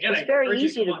 Yeah, Again, it's I very encourage you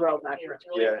easy to come grow out. mushrooms. It's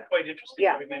really Yeah. quite interesting.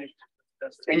 Yeah. how we managed to do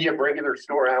this. And you have regular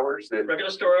store hours that.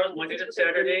 Regular store hours, Monday to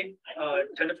Saturday,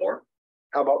 10 to 4.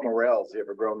 How about morels? You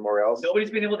ever grown morels?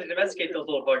 Nobody's been able to domesticate those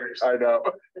little buggers. I know,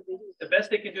 The best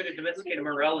they can do to domesticate a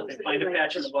morel is they find a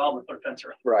patch in the wild and put a fence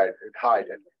around. right, hide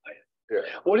it. Yeah.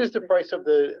 What is the price of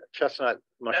the chestnut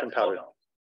mushroom That's all powder?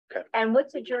 now. And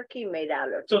what's the jerky made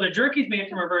out of? So the jerky's made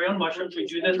from our very own mushrooms. We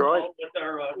do this Right. all with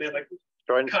our, we have a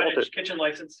Dried and salted. cottage kitchen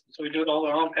license, so we do it all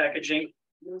our own packaging.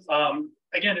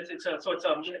 Again,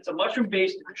 it's a mushroom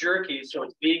based jerky, so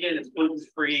it's vegan, it's gluten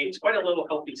free, it's quite a little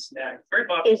healthy snack, very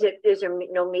popular. Is there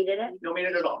no meat in it? No meat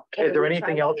at all. Is there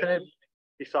anything else in it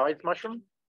besides mushroom?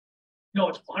 No,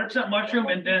 it's 100% mushroom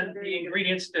and then the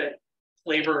ingredients that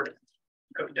flavor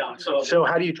cook down. So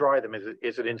how do you dry them?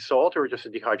 Is it in salt or just a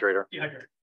dehydrator? dehydrate.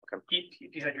 Okay.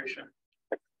 Heat dehydration.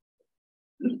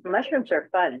 Mushrooms are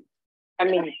fun. I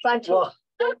mean, fun to. So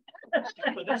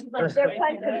this is They're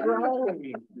fun to grow.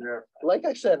 Like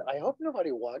I said, I hope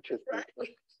nobody watches.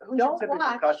 Don't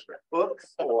watch.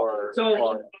 Books or.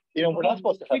 So, you know, we're not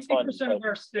supposed to have fun. 60% of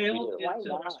our sales is to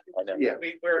the restaurant. Yeah.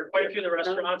 We're quite a few of the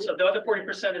restaurants. So the other 40%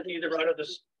 is either out of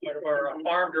our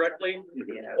farm directly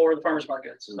or the farmers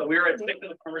markets. So we're at thick of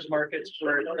the farmers markets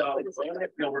where, you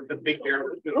know, we're the big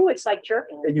beer. Ooh, it's like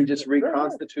jerky. And you just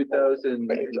reconstitute those and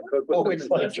cook with them. It's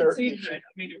like jerky. I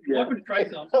mean, if you're looking to try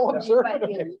some.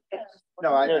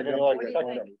 No, I Yeah, know. like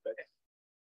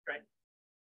Right.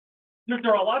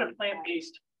 There are a lot of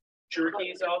plant-based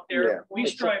jerkies out there. Yeah. We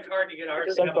strive hard to get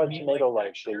ours to have a Sometimes meat tomato like like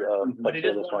texture, the, but it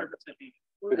is this one. 100% beef.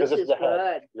 Because This it's is the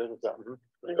head. good. This is the-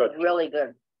 This Good. is really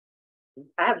good.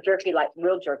 I have jerky like,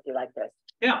 real jerky like this.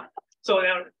 Yeah, so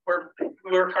now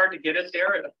we work hard to get it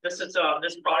there. And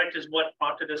this product is what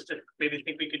prompted us to maybe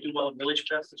think we could do well in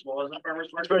Villagefest as well as the farmers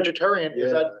It's market. vegetarian.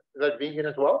 Is Yeah. that vegan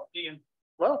as well? Vegan.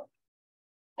 Well,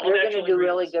 All You're natural gonna do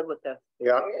really ingredients. good with this.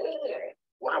 yeah.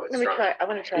 Wow, Let me try, I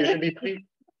want to try. You that. should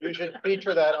you should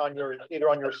feature that on your, either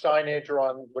on your signage or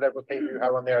on whatever page you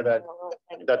have on there that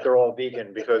they're all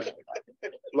vegan, because a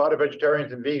lot of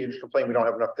vegetarians and vegans complain we don't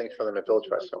have enough things for them at Village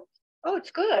Fest. So Oh, it's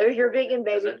good. There's your vegan,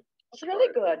 baby. It's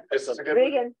really good. This is a good.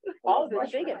 Vegan, all of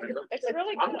it's vegan. It's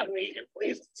really I'm good. not vegan,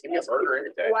 please, give me a burger any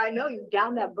day. Well, I know you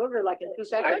down that booger like in 2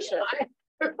 seconds.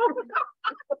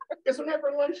 Guess what had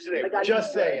for lunch today? I got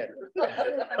just saying.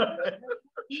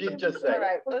 She's just All saying.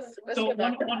 right, let's So get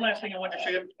back. one last thing I want to show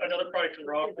you, another product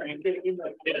we're offering is,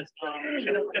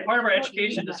 and part of our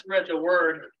education to spread the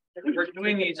word. We're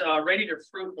doing these ready to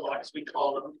fruit blocks, we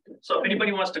call them. So if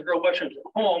anybody wants to grow mushrooms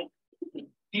at home,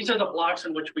 these are the blocks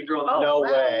in which we grow them. No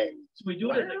way. So we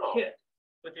do it as a kit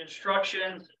with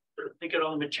instructions, they get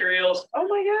all the materials. Oh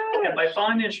my And by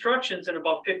following the instructions, in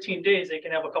about 15 days, they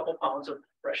can have a couple pounds of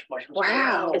fresh mushrooms.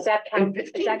 Wow. Is that cow, In is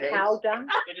 15 that days? cow dung?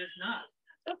 It is not.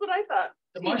 That's what I thought.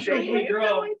 The mushrooms we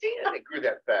grow, They grew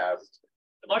that fast.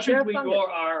 the mushrooms we They're grow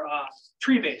are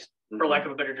tree-based, for lack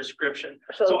of a better description.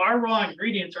 So our raw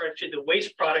ingredients are actually the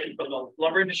waste product from the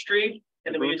lumber industry,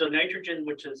 and then we use a nitrogen,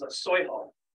 which is a soy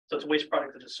hull. So it's a waste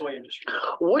product of the soy industry.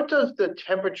 What does the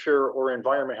temperature or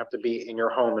environment have to be in your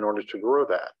home in order to grow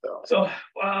that, though? So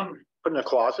Put in a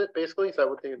closet, basically? Is that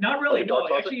what they? not really, a dark no,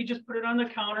 closet? actually you just put it on the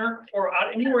counter or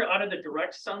out anywhere out of the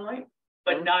direct sunlight,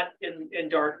 but not in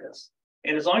darkness.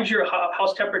 And as long as your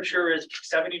house temperature is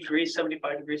 70 degrees,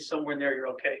 75 degrees, somewhere in there, you're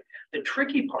okay. The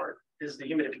tricky part is the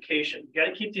humidification. You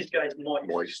gotta keep these guys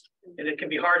moist. And it can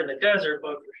be hard in the desert,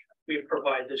 but we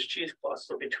provide this cheesecloth.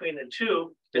 So between the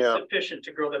two, it's Yeah. sufficient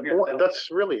to grow them here. Well, that's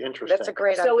really interesting. That's a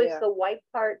great So is idea. the white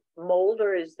part mold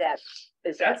or is that,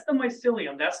 That's the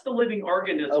mycelium. That's the living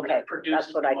organism okay, that produces.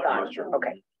 that's what I the thought. mushroom.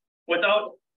 Okay.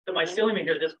 Without the mycelium in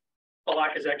here, this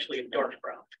block is actually a dark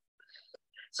brown.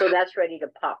 So that's ready to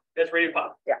pop. That's ready to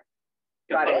pop. Yeah.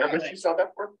 Got it. How much you sell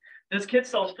that for? This kit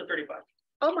sells for 35.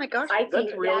 Oh my gosh. I That's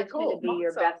think really that's gonna cool. be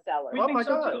your Awesome. bestseller. We Oh think my so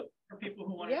God. too, for people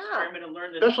who want to Yeah. experiment and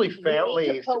learn this. Especially need to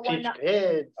families to put one teach up.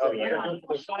 kids. Oh, and yeah.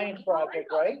 the science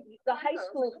project, right? The high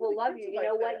schools will love you. You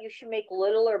know what? You should make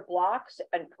littler blocks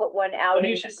and put one out. Funny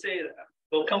in- you should say that.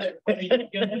 We'll come. But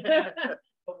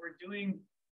we're doing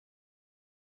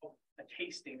a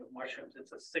tasting of mushrooms.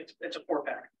 It's a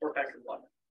 4-pack of one.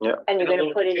 Yeah. And you're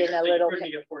gonna put it in a So you little,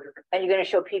 really get 4 different. and you're gonna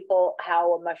show people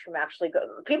how a mushroom actually goes.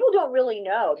 People don't really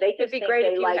know. They It'd just be think great they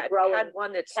if you like had growing.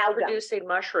 one that's cow dung. producing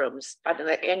mushrooms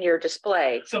in your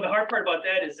display. So the hard part about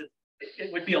that is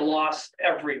it would be a loss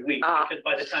every week, Ah. because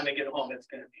by the time I get home, it's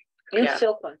gonna be. Use Yeah.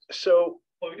 silk ones. So,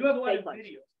 Well, we do have a lot of Big ones.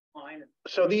 videos online.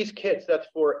 so these kits, that's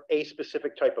for a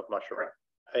specific type of mushroom.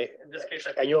 In this case,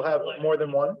 And you'll have more than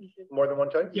one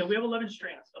type? Yeah, we have 11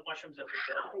 strands of mushrooms that we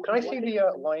sell. Can I see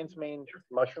the lion's mane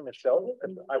mushroom itself?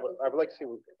 I would like to see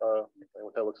what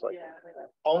that looks like.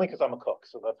 Only because I'm a cook,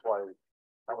 so that's why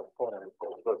I was pulling it.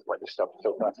 That's why this stuff is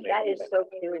so fascinating. That is so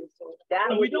cute. That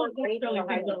So we would don't be great necessarily in a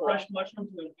think the high fresh mushrooms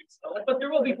will sell it, but there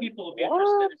will be people who'll be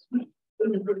interested.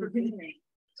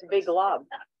 It's a big glob.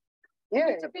 Yeah,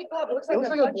 It's a big glob. It looks It looks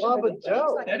like a bunch blob of it looks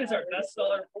dough. like That is our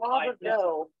bestseller. Glob of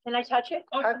dough. Can I touch it?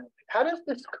 How does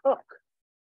this cook?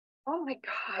 Oh my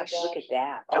gosh. Look at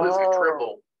that. That was a Oh.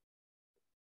 triple.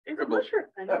 It's a mushroom.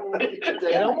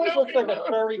 It almost looks like a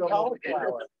furry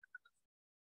cauliflower.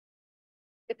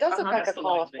 It does look Uh-huh, like a that's the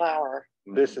line thing. cauliflower.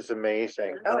 This is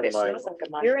amazing. Oh, it my smells like a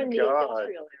mushroom. You're in the God.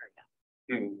 industrial area.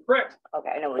 Correct. Okay,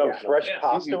 I know. what So you're fresh Yeah.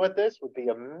 pasta with this would be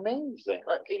amazing.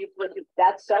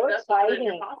 That's so That's not in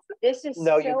your exciting. pasta? This is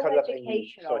No, so you cut it up and you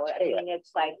educational. I saute it. mean,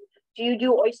 it's like, do you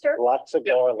do oyster? Lots of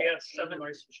Yeah, garlic. we have 7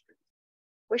 oysters.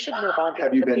 We should move on. to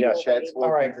Have you the been to people. Shed's? All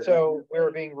right, so we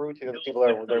were being rude to the people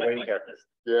that were waiting here.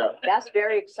 Yeah. That's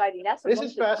very exciting. That's. the This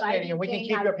most is fascinating, and we can exciting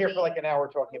keep thing you up here I've for like an hour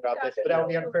talking about this, but that would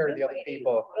be unfair to the other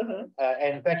people. Mhm.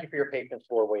 And thank you for your patience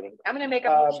for waiting. I'm gonna make a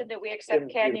motion that we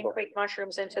accept Canyon beautiful. Creek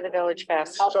mushrooms into the Village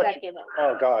Fest. I'll Such- second it.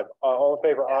 Oh, God, all in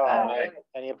favor? Aye.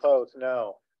 Any opposed?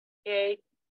 No. Yay.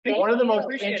 One of the most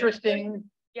Appreciate it. interesting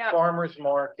Yeah, farmers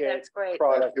market that's great.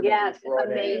 products. that Yes, we've brought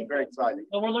in. amazing. Very exciting.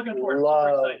 Well, we're looking forward. to it.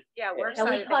 Love. We're excited. Yeah, we're Can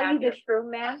we excited to call you have the you. shroom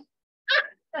man?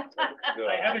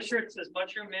 I have a shirt that says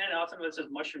mushroom man, also it says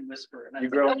mushroom whisperer. and You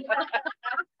that's- grow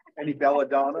any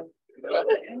belladonna?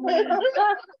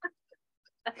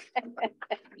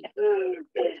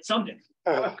 Someday,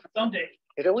 someday.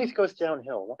 It always goes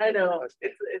downhill. I know,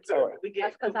 it's, All right. we get.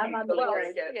 That's 'cause I'm on the board.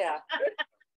 Yeah.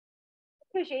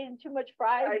 Because you ate too much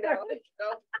fried. I know.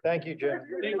 Thank you, Jim.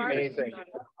 Thank you. Amazing.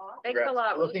 Thanks a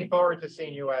lot. Looking forward to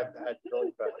seeing you at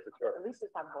Village Fest for sure. At least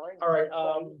it's not boring. All right,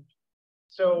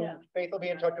 so Faith will be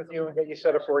in touch with you and get you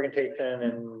set up for orientation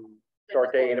and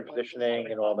start date and positioning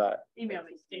and all that. Email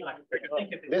me.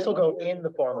 This will go in the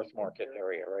farmer's market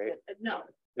area, right? No.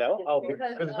 No? Oh, because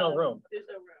there's no room. There's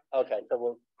no room. Okay,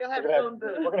 so You'll we're have gonna your have, own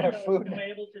booth. we're gonna have food, Am I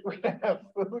able to- we're gonna have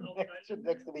food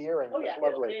next to the earring. Oh, yeah.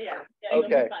 Lovely. Yeah.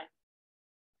 Okay.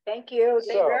 Thank you. It's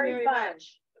So- very fun.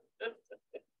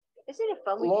 Isn't it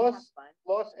fun? We can have Los, fun.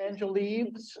 Los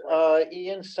Angeles,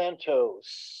 Ian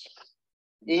Santos.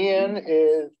 Ian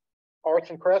is arts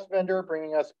and crafts vendor,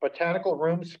 bringing us botanical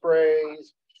room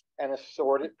sprays and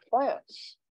assorted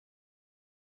plants.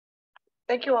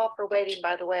 Thank you all for waiting,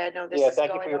 by the way. I know this Yeah, is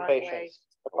thank you for going your on way. patience.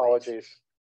 Apologies.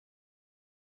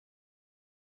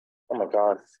 Oh my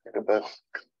God, look at this.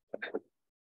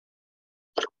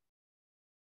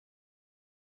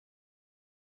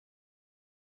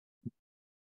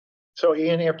 So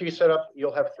Ian, after you set up,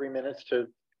 you'll have 3 minutes to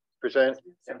present.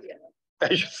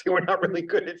 As you see, we're not really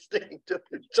good at sticking to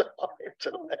the time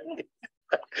tonight.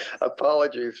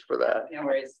 Apologies for that. No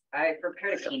worries. I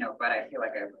prepared a keynote, but I feel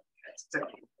like it's okay.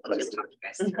 I'll just talk to you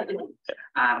guys through it.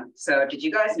 So did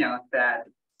you guys know that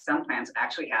some plants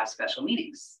actually have special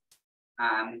meanings?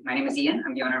 My name is Ian.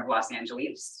 I'm the owner of Los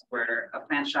Angeles. We're a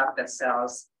plant shop that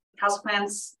sells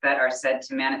houseplants that are said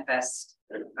to manifest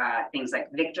things like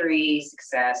victory,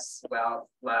 success, wealth,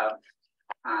 love,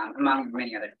 among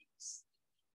many other things.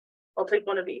 I'll take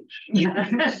one of each. You've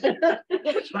already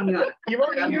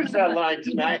used that line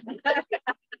tonight.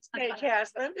 Hey,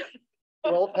 Jasmine.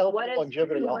 Well, health What is-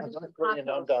 longevity. what is And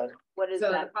I'm done. What is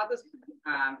So that? the pothos,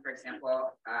 for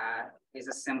example, is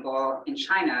a symbol in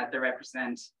China that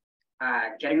represents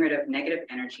getting rid of negative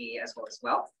energy as well as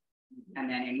wealth. And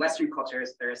then in Western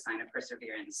cultures, they're a sign of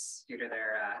perseverance due to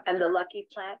their And the lucky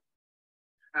plant?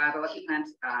 the lucky plant,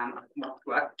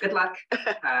 good luck,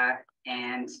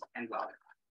 and wealth.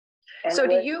 And So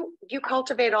do what- you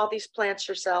cultivate all these plants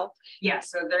yourself? Yeah,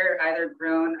 so they're either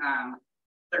grown,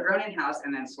 they're grown in-house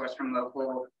and then sourced from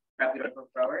local reputable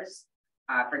growers.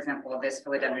 For example, this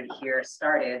philodendron here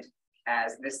started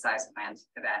as this size plant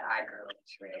that I grew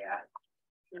into a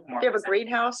Do you have a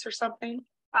greenhouse or something?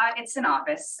 It's an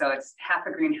office, so it's half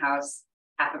a greenhouse,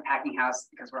 half a packing house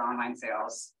because we're online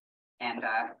sales, and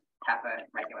half a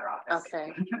regular office.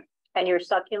 Okay. And your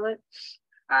succulent?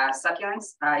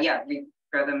 Succulents, yeah, we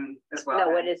grow them as well. No,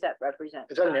 what does that represent?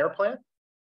 Is that an air plant?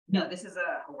 No, this is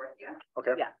a Haworthia.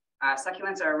 Okay. Yeah.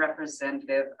 Succulents are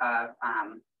representative of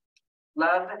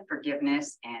love,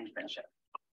 forgiveness, and friendship.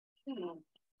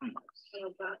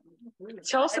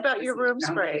 Tell us about your room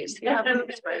sprays. You have room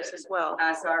sprays as well.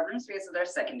 So our room sprays are their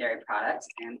secondary product,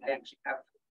 and I actually have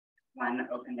one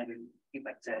open and we'd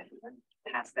like to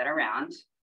pass that around.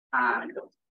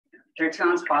 They're 2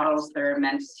 ounce bottles. They're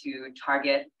meant to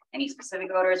target any specific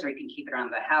odors, or you can keep it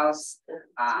around the house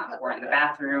or in the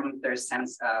bathroom. There's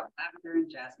scents of lavender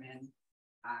and jasmine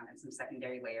and some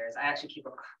secondary layers. I actually keep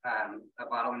a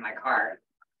bottle in my car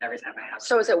every time I have.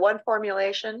 So is it one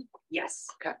formulation? Yes.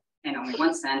 Okay. And only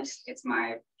 1 scent. It's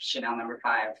my Chanel No.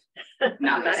 5.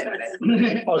 Not this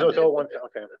one. Oh, so it's all one,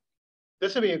 okay.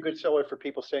 This would be a good seller for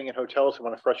people staying in hotels who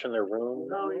want to freshen their room.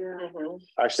 Oh,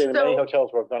 yeah. I've stayed in many So- hotels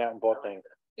where I've gone out and bought things.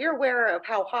 You're aware of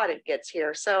how hot it gets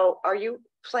here. So are you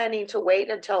planning to wait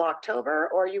until October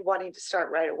or are you wanting to start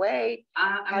right away?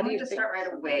 I'm How do going you to think- start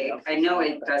right away. I know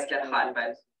it does get hot, but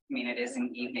I mean, it is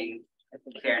an evening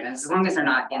fair, and as long as they're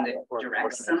not in the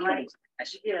direct sunlight, I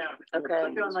should. Yeah. Okay.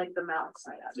 We're doing like the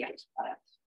mountainside. Yeah.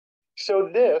 So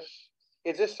this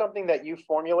is this something that you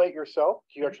formulate yourself?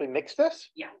 Do you actually mix this?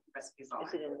 Yeah, recipes all.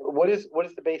 What is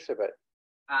the base of it?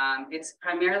 It's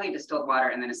primarily distilled water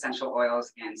and then essential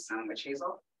oils and some witch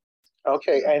hazel.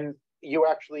 Okay, and you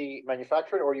actually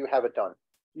manufacture it or you have it done?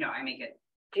 No, I make it.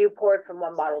 Do you pour it from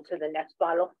one bottle to the next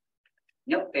bottle?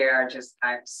 Nope, they are just,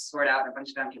 I've sorted out a bunch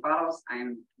of empty bottles.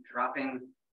 I'm dropping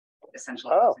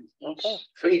essential Oh, oils into each. Okay.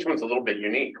 So each one's a little bit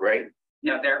unique, right?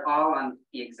 No, they're all on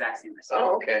the exact same recipe.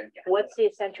 Oh, okay. Yeah. What's the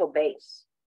essential base?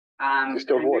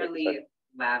 Distilled water, Primarily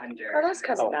lavender. Oh, that's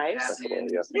kind of nice. jasmine.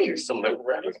 Here's some of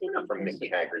the from Mickey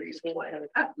Haggerty's plant.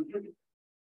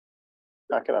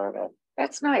 Knock it on that.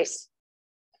 That's nice.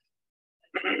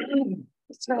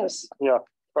 It's nice. Yeah,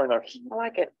 very nice. I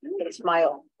like it.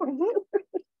 Smile.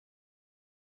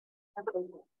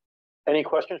 Any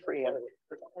questions for Ian?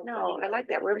 No, I like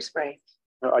that room spray.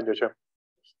 No, I do too.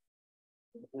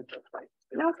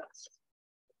 No.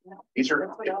 These are.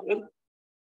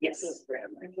 Yes.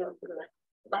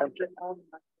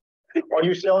 Are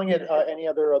you selling it any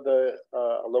other of the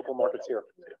local markets here?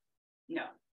 No,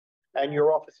 And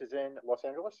your office is in Los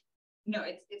Angeles? no,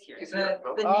 it's here. It's The here.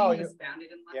 Oh, name was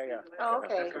founded in Los yeah, yeah. Angeles. Oh,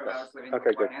 okay. That's where I was living Okay,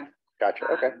 good. beforehand. Gotcha.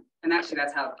 Okay. And actually,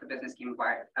 that's how the business came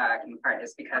apart,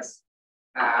 is because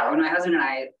when my husband and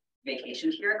I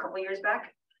vacationed here a couple of years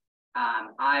back,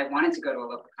 I wanted to go to a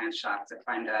local plant shop to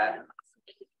find a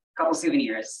couple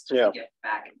souvenirs just to get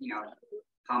back,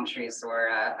 palm trees or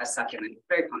a succulent,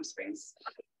 very Palm Springs.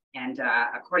 And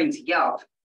according to Yelp,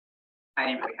 I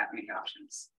didn't really have many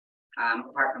options.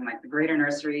 Apart from like the greater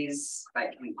nurseries,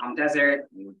 like in Palm Desert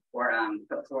or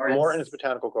the Flores. Morton's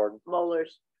Botanical Garden.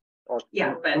 Molars.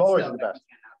 Yeah, but Molars still, is the best.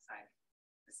 outside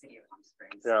the city of Palm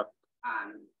Springs. Yeah.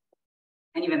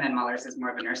 And even then, Muller's is more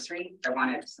of a nursery. I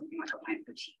wanted something like a plant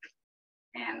boutique,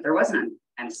 and there wasn't.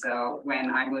 And so when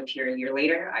I moved here a year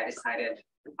later, I decided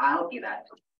I'll be that.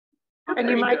 And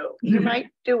you might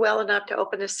do well enough to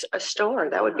open a store.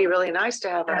 That would be really nice to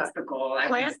have That's a the goal.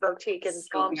 plant boutique in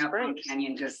Palm Scoping out Palm Springs.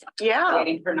 Canyon, just Yeah.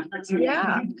 waiting for an opportunity.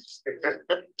 Yeah.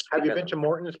 Have you been to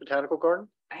Morton's Botanical Garden?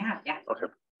 I have, yeah. Okay.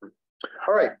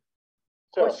 All right.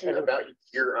 So, Question about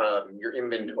your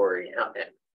inventory.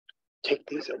 take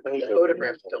these away. The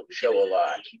photographs don't show a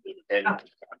lot. And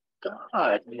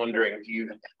I'm wondering,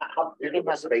 how big of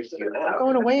a space do you I'm have?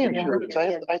 going away in shirts.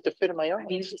 I have to fit in my I own.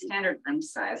 mean, it's a standard room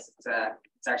size.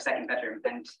 It's our second bedroom,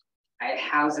 and I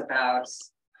house about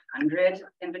 100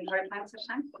 inventory plants each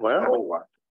time. Wow.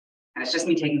 And it's just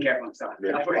me taking care of them. So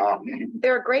Yeah, wow.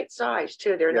 They're a great size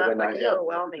too. They're Yeah, not they're like nice, yeah.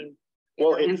 overwhelming.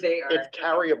 Well, And it's they are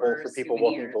carryable for people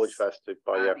walking souvenirs, Village Fest to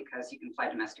buy. Yeah, because you can fly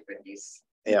domestic with these.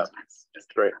 Yeah. sometimes.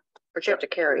 Just great. But you have to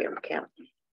carry them, can't.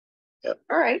 Yep.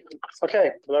 All right.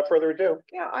 Okay, without further ado,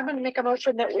 Yeah, I'm gonna make a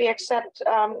motion that we accept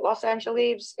Los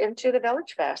Angeles into the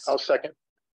Village Fest. I'll second.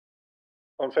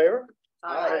 On favor?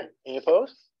 Aye. Any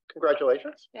opposed?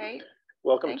 Congratulations. Okay,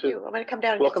 Welcome thank to, you. I'm gonna come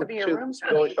down and get welcome some of your to rooms.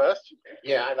 Village Fest.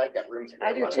 Yeah, I like that room.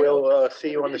 I do too. We'll see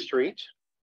you on the street.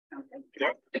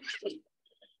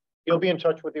 You'll be in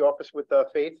touch with the office with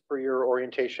Faith for your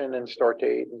orientation and start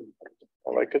date and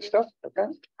all that good stuff. Okay.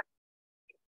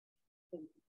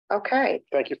 Okay.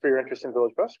 Thank you for your interest in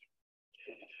Village Fest.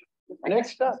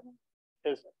 Next up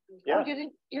is, yeah. Oh, you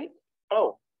didn't,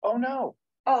 Oh no.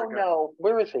 oh, no.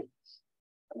 Where is he?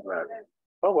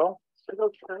 Oh, well.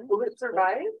 Will it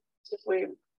survive? If we.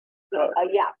 Yeah,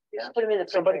 put them in the.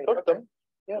 Somebody refrigerator. cooked them.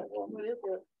 Yeah.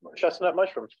 Chestnut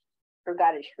mushrooms.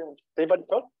 Forgot his room. Anybody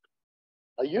cook?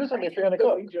 I'll use them if you're gonna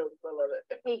cook.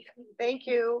 Thank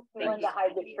you. Wanted to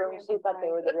hide the shrooms. He thought they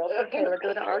were the real. Okay, we're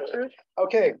going to our group.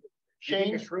 Okay,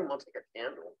 Shane, Shane, room, I'll take a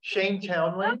candle. Shane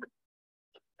Townley.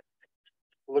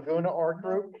 Laguna Art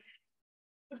Group.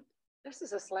 This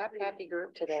is a slap happy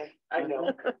group today. I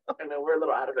know, we're a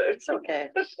little out of it. It's okay.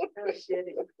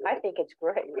 I think it's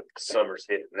great. Summer's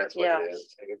hitting, that's what Yeah. it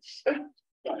is.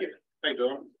 How you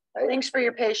doing? Thanks for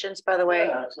your patience, by the way.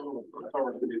 Yeah, absolutely. Look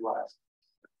forward to be last.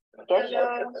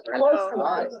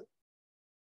 Hello.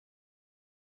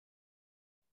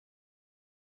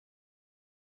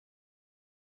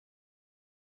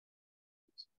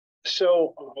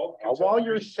 So while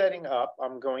you're setting up,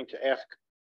 I'm going to ask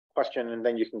a question and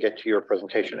then you can get to your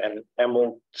presentation and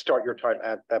we'll start your time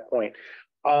at that point.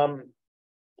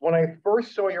 When I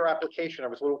first saw your application, I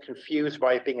was a little confused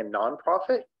by it being a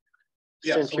nonprofit.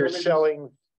 Yeah, Since so you're let me selling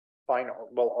fine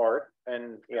art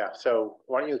and yeah, so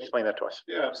why don't you explain that to us?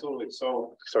 Yeah, absolutely.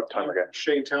 So So time again.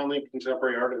 Shane Townley,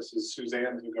 contemporary artist, is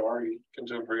Suzanne Zagari,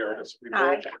 contemporary artist. We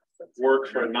Hi. both work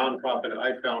for a nonprofit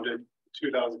I founded in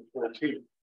 2014.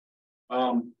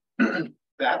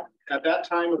 At that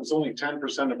time, it was only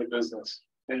 10% of the business.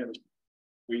 And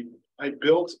I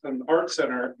built an art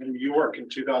center in New York in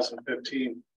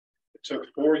 2015. took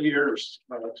 4 years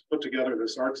to put together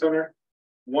this art center,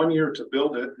 1 year to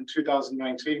build it in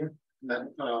 2019, and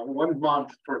then 1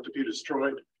 month for it to be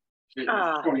destroyed in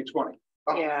 2020.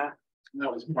 Yeah. And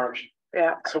that was March.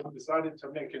 Yeah. So we decided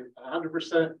to make it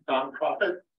 100%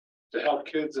 nonprofit to help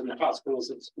kids in the hospitals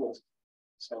and schools.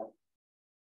 So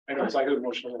I know it's like an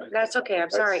emotional. That's okay. I'm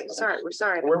sorry. Sorry. We're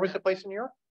sorry. Where was the place in New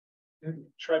York? In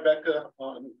Tribeca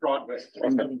on Broadway. We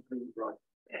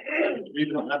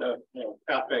even had a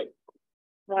cafe.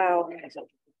 Wow.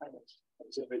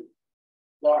 So they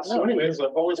lost. So anyways,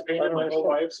 I've always painted my whole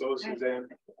life, so Suzanne.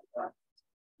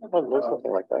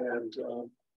 Something like that. And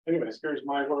anyways, here's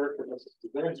my work and this is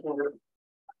Suzanne's work.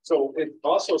 So it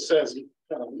also says we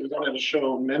wanted to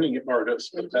show many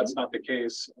artists, but that's not the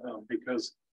case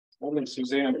because only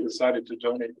Suzanne decided to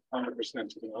donate 100%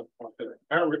 to the nonprofit.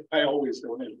 I always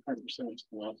donate 100% to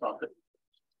the nonprofit.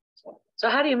 So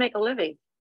how do you make a living?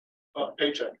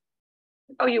 Paycheck.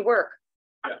 Oh, you work?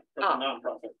 Yeah, for the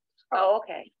nonprofit. Oh,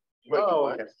 okay. Oh,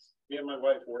 okay. Me and my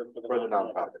wife work for the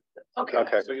nonprofit. Okay.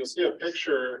 Okay. So you'll see a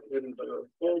picture in the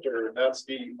folder. That's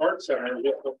the art center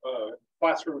with a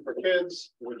classroom for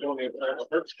kids. We donate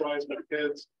art supplies for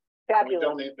kids. Fabulous. We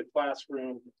donate the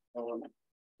classroom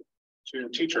to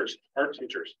teachers, art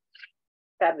teachers.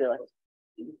 Fabulous.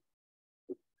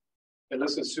 And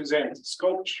this is Suzanne's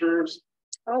sculptures.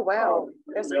 Oh, wow.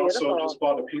 That's We also beautiful. just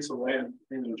bought a piece of land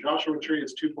in Joshua Tree.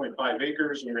 It's 2.5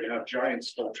 acres. And we're gonna have giant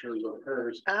sculptures of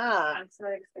hers. Ah, I'm so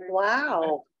excited.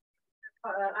 wow.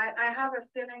 I have a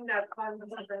feeling that causes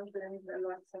brings a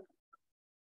lot of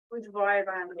good vibe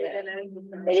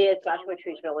and It is, Joshua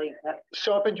Tree's really.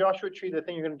 So up in Joshua Tree, the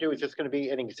thing you're gonna do is just gonna be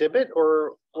an exhibit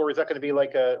or is that gonna be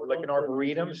like an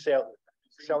arboretum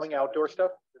selling outdoor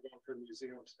stuff? We're going for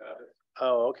museum status.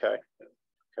 Oh, okay.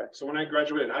 Okay. So when I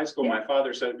graduated high school, my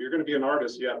father said, if you're going to be an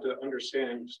artist, you have to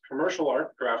understand commercial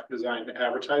art, graphic design,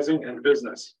 advertising, and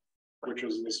business, which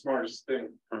was the smartest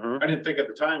thing. I didn't think at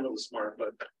the time it was smart,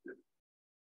 but.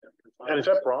 And is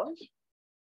that bronze?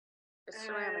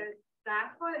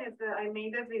 That one is I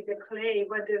made it with the clay,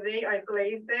 but the way I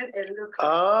glazed it, it looks.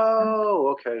 Oh,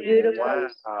 okay. Beautiful.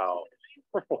 Wow.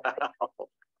 Wow.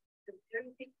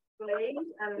 Clay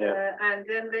and and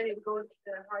then when it goes to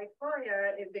the high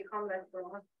fire, it becomes like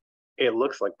bronze. It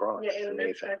looks like bronze. Yeah, it Amazing.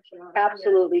 looks like bronze.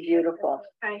 Absolutely beautiful.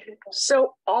 Thank you.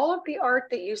 So all of the art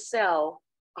that you sell,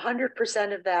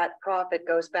 100% of that profit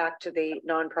goes back to the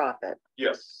nonprofit.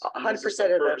 Yes. 100% This is of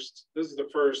the it. first. This is the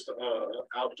first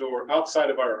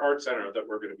outside of our art center that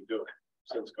we're going to be doing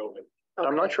since COVID.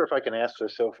 I'm not sure if I can ask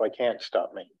this, so if I can't,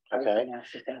 stop me. Okay.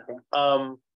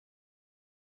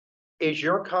 Is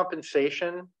your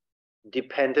compensation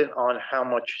dependent on how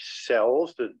much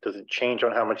sells? Does it change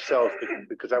on how much sells?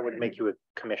 Because that would make you a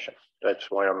commission.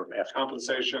 That's why I'm asking.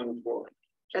 Compensation for.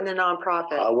 And the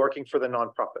nonprofit. Working for the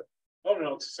nonprofit. Oh,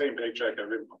 no, it's the same paycheck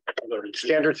every month.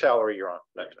 Standard salary you're on.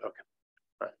 That's okay.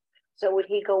 So would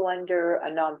he go under a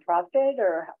nonprofit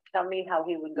or tell me how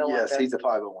he would go under? Yes, he's a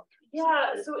 501.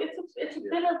 Yeah, so it's a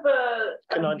bit of a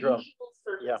conundrum. Unusual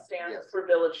circumstance for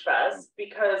Villagefest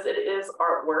because it is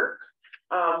artwork,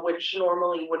 which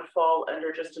normally would fall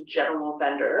under just a general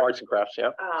vendor. Arts and crafts,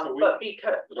 yeah. But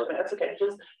because that's okay,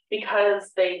 just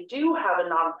because they do have a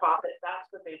nonprofit,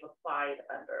 that's what they've applied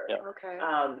under. Yeah. Okay.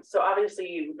 So obviously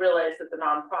you realize that the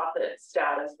nonprofit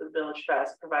status with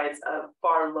Villagefest provides a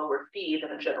far lower fee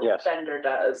than a general vendor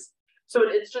does. So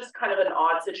it's just kind of an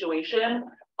odd situation,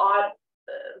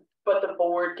 but the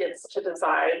board gets to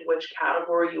decide which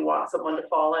category you want someone to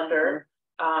fall under.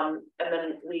 And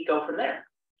then we go from there.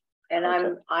 And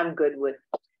I'm good with.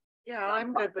 Yeah,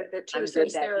 I'm good with it too. I'm good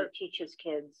Since that they're, he teaches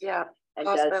kids. yeah, And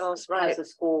hospitals, right. has a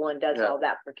school and does all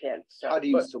that for kids. So. How do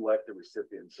you select the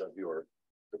recipients of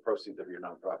the proceeds of your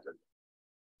nonprofit?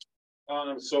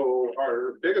 So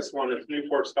our biggest one is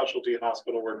Newport Specialty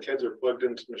Hospital, where kids are plugged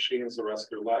into machines the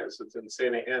rest of their lives. It's in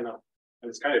Santa Ana, and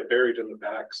it's kind of buried in the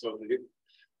back. So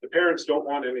the parents don't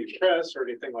want any press or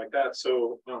anything like that.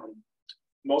 So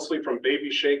mostly from baby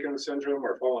shaken syndrome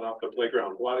or falling off the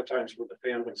playground. A lot of times with the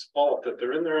family's fault that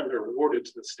they're in there and they're awarded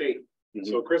to the state.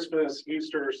 So Christmas,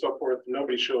 Easter, so forth,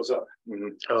 nobody shows up.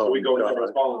 So we go there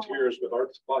as volunteers with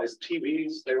art supplies,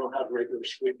 TVs. They don't have regular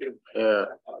sleeping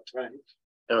time.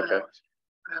 Okay.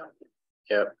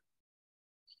 Yeah.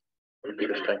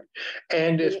 Interesting.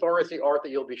 And as far as the art that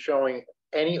you'll be showing,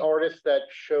 any artist that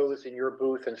shows in your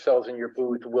booth and sells in your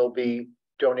booth will be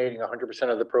donating 100%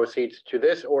 of the proceeds to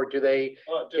this, or do they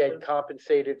get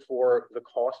compensated for the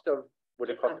cost of what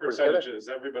it costs? Percentages.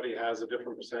 Everybody has a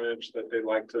different percentage that they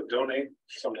like to donate.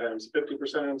 Sometimes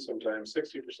 50%, sometimes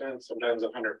 60%, sometimes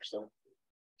 100%.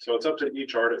 So it's up to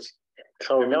each artist.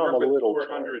 So now I'm a little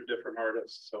 400 different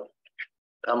artists. So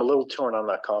I'm a little torn on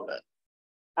that comment.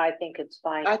 I think it's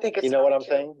fine. I think it's. You know what I'm fine,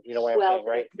 too. saying? You know what I'm Well, saying,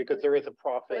 right? Because there is a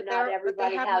profit. But not But everybody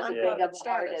they have has a big nonprofit of a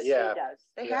heart as he Yeah. does.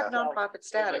 They Yeah. have nonprofit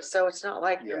status, so it's not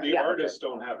like. Yeah. The artists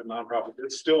don't have a nonprofit,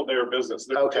 it's still their business.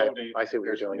 They're Okay, donating. I see what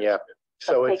you're doing, yeah.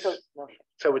 So Take it's, a-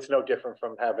 so it's no different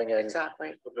from having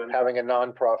Exactly. having a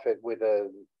nonprofit with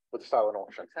a silent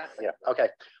auction. Exactly. Yeah, okay,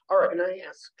 all right. Can I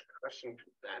ask a question?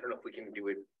 I don't know if we can do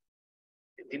it.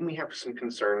 Didn't we have some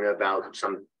concern about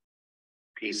some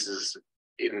pieces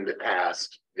in the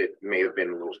past that may have been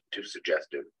a little too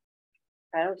suggestive?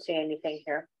 I don't see anything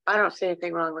here. I don't see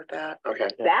anything wrong with that. Okay.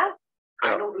 That?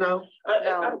 I don't know.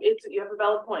 No. You have a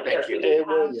valid point. Thank Yes, we you. did It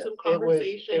have was, some it was,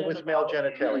 conversation it was male about-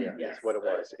 genitalia, is Yes. what it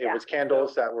was. It Yeah. was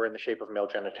candles that were in the shape of male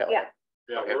genitalia. Yeah.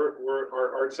 Yeah, Okay.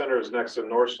 our art center is next to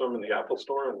Nordstrom and the Apple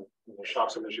Store and the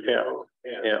shops in Michigan.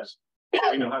 And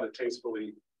we know how to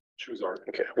tastefully choose art.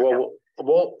 Okay, well,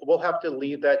 we'll have to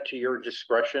leave that to your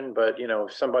discretion, but you know,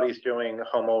 if somebody's doing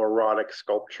homoerotic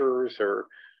sculptures or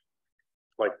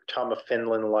like Tom of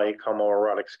Finland like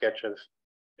homoerotic sketches.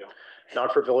 Yeah.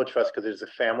 Not for Village Fest because it's a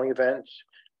family event.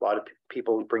 A lot of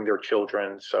people bring their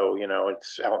children, so you know,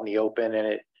 it's out in the open and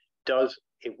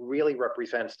it really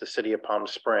represents the city of Palm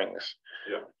Springs.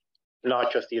 Yeah.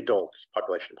 Not just the adult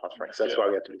population of Palm Springs. That's why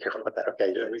we have to be careful with that.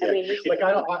 Okay. Yeah, I mean, Like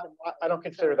I don't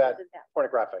consider that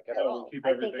pornographic at all. Keep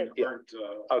I think everything it- art,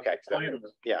 Okay, clean.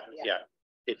 yeah, yeah,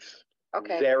 it's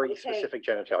Okay. very Okay. specific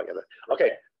genitalia.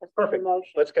 Okay, Let's make a perfect.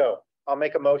 motion. Let's go. I'll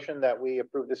make a motion that we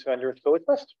approve this vendor at Village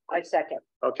Fest. I second.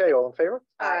 Okay, all in favor?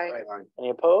 Aye. Any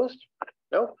opposed?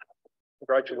 No?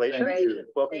 Congratulations. Thank you.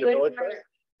 Welcome to Good Village work. Fest.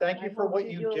 Thank you for what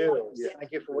you do.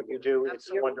 Thank you for what you do. It's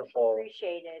You're wonderful.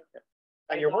 Appreciated.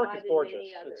 And your work God is and gorgeous.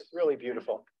 many others. It's really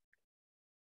beautiful.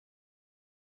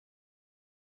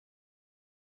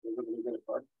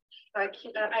 I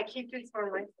keep this for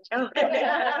myself.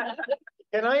 Oh.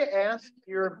 Can I ask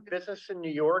your business in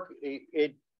New York,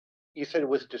 you said it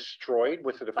was destroyed?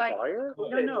 Was it a By- fire?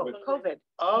 No, COVID.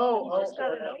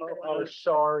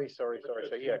 Sorry. So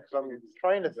yeah, because I'm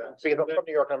trying to, because I'm from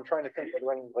New York, and I'm trying to think of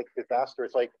any like disaster.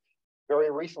 It's like very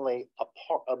recently,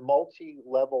 a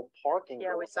multi-level parking.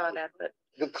 Yeah, we saw that, but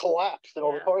The collapsed and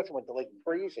all the Yeah. cars went like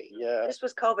crazy, yeah. this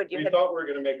was COVID. You We had, thought we were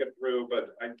gonna make it through, but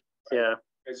Yeah,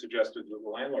 I suggested to the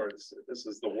landlords, this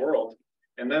is the world.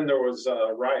 And then there was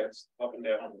riots up and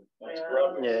down.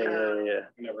 yeah.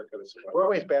 Never could have survived. We're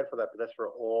always bad for that, but that's for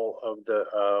all of the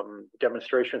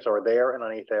demonstrations are there and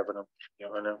on 8th Avenue.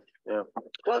 I know, yeah.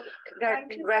 well,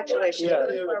 congratulations. Yeah,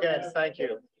 again, thank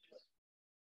you.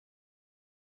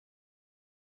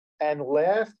 And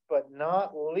last but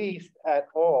not least at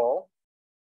all,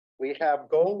 we have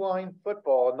Goal Line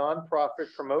Football,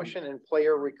 nonprofit promotion and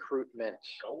player recruitment.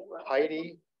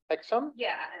 Heidi Exum?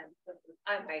 Yeah, and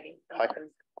I'm Heidi. Hi.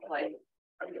 Like,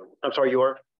 I'm sorry, you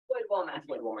are? Floyd Womack.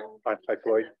 Hi,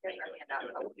 Floyd.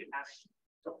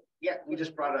 Yeah, we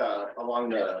just brought along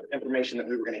the information that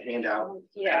we were gonna hand out at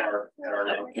Yeah. our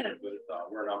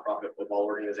we're a nonprofit football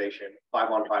organization,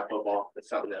 5-on-5 football. It's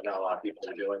something that not a lot of people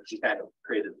are doing. We kind of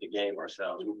created the game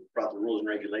ourselves. We brought the rules and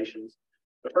regulations.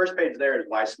 The first page there is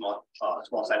why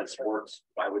small-sided sports.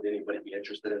 Why would anybody be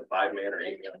interested in 5-man or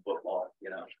 8-man football,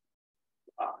 you know?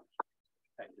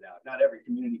 Not every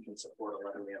community can support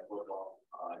 11-man football.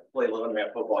 Play 11-man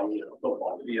football, you need a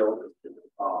football field.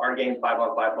 Our game,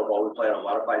 5-on-5 football, we play on a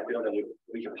modified field, and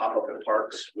we can pop up in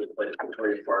parks. We played at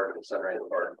Victoria Park and Sunrise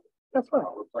Park. That's fine.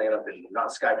 We're playing up in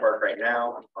not Sky Park right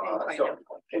now. So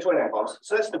in 29 Palms.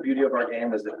 So that's the beauty of our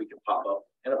game, is that we can pop up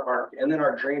in a park, and then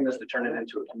our dream is to turn it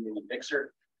into a community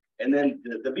mixer. And then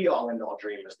the be all end all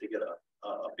dream is to get a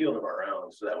field of our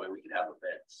own, so that way we can have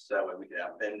events, so that way we can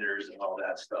have vendors and all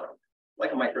that stuff,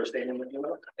 like a micro stadium, you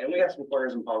know. And we have some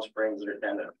corners in Palm Springs that are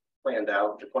kind of planned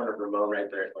out. The corner of Ramon right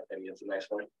there, I think it's a nice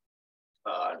one.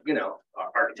 You know,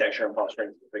 architecture in Palm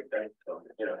Springs is a big thing. So,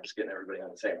 you know, just getting everybody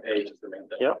on the same page is the main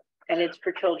thing. Yep. And it's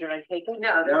for children, I take it?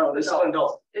 No, this is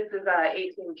adult. This is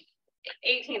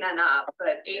 18 and up,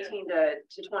 but 18 to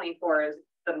 24 is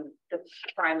the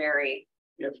primary.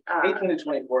 Yep, 18 to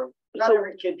 24. Not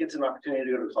every kid gets an opportunity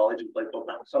to go to college and play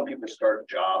football. Some people start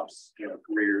jobs, you know,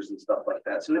 careers and stuff like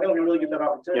that. So they don't really get that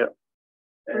opportunity. Yep.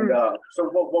 And so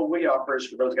what we offer is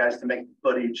for those guys to make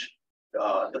footage,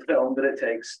 the film that it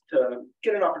takes to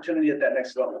get an opportunity at that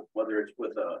next level, whether it's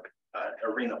with a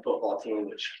arena football team,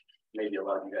 which maybe a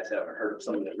lot of you guys haven't heard of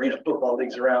some of the arena football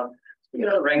leagues around. You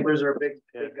know, the Wranglers are a big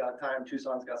time.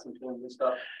 Tucson's got some teams and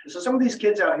stuff. So some of these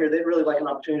kids out here, they'd really like an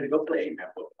opportunity to go play 8-man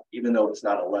football, even though it's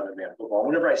not 11-man football.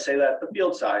 Whenever I say that, the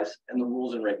field size and the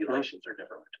rules and regulations are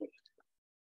different between.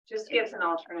 Just gives an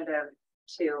alternative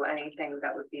to anything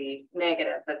that would be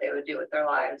negative that they would do with their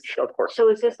lives. Of course. So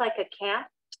is this like a camp?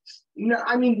 No,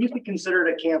 I mean, you could consider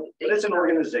it a camp, but it's an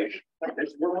organization.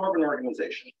 We're more of an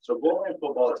organization. So Bowling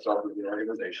football itself is an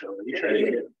organization. We try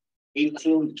to get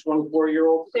 18 to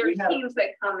 24-year-olds. There are teams that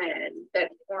come in that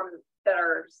form that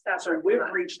are separate. So we've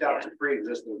reached out to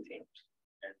pre-existing teams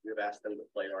and we've asked them to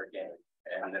play our game.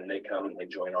 And then they come and they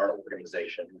join our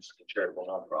organization, which is a charitable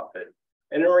nonprofit.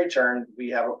 And in return, we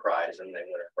have a prize and they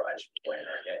win a prize for playing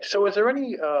our game. So is there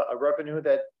any a revenue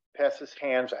that passes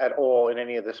hands at all in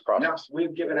any of this process? No,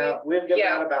 we've given out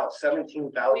about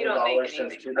 $17,000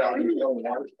 since 2021,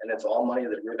 and it's all money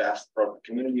that we've asked from the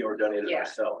community or donated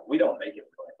ourselves. We don't make it.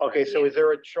 Okay, so is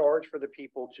there a charge for the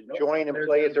people to join and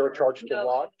play? Is there a charge to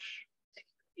watch?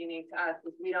 Unique to us,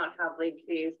 is we don't have league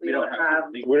fees. We don't have.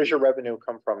 Where does your revenue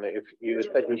come from if you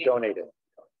said you donated?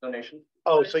 Donation.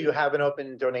 Oh, so you have an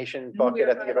open donation bucket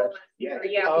at the event? Yeah.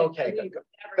 Okay,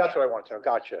 that's what I want to know.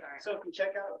 Gotcha. So if you check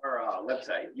out our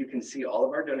website, you can see all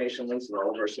of our donation links and all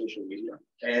of our social media.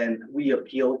 And we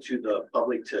appeal to the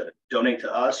public to donate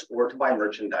to us or to buy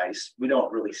merchandise. We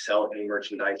don't really sell any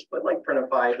merchandise, but like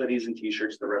printify hoodies and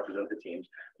t-shirts that represent the teams.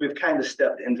 We've kind of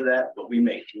stepped into that, but we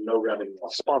make no revenue.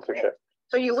 Sponsorship.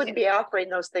 So you wouldn't be offering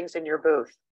those things in your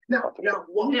booth? No.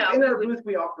 Well, in our booth,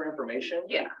 we offer information.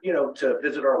 Yeah. You know, to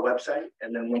visit our website.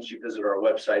 And then once you visit our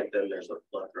website, then there's a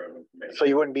plethora of information. So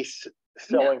you wouldn't be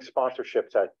selling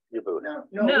sponsorships at your booth?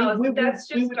 No, that's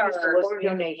just our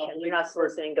donation. You're not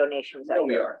soliciting donations. No,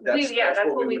 we are. That's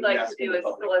what we'd like to do is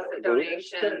solicit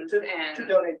donations to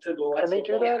donate to the. Can they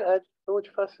do that at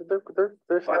Villagefest?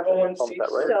 They're 501c3.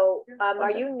 right? So,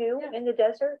 are you new in the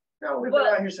desert? No, we've been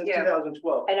out here since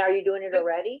 2012. And are you doing it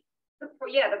already?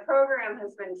 Yeah, the program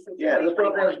has been since. Yeah, the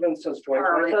program has been since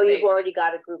 2020. So you've already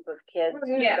got a group of kids.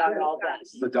 Yeah. Got all that.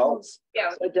 Adults. Yeah.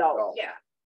 Adults. Yeah.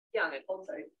 Young adults.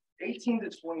 18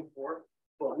 to 24.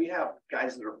 But we have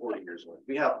guys that are 40 years old.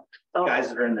 We have guys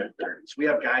that are in their 30s. We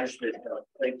have guys that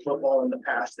played football in the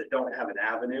past that don't have an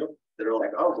avenue that are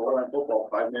like, oh, go on football,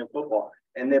 5-man football.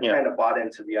 And they've kind of bought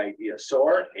into the idea. So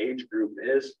our age group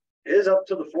is up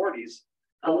to the 40s.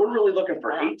 But we're really looking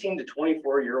for 18 to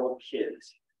 24-year-old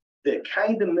kids that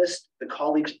kind of missed the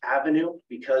college avenue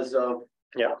because of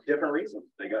different reasons.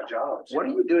 They got jobs. What are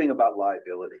you doing about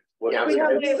liability? We have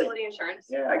liability insurance.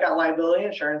 Yeah, I got liability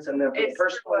insurance, and then for It's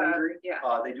personal injury, yeah.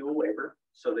 They do a waiver.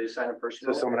 So they sign a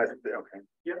personal. So someone has to, okay.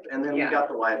 Yep, and then we got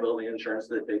the liability insurance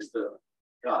that takes the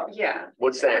jobs. Yeah.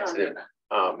 What's the accident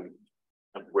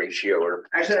ratio or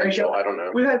potential? I don't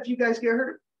know. We've had a few guys get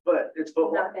hurt, but it's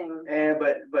football. Nothing. And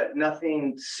but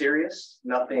nothing serious.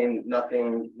 Nothing.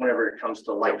 Whenever it comes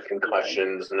to life,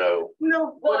 Concussions, no.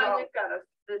 No. Well, and we've got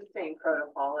the same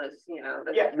protocol as, you know.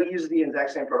 Yeah, we use the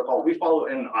exact same protocol. We follow,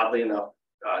 and oddly enough,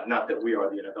 not that we are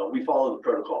the NFL, we follow the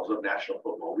protocols of national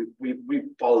football. We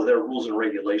follow their rules and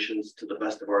regulations to the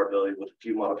best of our ability with a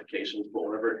few modifications. But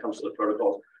whenever it comes to the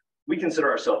protocols, we consider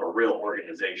ourselves a real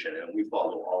organization, and we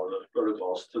follow all of those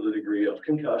protocols to the degree of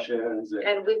concussions.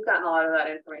 And we've gotten a lot of that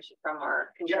information from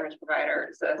our insurance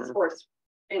providers, sports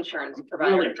insurance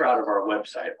provider. Really proud of our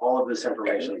website. All of this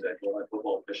information is at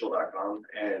footballofficial.com,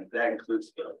 and that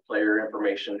includes the player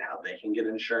information, how they can get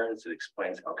insurance. It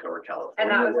explains how Cover California And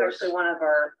that was works. actually one of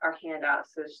our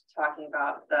handouts, is talking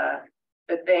about that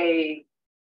they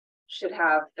should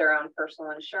have their own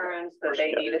personal insurance, that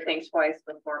they need to think twice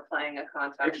before playing a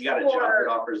contact If you got a job sport.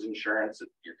 that offers insurance,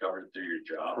 you're covered through your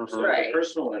job. So Right. the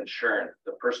personal insurance,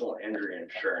 the personal injury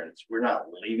insurance, we're not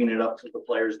leaving it up to the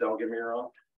players, don't get me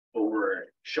wrong, but we're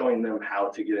showing them how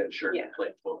to get insured to play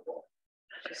football.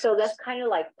 So that's kind of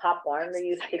like Pop Warner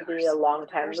used to be a long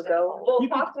time ago. Well,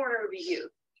 Pop Warner would be you.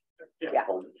 Yeah.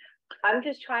 I'm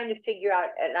just trying to figure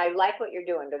out, and I like what you're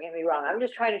doing, don't get me wrong. I'm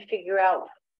just trying to figure out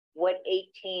what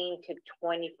 18 to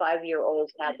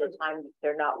 25-year-olds have the time that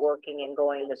they're not working and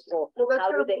going to school.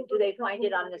 How do they find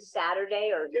it on the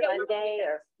Saturday or Sunday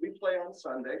or? We play on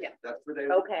Sunday. Yeah. That's the day.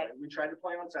 Okay. We tried to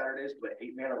play on Saturdays, but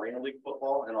 8-man arena league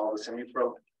football and all the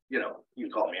semi-pro, you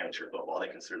call it amateur football, they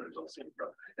consider themselves semi-pro.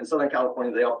 In Southern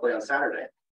California, they all play on Saturday.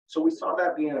 So we saw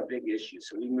that being a big issue.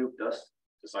 So we moved us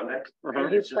to Sunday.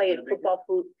 And you play in football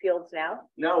fields now?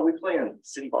 No, we play in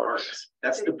city parks.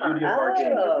 That's the beauty of our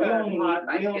game.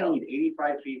 We only need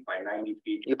 85 feet by 90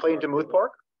 feet. You play in Demuth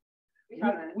Park?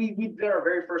 We did our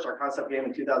very first, our concept game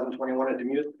in 2021 at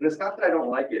Demuth. And it's not that I don't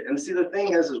like it. And see, the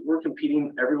thing is we're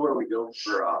competing everywhere we go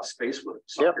for space with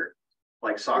soccer.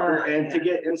 Like soccer, and to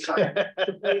get inside,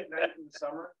 to play at night in the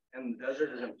summer and the desert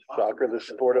is impossible. Soccer, the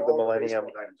sport of the millennium.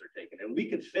 Diamonds are taken, and we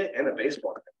could fit in a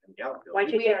baseball in the outfield. Why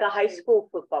don't you take a high school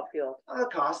football field?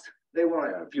 Cost. They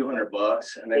want a few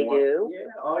 $100 and they want, do? yeah,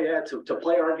 oh yeah, to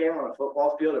play our game on a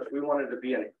football field. If we wanted to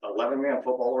be an 11-man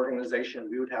football organization,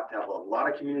 we would have to have a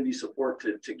lot of community support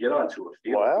to get onto a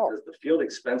field. Wow. Because the field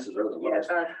expenses are the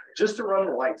lowest. Just to run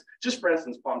the lights, just for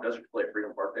instance, Palm Desert play at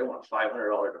Freedom Park, they want a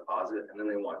 $500 deposit and then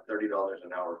they want $30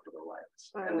 an hour for the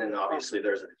lights. And then obviously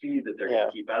there's a fee that they're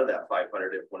gonna keep out of that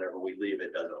 500 if whenever we leave,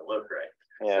 it doesn't look right.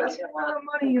 Yeah. So that's a lot of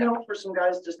money, you know, for some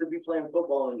guys just to be playing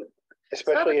football and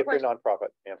Especially if you're nonprofit,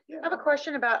 yeah. I have a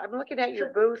question about, I'm looking at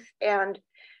your booth and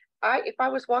if I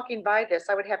was walking by this,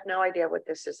 I would have no idea what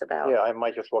this is about. Yeah, I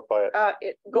might just walk by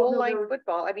it. Goal line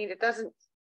football, I mean, it doesn't,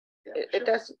 it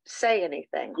doesn't say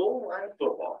anything. Goal line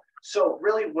football. So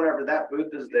really, whenever that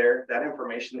booth is there, that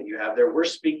information that you have there, we're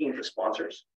speaking to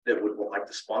sponsors that would like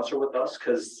to sponsor with us.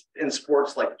 Because in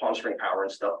sports like Palm Spring Power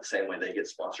and stuff, the same way they get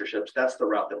sponsorships, that's the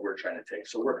route that we're trying to take.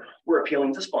 So we're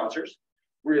appealing to sponsors.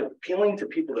 We're appealing to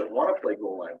people that want to play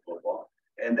goal line football.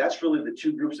 And that's really the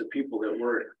two groups of people that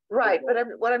we're. Right, but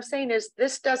what I'm saying is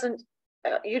this doesn't,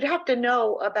 you'd have to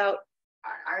know about.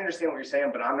 I understand what you're saying,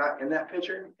 but I'm not in that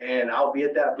picture and I'll be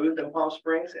at that booth in Palm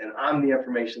Springs and I'm the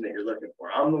information that you're looking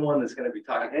for. I'm the one that's going to be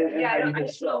talking.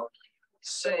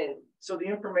 So the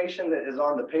information that is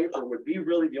on the paper would be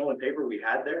really the only paper we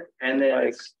had there. And then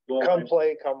it's come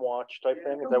play, come watch type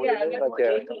thing. Is that what it is?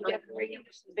 Like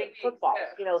Big football,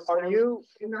 you know. Are you,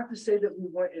 not to say that we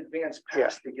went advanced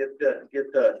past to get the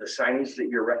signings that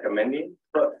you're recommending,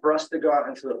 but for us to go out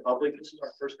into the public, this is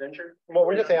our first venture. Well,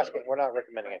 we're just asking, we're not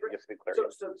recommending it, just to be clear.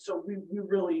 So we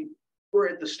really, we're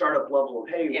at the startup level of,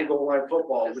 hey, we'll go line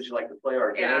football. Would you like to play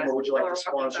our game or would you like to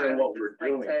sponsor in what we're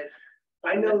doing?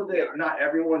 I know that not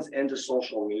everyone's into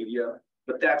social media,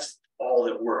 but that's all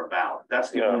that we're about.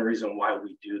 That's the only reason why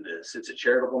we do this. It's a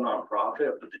charitable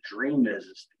nonprofit, but the dream is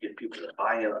to get people to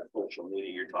buy in on social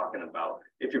media you're talking about.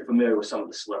 If you're familiar with some of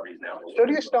the celebrities now. So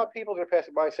do you stop people that are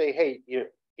passing by and say, hey, you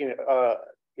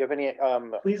have any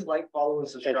please like, follow, and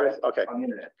subscribe on the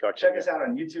internet. Check us out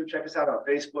on YouTube, check us out on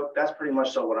Facebook. That's pretty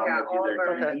much so what I'm gonna do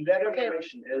there. And that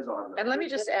information is on. And let me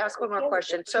just ask one more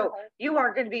question. So you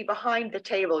are going to be behind the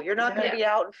table. You're not going to be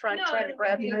out in front trying to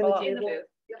grab people.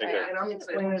 And I'm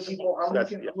explaining to people, I'm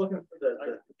looking for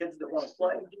the kids that want to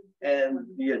play and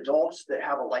the adults that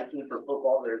have a liking for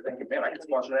football. They're thinking, man, I can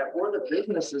sponsor that. Or the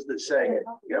businesses that say,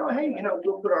 you know, hey, you know,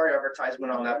 we'll put our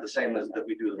advertisement on that the same as that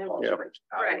we do the Palm Springs.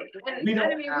 Right. And We I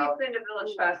don't mean, have- we've been to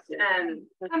Villagefest and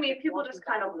I mean, people just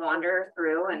kind of wander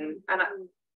through and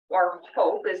our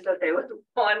hope is that they would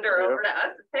wander over to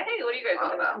us and say, hey, what are you guys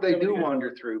talking about? They do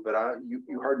wander through, but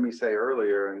you heard me say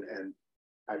earlier, and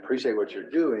I appreciate what you're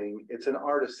doing. It's an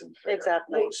artisan fair.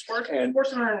 Exactly. Well, sports and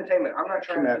entertainment. I'm not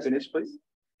trying Can I to finish, please?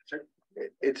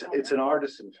 It's an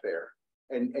artisan fair,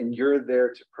 and you're there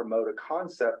to promote a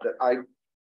concept that I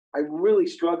really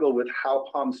struggle with how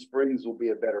Palm Springs will be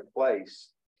a better place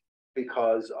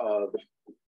because of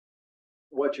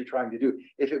what you're trying to do.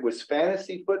 If it was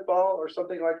fantasy football or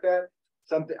something like that,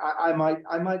 I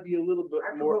might be a little bit more. I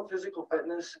promote physical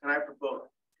fitness and I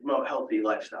promote healthy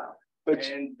lifestyle. But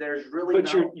and there's really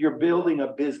you're building a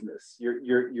business.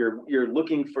 You're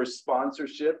looking for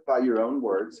sponsorship by your own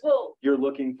words. Well, you're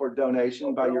looking for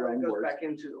donation by your own words.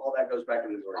 All that goes back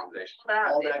into the organization.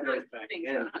 All that goes back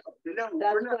in.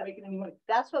 We're not making any money.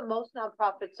 That's what most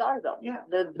nonprofits are though. Yeah.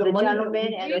 The money that gentlemen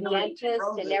we and the generate dentists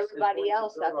from and this is everybody going to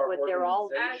else, build that's our what they're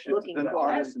all organization. looking An for.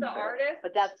 artisan the fair. artist.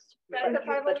 But that's,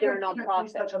 but they're a nonprofit.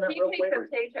 He takes a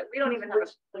paycheck. We don't even have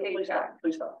a paycheck.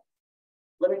 Please stop.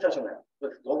 Let me touch on that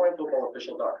with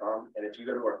goallinefootballofficial.com. And if you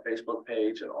go to our Facebook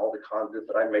page and all the content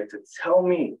that I make, to tell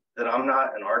me that I'm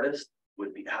not an artist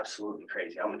would be absolutely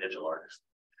crazy. I'm a digital artist.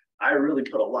 I really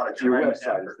put a lot of time. Your and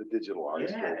website effort. is the digital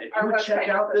artist. Yeah, if you check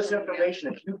out this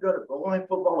information, if you go to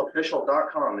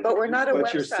goallinefootballofficial.com. But we're not a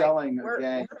But you're website. selling We're- a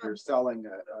game. You're selling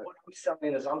What I'm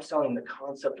selling is I'm selling the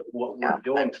concept of what we're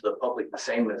doing to the public, the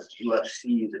same as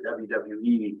UFC, the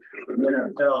WWE, the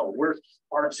NFL. We're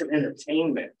arts and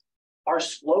entertainment. Our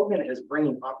slogan is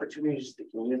bringing opportunities to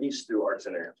communities through arts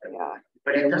and entertainment.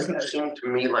 But it doesn't seem to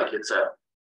me like it's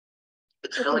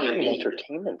filling a need.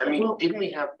 Entertainment. I mean, didn't we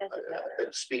have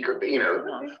a speaker,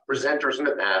 presenters in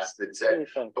the past that said,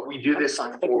 but we do this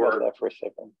Think about for that for a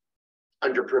second.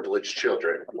 underprivileged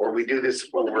children, or we do this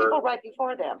Well, the people for, right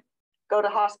before them go to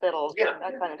hospitals. Yeah.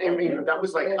 That kind of I thing. mean, that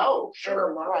was like, oh, sure.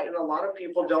 And a lot of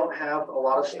people don't have a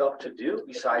lot of stuff to do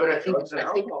besides But I think- drugs and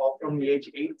alcohol from the age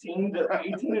 18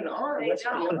 and on. Let's be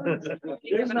honest.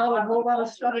 There's not a whole lot of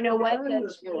stuff. You know what? in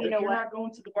this world. You know If you're what? not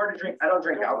going to the bar to drink. I don't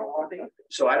drink alcohol,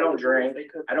 so I don't drink.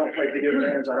 I don't play video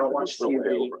games. I don't watch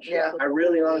TV. Yeah. I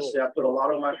really honestly, I put a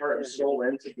lot of my heart and soul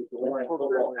into the online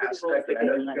football aspect. And I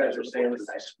know you guys are saying this is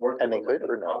sport. And they could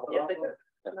or not.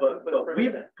 But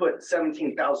we've put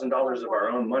 $17,000 of our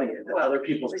own money into other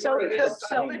people's. So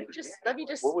let me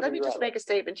just make a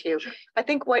statement to you. I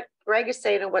think what Greg is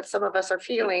saying and what some of us are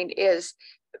feeling is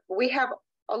we have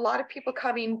a lot of people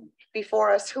coming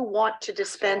before us who want to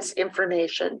dispense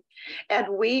information. And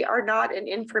we are not an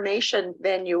information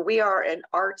venue. We are an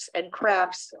arts and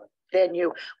crafts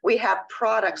venue. We have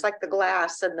products like the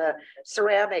glass and the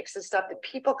ceramics and stuff that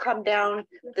people come down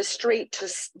the street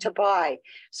to buy.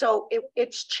 So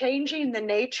it's changing the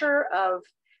nature of,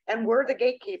 and we're the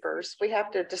gatekeepers. We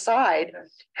have to decide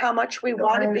how much we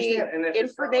want to be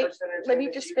information. Let me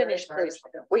just finish, please.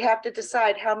 We have to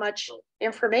decide how much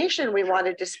information we want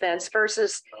to dispense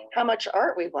versus how much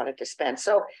art we want to dispense.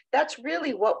 So that's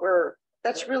really what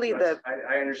that's really the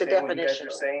understand what you guys are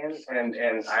saying,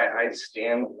 and I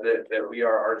stand that we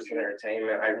are arts and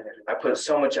entertainment. I put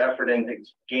so much effort into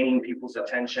gaining people's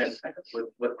attention with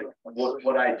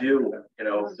what I do, you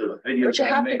know, the videos. But you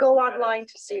have to go online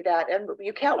to see that, and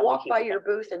you can't walk by your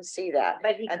booth and see that.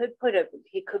 But he could put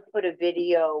a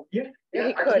video. Yeah,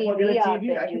 he could. TV, I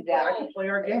that. can play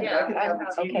our games. Yeah. I can have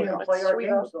the TV and play our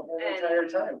games the whole entire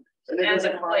time. And it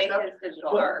doesn't cost up.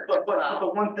 But the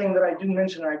one thing that I do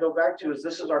mention, and I go back to, is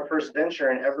this is our first venture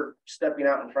and ever stepping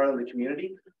out in front of the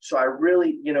community. So I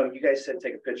really, you know, you guys said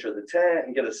take a picture of the tent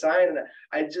and get a sign, and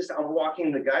I'm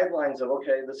walking the guidelines of,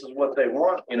 okay, this is what they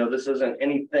want. You know, this isn't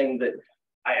anything that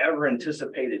I ever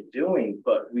anticipated doing,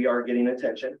 but we are getting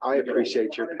attention. I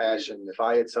appreciate your passion. If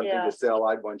I had something to sell,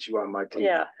 I'd want you on my team.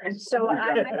 Yeah. And so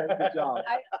Good job.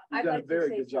 I'd done a like to very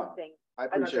say good job. something. I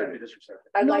appreciate it.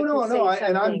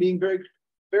 And I'm being very,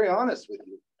 very honest with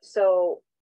you. So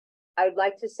I'd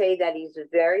like to say that he's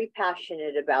very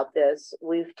passionate about this.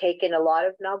 We've taken a lot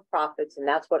of nonprofits, and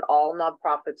that's what all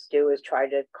nonprofits do, is try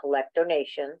to collect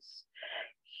donations.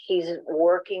 He's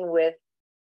working with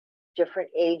different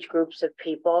age groups of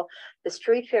people. The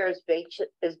street fair is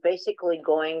basically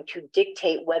going to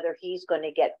dictate whether he's going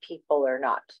to get people or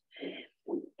not.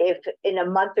 If in a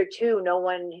month or two, no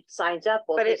one signs up.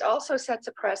 But it also sets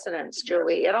a precedence,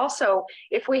 Julie. And also,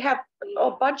 if we have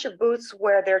a bunch of booths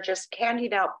where they're just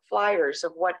handing out flyers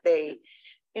of what they,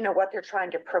 you know, what they're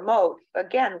trying to promote,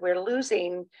 again, we're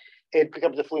losing. It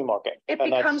becomes a flea market. It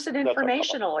becomes an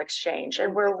informational exchange,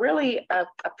 and we're really a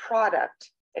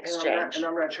product exchange. And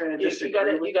I'm not trying to You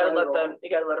gotta let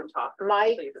them talk.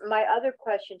 My other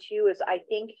question to you is, I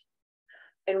think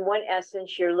in one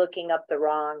essence, you're looking up the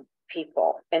wrong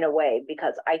people in a way,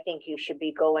 because I think you should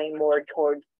be going more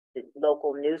towards the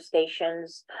local news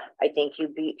stations. I think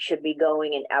you should be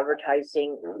going and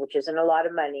advertising, which isn't a lot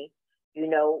of money. You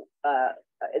know,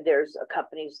 there's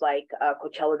companies like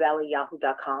Coachella Valley,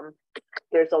 Yahoo.com.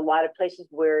 There's a lot of places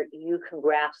where you can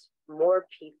grasp more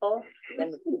people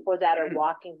than the people that are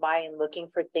walking by and looking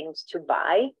for things to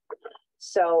buy.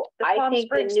 So I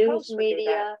think the news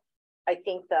media, I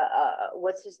think the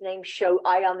what's his name show,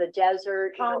 Eye on the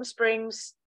Desert, Palm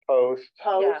Springs Post,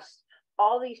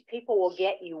 all these people will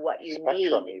get you what you need.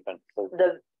 Even.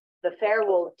 The fair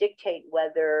will dictate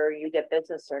whether you get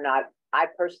business or not. I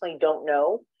personally don't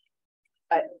know.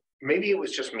 Maybe it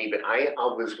was just me, but I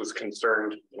always was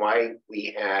concerned why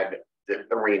we had the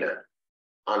arena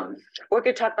on. We're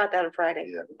gonna talk about that on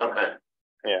Friday. Yeah. Okay.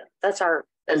 Yeah. That's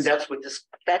what this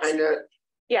kind of.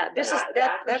 Yeah, that's.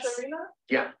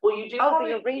 Yeah. Well, you do have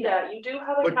the arena. Yeah, you do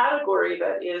have a category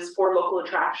that is for local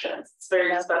attractions. It's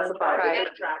very specified. Right.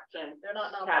 Attraction. They're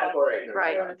not category.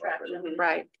 Right. Attraction.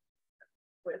 Right.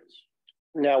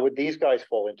 Now, would these guys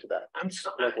fall into that? I'm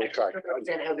sorry. I don't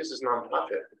understand how this is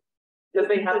nonprofit. Because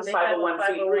they have a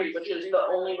 501c3, which is the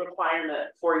only requirement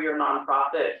for your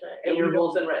nonprofit in your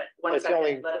rules and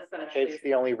It's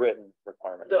the only written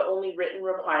requirement. The only written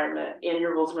requirement in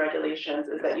your rules and regulations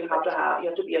is that you have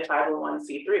to be a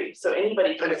 501c3. So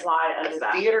anybody can apply under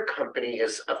that. A theater company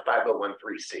is a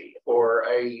 501c, or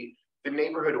the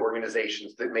neighborhood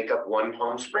organizations that make up One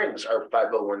Palm Springs are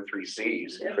 501c.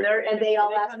 And they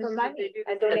all ask for money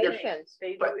and donations.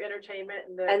 They do entertainment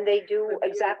and they do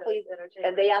exactly,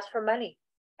 and they ask for money.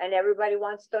 And everybody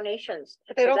wants donations.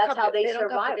 They don't That's how they don't come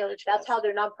to survive. Village That's Fest. how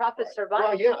their nonprofits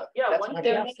survive. Well, Yeah, that's one my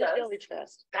PS point. does. Village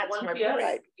Fest. That's One my PS,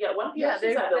 point. yeah, one PS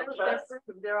is at Village Fest.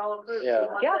 They're all approved. Yeah. The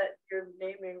ones Yeah. that you're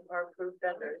naming are approved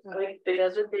vendors.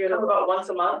 They come about once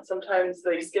a month. Sometimes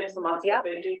they skip some months, Yeah.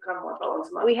 but they do come about once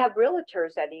a month. We have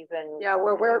realtors that even. Yeah,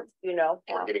 we're You know,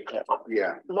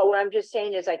 Yeah. but what I'm just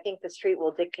saying is I think the street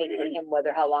will dictate to him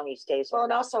how long he stays. well,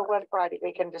 and also when Friday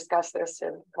we can discuss this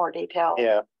in more detail.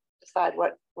 Yeah. Decide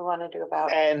what we want to do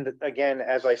about it. And again,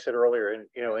 as I said earlier, and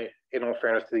you know, in all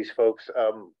fairness to these folks,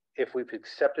 if we've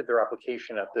accepted their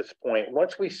application at this point,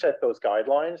 once we set those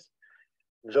guidelines,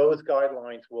 those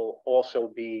guidelines will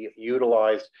also be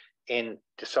utilized in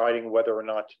deciding whether or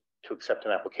not to accept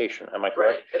an application. Am I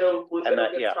correct? Right, it'll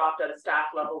that- get yeah. stopped at a staff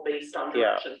level based on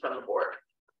Yeah. direction from the board.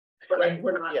 But like,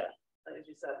 we're not, Yeah. as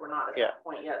you said, we're not at Yeah. that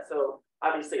point yet, so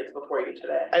obviously it's before you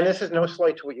today. And this is no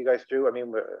slight to what you guys do. I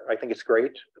mean, I think it's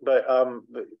great, but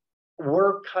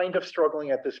we're kind of struggling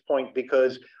at this point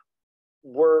because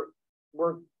we're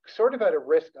sort of at a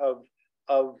risk of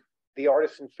the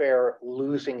artisan fair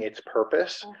losing its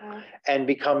purpose and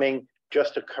becoming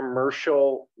just a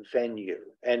commercial venue,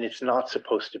 and it's not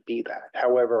supposed to be that.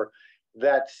 However,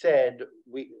 that said,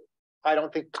 I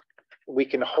don't think we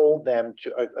can hold them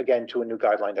to again to a new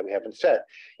guideline that we haven't set.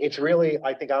 It's really,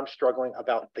 I think I'm struggling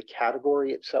about the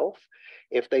category itself,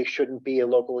 if they shouldn't be a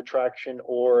local attraction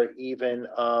or even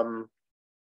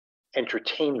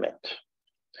entertainment.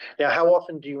 Now, how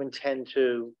often do you intend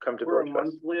to come to We're a Villagefest?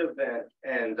 monthly event,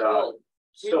 and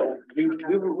so we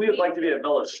would like to be at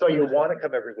Village. So you want to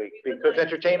come every week, because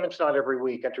entertainment's not every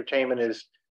week. Entertainment is,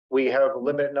 we have a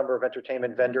limited number of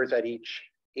entertainment vendors at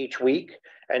each week,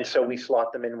 and so we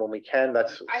slot them in when we can.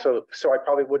 That's so I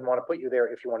probably wouldn't want to put you there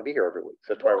if you want to be here every week.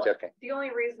 That's why I was asking. The only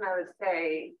reason I would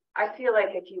say, I feel like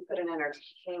if you put an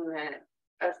entertainment,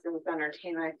 us as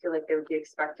entertainment, I feel like they would be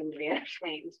expecting to be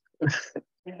entertained.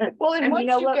 Well, and once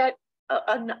you get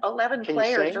 11 Can you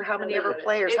players sing? or how many ever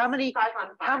players, how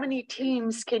many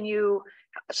teams can you,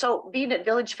 so being at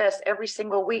Village Fest every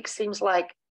single week seems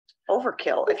like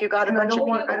overkill if you got a bunch of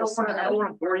people. I don't want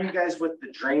to bore you guys with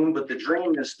the dream, but the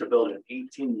dream is to build an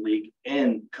 18 league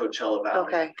in Coachella Valley.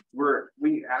 Okay.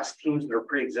 We ask teams that are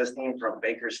pre-existing from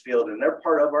Bakersfield, and they're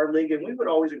part of our league, and we would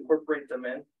always incorporate them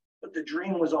in. But the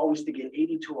dream was always to get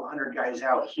 80 to 100 guys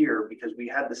out here because we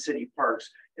had the city parks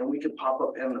and we could pop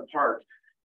up in the park.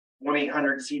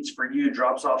 1-800 seats for you,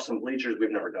 drops off some bleachers.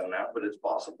 We've never done that, but it's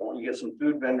possible. You get some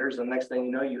food vendors, and next thing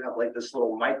you know, you have like this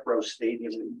little micro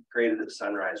stadium that you created at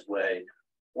Sunrise Way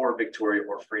or Victoria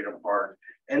or Freedom Park.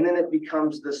 And then it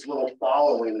becomes this little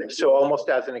following. So almost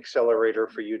as an accelerator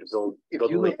for you to build. If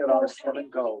you look at our seven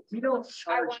goals, we don't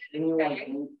charge anyone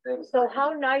anything. So how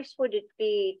nice would it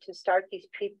be to start these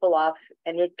people off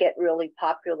and it get really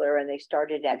popular and they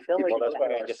started at Village?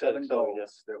 There are 7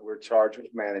 goals that we're charged with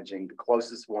managing. The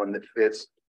closest one that fits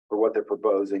for what they're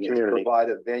proposing is to provide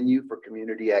a venue for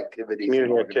community activities.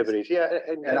 Community activities, yeah,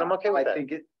 and I'm okay with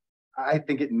that. I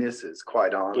think it misses,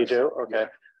 quite honestly. You do? Okay.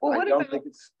 Well, I what don't about, think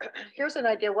it's, here's an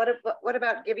idea. What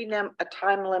about giving them a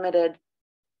time limited,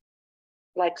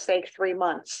 like say 3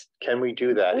 months? Can we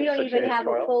do that? We don't Such even a have a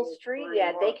trial? full street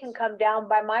yet. They can come down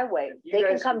by my way. You They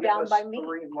can guys come give down us by me.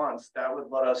 3 months, that would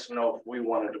let us know if we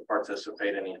wanted to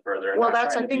participate any further. Well, Not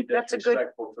that's, trying I to be think that's a good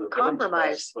disrespectful to the Village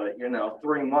compromise. Fest, But you know,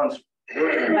 3 months.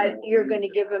 But you're gonna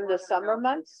give them the summer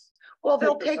months? Well,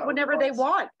 they'll take the take summer whenever they months.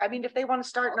 want. I mean, if they want to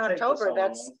start in I'll take the October, summer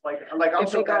that's, months. Like I'm if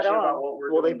so they got passionate on. about what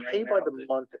we're Well, they doing pay right by now. the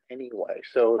month anyway,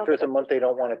 so if there's a month they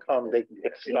don't want to come, they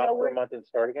stop for a month and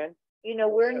start again? You know,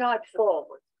 we're not full.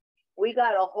 We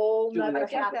got a whole Julie, nother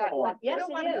that's not half the of point. one. Yes, don't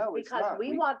it wanna- is, no, it's because not.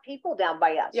 we We- want people down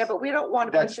by us. yeah, but we don't want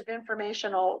a bunch of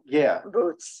informational yeah,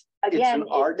 booths. Again, it's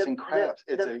an arts the- and crafts.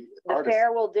 It's the- a The artist.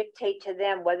 fair will dictate to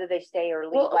them whether they stay or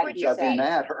leave, Well, like would you you Doesn't said.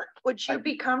 matter. Would you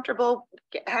be comfortable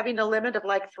having a limit of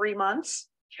like 3 months?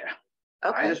 Yeah.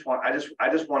 Okay. I just want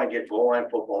to get goal line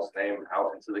football's name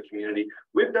out into the community.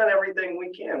 We've done everything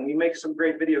we can. We make some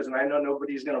great videos, and I know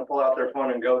nobody's going to pull out their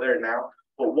phone and go there now.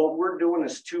 But what we're doing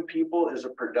as 2 people is a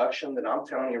production that I'm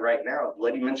telling you right now. The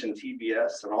lady mentioned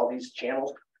TBS and all these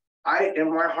channels. I,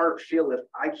 in my heart, feel if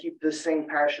I keep this same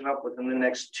passion up within the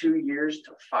next 2 years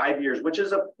to 5 years, which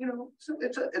is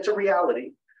it's a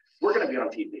reality. We're going to be on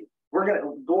TV.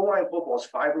 Goal line football is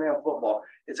 5-man football.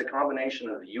 It's a combination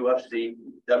of the UFC,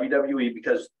 WWE,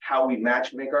 because how we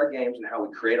match make our games and how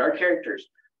we create our characters,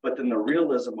 but then the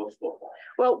realism of football.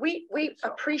 Well, we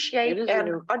appreciate It is a and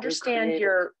new understand creative.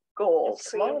 your goals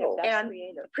Creative, that's and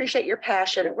creative. appreciate your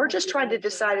passion. We're just trying to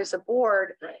decide as a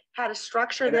board how to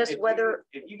structure And this, if whether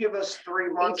if you give us 3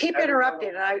 you months. keep interrupting,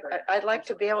 and I'd like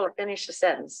to be able to finish the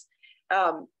sentence.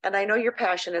 And I know you're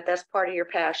passionate, that's part of your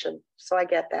passion, so I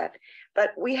get that.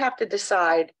 But we have to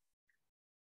decide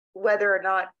whether or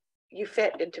not you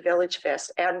fit into Village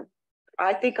Fest. And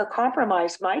I think a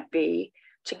compromise might be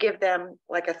to give them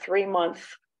like a 3-month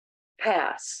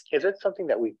pass. Is it something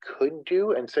that we could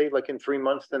do and say like in 3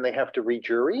 months, then they have to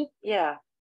rejury? Yeah,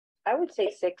 I would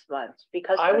say 6 months,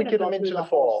 because. I we're would gonna get go them through into the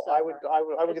whole fall. I would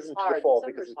summer. get It's them to the hard. fall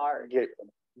Summer's because hard. the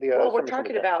Well, we're summer's gonna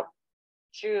talking be- about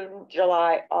June,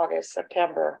 July, August,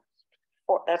 September,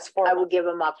 That's 4 I would months. give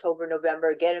them October,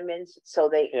 November, get them in so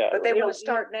they. Yeah. But they we want don't- to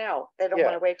start now. They don't Yeah.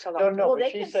 want to wait till. No, no, Well, but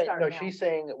they she's can saying, start no, now. she's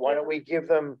saying, why don't we give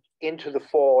them into the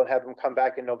fall and have them come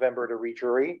back in November to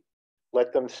rejury?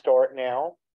 Let them start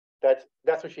now. That's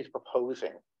what she's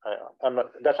proposing. I'm not,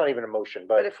 that's not even a motion,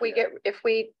 But but if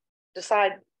we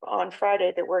decide on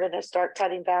Friday that we're gonna start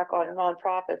cutting back on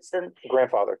nonprofits, then.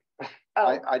 grandfather.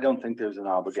 I don't think there's an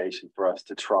obligation for us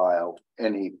to trial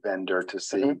any vendor to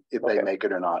see if they Okay. make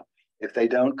it or not. If they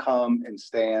don't come and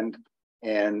stand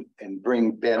and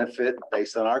bring benefit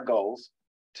based on our goals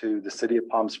to the city of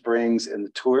Palm Springs and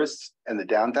the tourists and the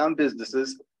downtown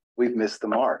businesses, we've missed the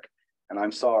mark. And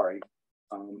I'm sorry.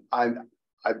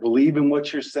 I believe in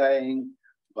what you're saying,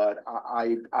 but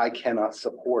I cannot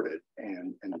support it.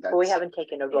 And that's. We haven't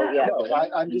taken a vote yet. No,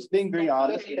 I'm just being very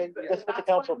honest. That's what the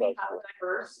council does. Have a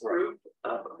diverse group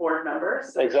of board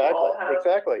members. So you Exactly, all have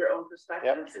exactly. Your own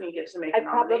perspectives and you get to make. I'd a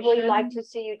probably nomination. like to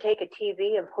see you take a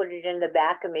TV and put it in the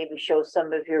back and maybe show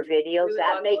some of your videos. would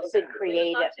That love makes that. it We would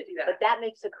love creative, to do that. but that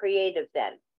makes it creative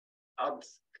then.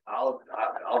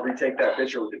 I'll retake that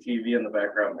picture with the TV in the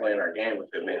background playing our game if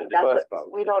it made a That's difference.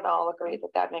 what, we don't all agree that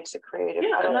that makes it creative.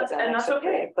 Yeah, I don't and think that's makes it okay.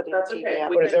 creative, putting That's TV okay. up.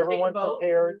 We But is can take a everyone vote.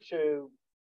 prepared to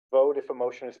vote if a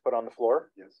motion is put on the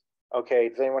floor? Yes. Okay,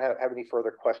 does anyone have any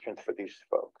further questions for these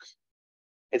folks?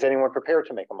 Is anyone prepared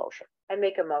to make a motion? I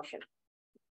make a motion.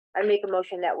 I make a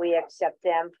motion that we accept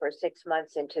them for 6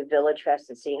 months into Villagefest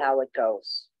and see how it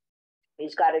goes.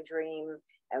 He's got a dream,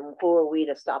 and who are we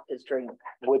to stop his dream?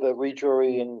 With a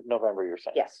rejury in November, you're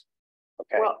saying? Yes.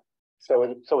 Okay, Well, so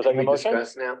is that your motion? now?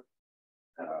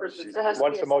 it has to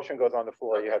Once be the a motion goes on the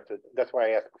floor, you have to, that's why I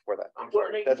asked before that. Well,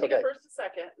 you can That's take it okay. first and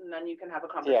second, and then you can have a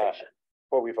conversation.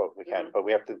 Before we vote, we can, Mhm. but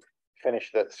we have to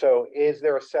finish that. So is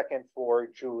there a second for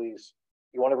Julie's?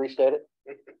 You want to restate it?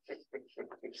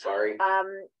 Sorry.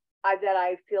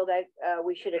 I feel that,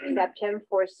 we should accept him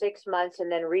for 6 months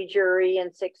and then rejury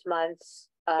in 6 months.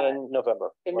 In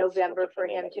November. In Let's- November let's for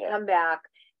name him it, to yeah. come back.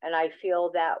 And I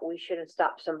feel that we shouldn't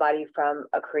stop somebody from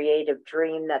a creative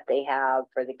dream that they have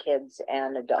for the kids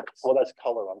and adults. Well, that's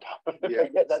color on top of it.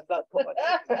 Yeah. That's not.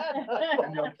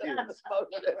 And no kids.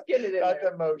 Get it in Not there.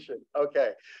 the motion.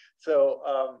 Okay, so,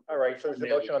 all right, so there's a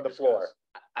motion on the floor.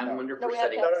 I wonder No, for we have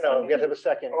setting. to- No, we have to have a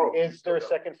second. Oh. Is there a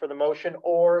second for the motion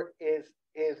or is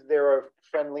there a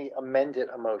friendly amended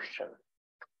motion?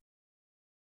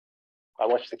 I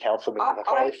watched the council meeting. I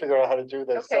finally figured out how to do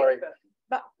this. Okay. Sorry.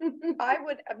 But I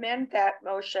would amend that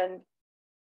motion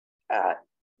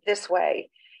this way.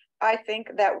 I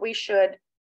think that we should,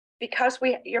 because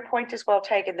your point is well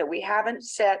taken, that we haven't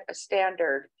set a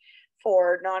standard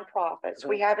for nonprofits.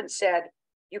 We haven't said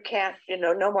you can't,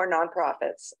 no more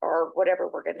nonprofits or whatever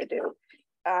we're gonna do.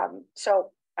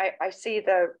 So I see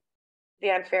the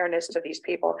unfairness to these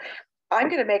people. I'm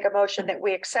gonna make a motion that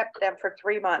we accept them for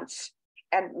 3 months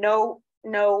and no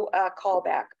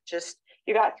callback. Just,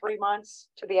 you got 3 months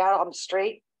to be out on the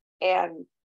street, and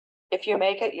if you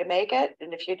make it, you make it,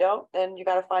 and if you don't, then you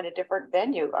gotta find a different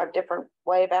venue, a different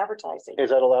way of advertising.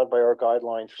 Is that allowed by our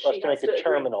guidelines for us She to has make a to agree.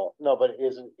 terminal? No, but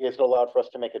is it allowed for us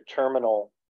to make a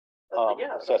terminal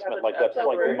Yeah, assessment like that's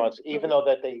 23 months, even though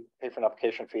that they pay for an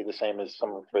application fee the same as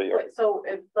someone for a year? Wait, so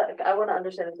if, like, I wanna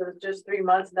understand, so it's just 3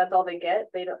 months, and that's all they get,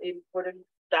 they don't, what if?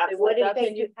 That's, What if that's,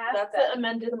 they do pass that's that? the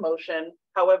amended motion.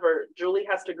 However, Julie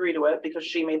has to agree to it because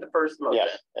she made the first motion.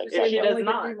 Yes. If she You does only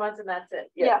get not, 3 months and that's it.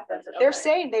 Yeah, That's it. They're Okay.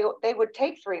 saying they would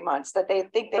take 3 months, that they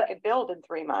think they could build in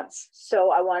 3 months.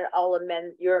 So I'll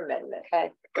amend your amendment.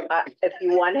 Okay. If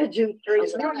you want to do 3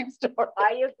 It's months, next door.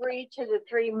 I agree to the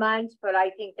 3 months, but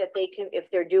I think that they can, if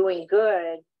they're doing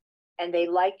good and they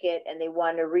like it and they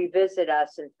want to revisit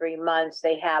us in 3 months,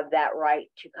 they have that right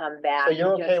to come back. So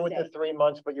you're and okay just with the say, 3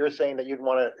 months, but you're saying that you'd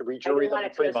want to rejury them want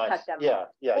in to 3 just cut months? them Yeah, off.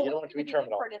 yeah, you don't want it to be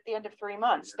terminal. For it at the end of 3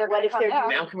 months. They're What gonna if come they're back.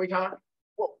 Now can we talk?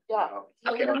 Well, yeah.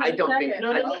 Okay, I don't think.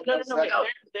 no, no.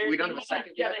 We don't have a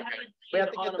second yet. We have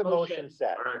to get the motion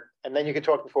set, and then you can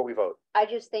talk before we vote. I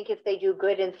just think if they do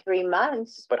good in 3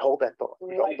 months, But hold that thought.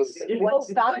 Don't lose it.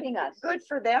 what's stopping us? Good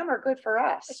for them or good for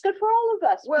us? It's good for all of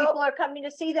us. Well, People are coming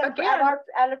to see them again-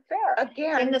 at a fair in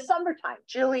Again, the summertime.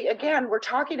 Julie, again, we're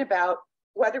talking about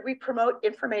whether we promote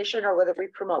information or whether we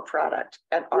promote product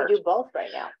and We art. do both right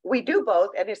now. We do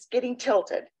both, and it's getting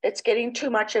tilted. It's getting too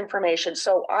much information.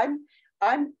 So I'm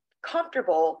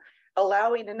comfortable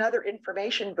allowing another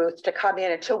information booth to come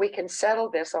in until we can settle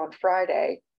this on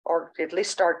Friday, or at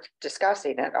least start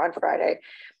discussing it on Friday.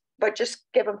 But just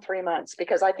give them 3 months,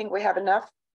 because I think we have enough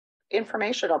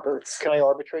informational booths. Can I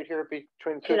arbitrate here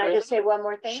between two? Can I of just say one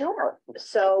more thing? Sure.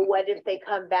 So what if they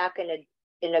come back in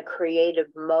in a creative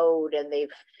mode and they've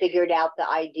figured out the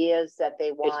ideas that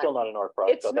they want. It's still not an art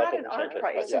project. It's not an art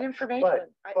project, it's an information.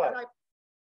 Can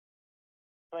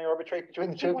I arbitrate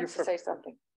between the two Who of you? wants to say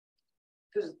something?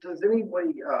 Does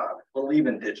anybody believe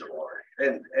in digital art?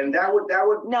 And that would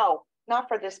No, not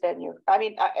for this venue. I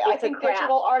mean, I It's a think craft,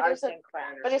 digital art arts is, and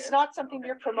crafts. but it's not something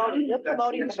you're promoting. You're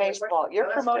promoting the baseball. You're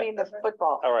promoting the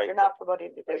football. All right. You're not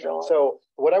promoting the digital. So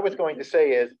what I was going to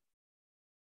say is,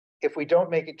 if we don't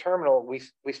make it terminal, we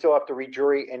still have to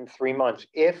rejury in 3 months.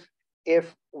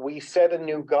 If we set a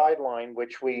new guideline,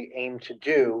 which we aim to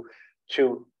do,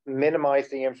 to minimize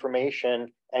the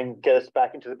information and get us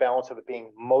back into the balance of it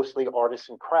being mostly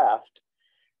artisan craft,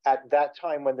 at that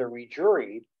time when they're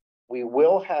rejuried, we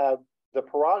will have the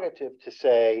prerogative to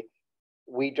say,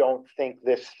 we don't think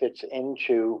this fits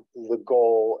into the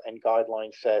goal and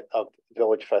guideline set of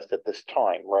Village Fest at this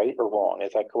time, right or wrong?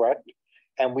 Is that correct?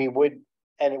 And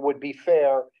it would be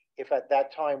fair if at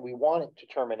that time we wanted to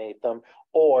terminate them,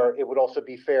 or it would also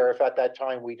be fair if at that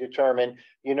time we determine,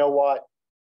 you know what,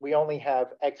 we only have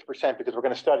X percent, because we're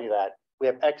going to study that. We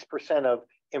have X percent of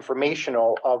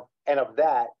informational and of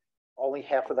that, only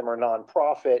half of them are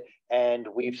nonprofit, and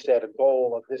we've set a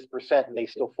goal of this percent and they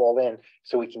still fall in,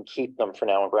 so we can keep them for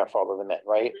now and grandfather them in,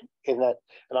 right? Isn't that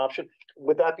an option?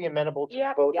 Would that be amenable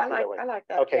to both? Yeah, I like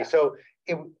that. Okay, yeah. so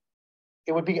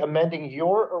it would be amending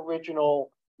your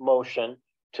original motion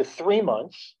to 3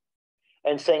 months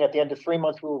and saying at the end of 3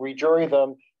 months, we will rejury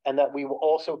them, and that we will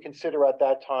also consider at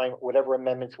that time whatever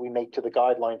amendments we make to the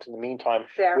guidelines in the meantime,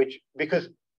 because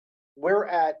we're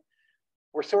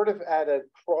sort of at a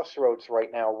crossroads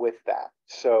right now with that.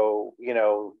 So,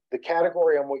 the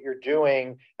category on what you're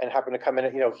doing and happen to come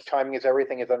in, timing is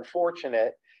everything is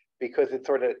unfortunate, because it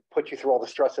sort of puts you through all the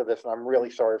stress of this, and I'm really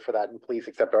sorry for that, and please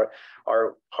accept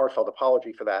our heartfelt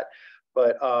apology for that.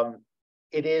 But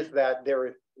it is that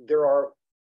there's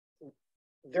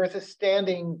a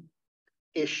standing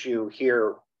issue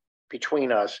here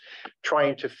between us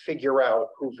trying to figure out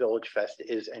who Village Fest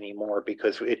is anymore,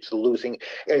 because it's losing.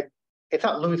 It's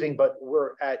not losing, but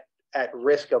we're at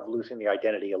risk of losing the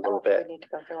identity a little bit. We need to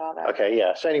go through all that. Okay,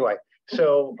 yeah. So anyway,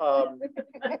 so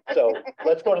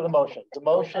let's go to the motion. The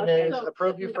motion is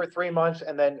approve you for 3 months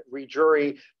and then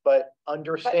rejury, but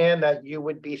understand that you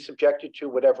would be subjected to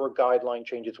whatever guideline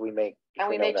changes we make. And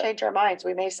we may change our minds.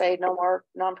 We may say no more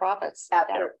nonprofits at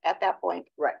that point.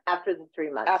 Right, after the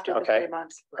 3 months. After the 3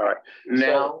 months. All right.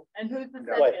 Now. And who's the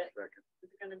Wait.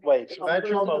 second? Wait, so that's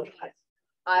your motion.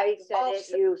 I said it,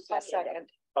 you seconded.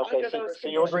 Okay, so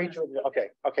you agree to,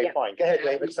 okay, fine. Go ahead,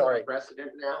 David, sorry.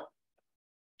 Precedent now?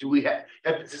 Do we has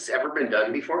this ever been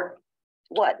done before?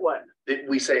 What? Did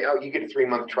we say, oh, you get a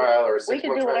 3-month trial or a 6-month trial? We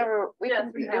can do whatever, we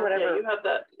can do whatever. You have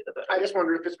that. I just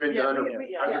wonder if it's been done, or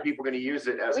yeah. other people going to use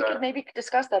it as We could maybe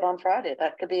discuss that on Friday.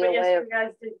 That could be a But way yes, of. you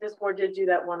guys this board did do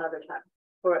that one other time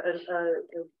for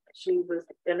she was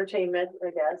entertainment,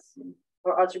 I guess,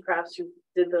 or arts and crafts, who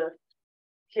did the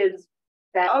kids.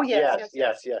 Oh, yes.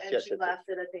 Yes. And she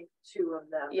lasted, I think, 2 of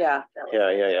them. Yeah.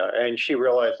 Yeah. And she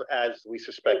realized, as we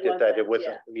suspected, that it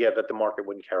wasn't, yeah. that the market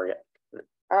wouldn't carry it.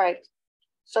 All right.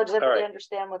 So does everybody right.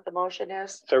 understand what the motion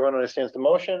is? So everyone understands the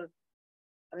motion?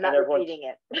 I'm not everyone- repeating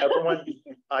it. Everyone,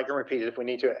 I can repeat it if we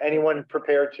need to. Is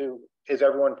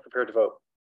everyone prepared to vote?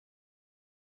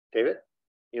 David,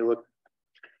 you look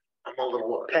I'm a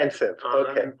little pensive.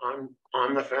 Okay. I'm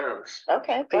on the fence.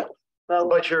 Okay.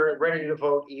 But you're ready to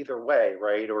vote either way,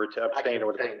 right? Or to abstain or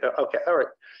whatever. Okay, all right.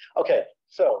 Okay,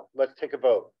 so let's take a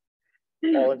vote.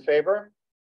 All in favor?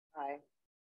 Aye.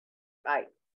 Aye.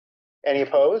 Any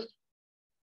opposed?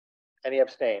 Any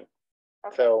abstain?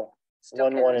 Okay. So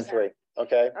Still 1, 1, and 3,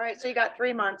 okay? All right, so you got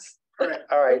 3 months.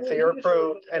 All right, so you're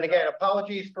approved. And again,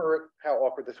 apologies for how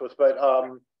awkward this was, but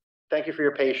thank you for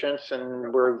your patience,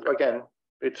 and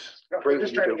it's We're great.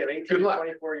 just trying to get 18 to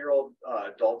 24-year-old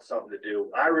adults something to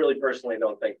do. I really personally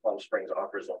don't think Palm Springs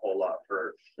offers a whole lot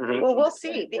for. Well, we'll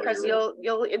see, because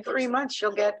you'll in 3 months,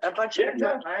 you'll get a bunch of.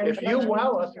 If you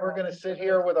wow us, we're gonna sit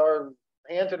here with our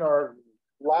hands in our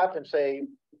lap and say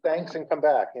thanks and come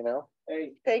back,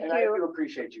 Hey, Thank and I you. do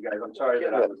appreciate you guys. I'm sorry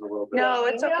that I was a little bit. No,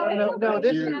 it's okay.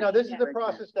 No, this is the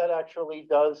process that actually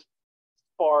does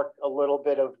spark a little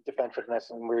bit of defensiveness,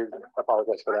 and we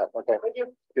apologize for that, okay?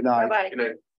 Good night. Bye-bye. Good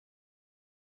night.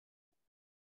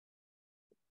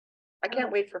 I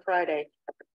can't wait for Friday,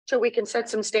 so we can set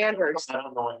some standards. I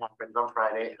don't know what happened on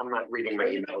Friday. I'm not reading my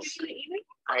emails.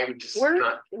 I am just We're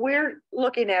not.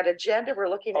 looking at agenda, we're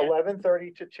looking at.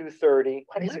 11:30 to 2:30.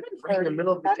 What is it? Right in the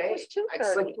middle of the That day. was It's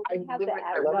like 2:30. I We have live the at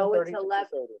hour. No, 11:30 it's to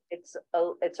 11.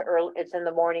 2:30. It's early, it's in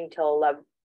the morning till 11,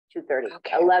 2:30,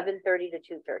 Okay. 11:30 to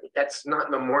 2:30. That's not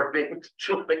in the morning,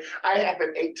 Julie. I have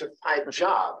an 8 to 5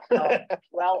 job.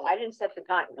 Well, I didn't set the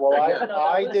time. Well,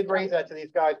 I was- did raise that to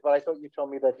these guys, but I thought you told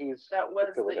me that he's. That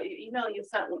was good with the it. email you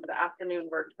sent with the afternoon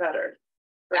worked better.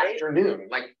 Right? Afternoon,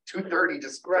 like 2:30 to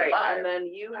Right, 5. and then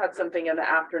you had something in the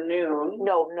afternoon.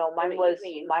 No, In the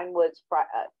evening.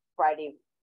 Friday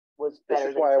was This better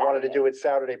is than why I wanted to Saturday. do it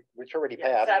Saturday, which already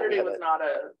Yeah, passed. so we Saturday had was it. not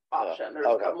a option. There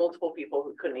was okay. multiple people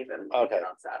who couldn't even make Okay. it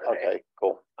on Saturday. Okay,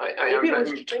 cool. Maybe it was-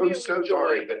 I'm maybe it was so Joy.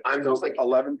 sorry, but I'm just like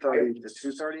 11:30 to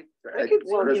 2:30. I could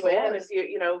zoom you in if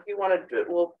if you wanted to,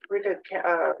 we'll bring a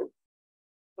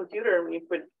computer and you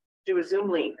could do a Zoom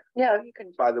link. Yeah, you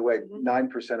can. By the way,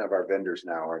 9% of our vendors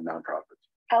now are nonprofits.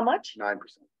 How much? 9%.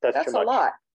 That's too a much.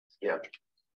 lot. Yeah.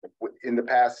 In the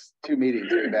past 2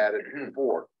 meetings, we've added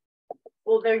 4.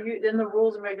 Well, in the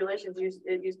rules and regulations,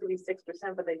 it used to be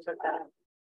 6%, but they took that.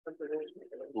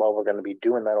 Well, we're gonna be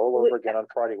doing that all over again on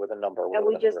Friday with a number. And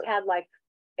we just had like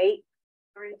 8,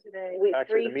 today.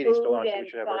 Actually, the 3 meeting's still food on, so we and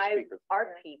should have our 5 speakers.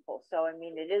 art people. So I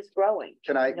mean, it is growing.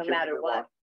 Can I? No can I matter go what. on?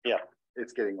 Yeah.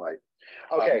 It's getting late.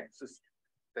 Okay.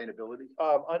 Sustainability.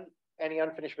 Any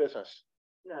unfinished business?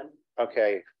 None.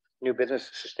 Okay, new business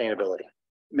sustainability.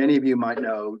 Many of you might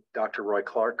know Dr. Roy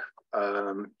Clark.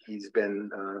 He's been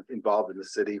involved in the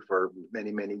city for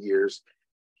many, many years.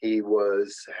 He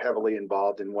was heavily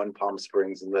involved in One Palm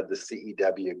Springs and led the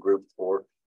CEW group for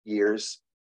years.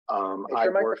 Is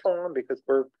your microphone on? Because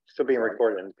we're still being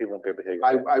recorded and people won't be able to hear you.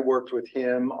 I worked with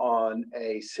him on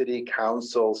a city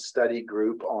council study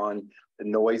group on the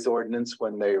noise ordinance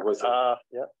when there was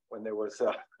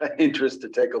an interest to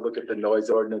take a look at the noise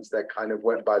ordinance that kind of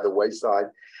went by the wayside.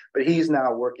 But he's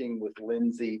now working with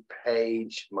Lindsay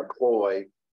Page McCloy,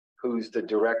 who's the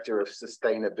director of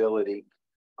sustainability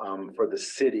for the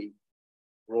city.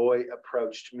 Roy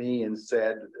approached me and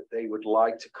said that they would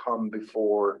like to come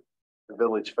before the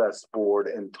Villagefest board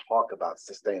and talk about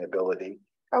sustainability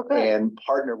and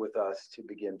partner with us to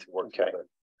begin to work together.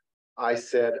 I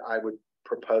said I would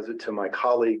propose it to my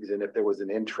colleagues, and if there was an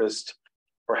interest,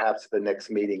 perhaps the next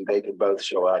meeting they could both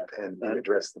show up and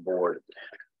address the board.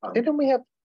 Didn't we have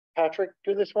Patrick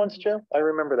do this once, Joe? I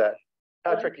remember that.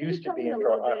 Patrick used to be in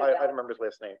charge. I don't remember his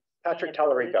last name. Patrick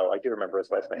Tellerico. I do remember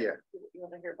his last name. Yeah. You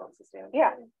want to hear about sustainability?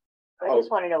 Yeah. I just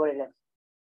want to know what it is.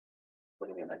 What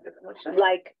do you mean like definition?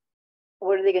 Like,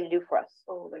 what are they gonna do for us?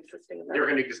 Oh, like sustainability. They're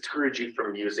going to discourage you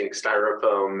from using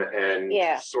styrofoam and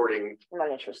sorting. I'm not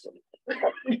interested.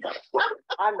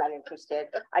 I'm not interested.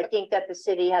 I think that the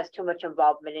city has too much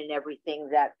involvement in everything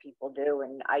that people do,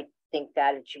 and I think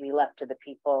that it should be left to the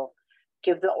people.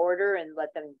 Give the order and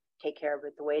let them take care of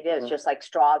it the way it is, just like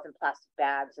straws and plastic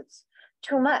bags. It's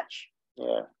too much.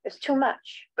 Yeah. It's too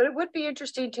much. But it would be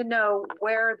interesting to know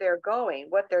where they're going,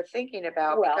 what they're thinking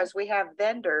about, Well- because we have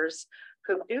vendors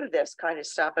who do this kind of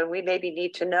stuff, and we maybe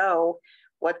need to know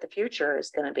what the future is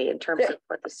gonna be in terms of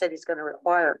what the city's gonna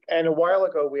require. And a while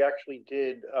ago, we actually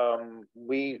did,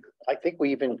 I think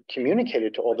we even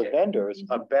communicated to all the vendors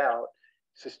about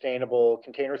sustainable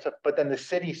container stuff, but then the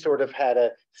city sort of had a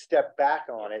step back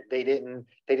on it. They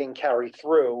didn't carry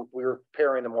through. We were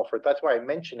preparing them all for it. That's why I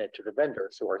mentioned it to the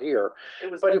vendors who are here.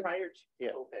 It was But it- prior to yeah.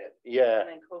 COVID. Yeah. And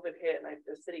then COVID hit and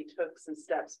the city took some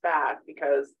steps back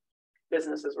because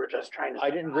businesses were just trying to. I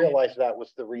didn't realize that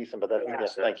was the reason, but that,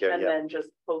 yes, thank you, And yeah. then just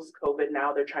post-COVID,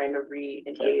 now they're trying to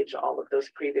re-engage all of those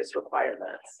previous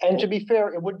requirements. And to be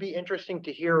fair, it would be interesting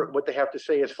to hear what they have to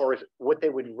say as far as what they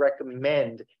would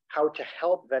recommend, how to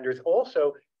help vendors.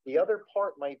 Also, the other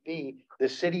part might be the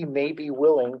city may be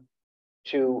willing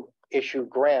to issue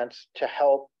grants to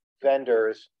help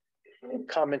vendors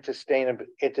come into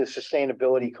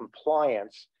sustainability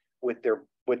compliance with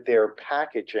their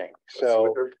packaging.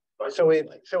 So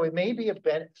it may be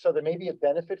there may be a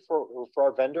benefit for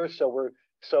our vendors.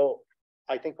 So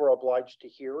I think we're obliged to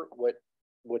hear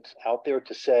what's out there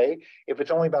to say. If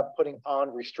it's only about putting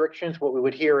on restrictions, what we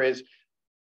would hear is,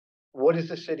 what is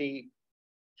the city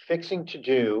fixing to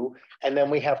do? And then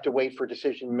we have to wait for a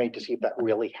decision made to see if that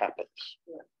really happens.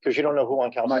 Because you don't know who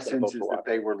on council My is going to sense vote is for that what.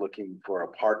 they were looking for a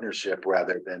partnership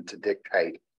rather than to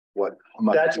dictate what.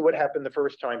 That's what happened the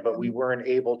first time, but we weren't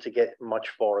able to get much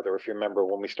farther. If you remember,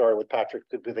 when we started with Patrick,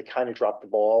 they kind of dropped the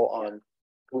ball on.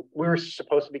 We were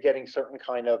supposed to be getting certain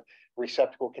kind of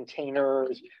receptacle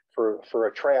containers for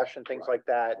a trash and things like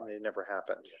that, and it never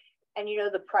happened. And you know,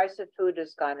 the price of food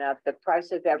has gone up, the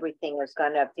price of everything has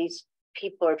gone up. These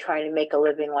people are trying to make a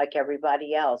living like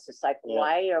everybody else. It's like,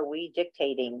 why are we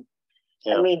dictating?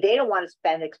 Yeah. I mean, they don't want to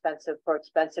spend expensive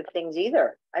things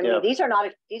either. I mean, these are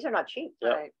not cheap. Yeah.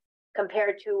 Right?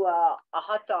 Compared to a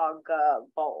hot dog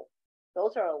bowl.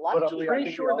 Those are a lot But I'm cheaper.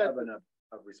 pretty sure that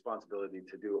of responsibility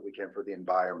to do what we can for the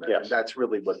environment. Yes. And that's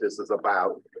really what this is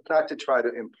about, not to try to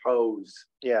impose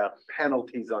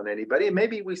penalties on anybody. And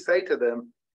maybe we say to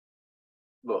them,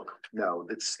 look, no,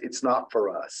 it's not for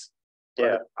us.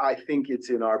 Yeah. But I think it's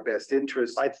in our best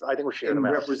interest. I think we should in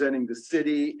representing the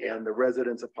city and the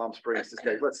residents of Palm Springs to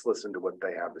say, let's listen to what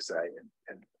they have to say.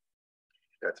 And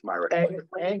that's my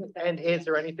recommendation. And is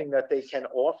there anything that they can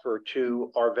offer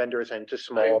to our vendors and to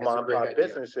small mom and pop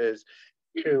businesses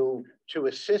to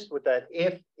assist with that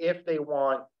if they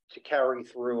want to carry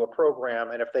through a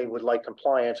program and if they would like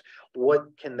compliance, what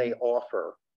can they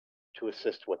offer to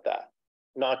assist with that?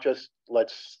 Not just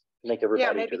let's make everybody.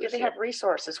 Yeah, maybe do they have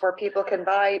resources where people can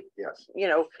buy? Yes. You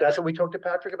know. That's what we talked to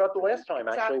Patrick about the last time,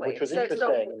 actually, which was interesting.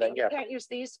 So and then, you can't use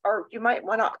these, or you might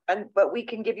want to, but we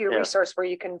can give you a resource where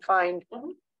you can find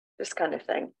this kind of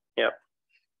thing. Yeah.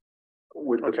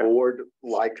 Would the board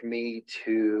like me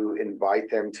to invite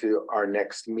them to our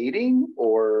next meeting,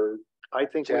 or I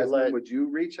think Jasmine, would you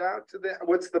reach out to them?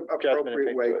 What's the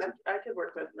appropriate way? I could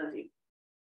work with Lindsay.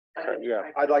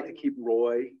 I'd like to keep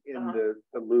Roy in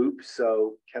the loop,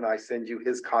 so can I send you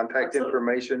his contact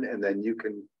information and then you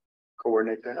can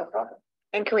coordinate that? No problem.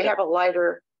 And can we have a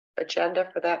lighter agenda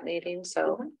for that meeting?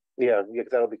 So yeah,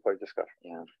 that'll be quite a discussion.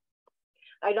 Yeah.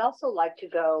 I'd also like to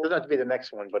go. Doesn't have to be the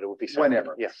next one, but it would be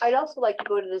whenever. Yes. I'd also like to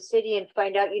go to the city and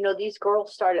find out, these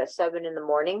girls start at 7 in the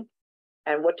morning.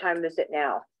 And what time is it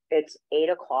now? It's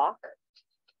 8 o'clock.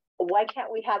 Why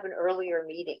can't we have an earlier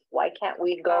meeting? Why can't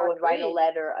we go and write a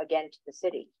letter again to the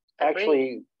city?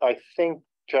 Actually, I think,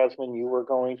 Jasmine, you were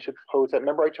going to pose that.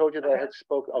 Remember I told you that I had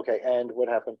spoken? Okay, and what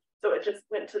happened? So it just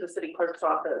went to the city clerk's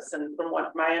office, and from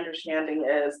what my understanding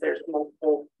is, there's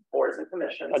multiple boards and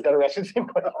commissions. That are actually all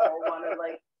want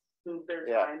to move their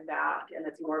time back, and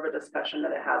it's more of a discussion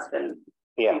than it has been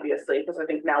previously, because I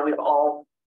think now we've all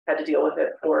had to deal with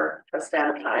it for a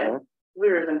span of time. We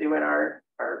were even doing our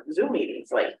Zoom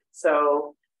meetings late,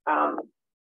 so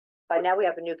but now we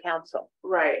have a new council.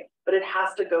 Right, but it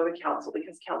has to go to council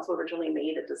because council originally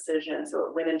made a decision, so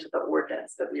it went into the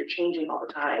ordinance that we are changing all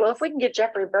the time. Well, if we can get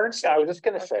Jeffrey Bernstein, I was just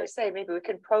going to say, maybe we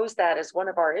can pose that as one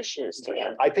of our issues to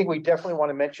him. I think we definitely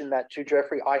want to mention that to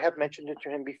Jeffrey. I have mentioned it to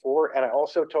him before, and I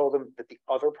also told him that the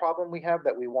other problem we have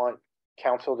that we want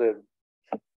council to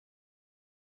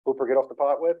get off the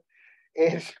pot with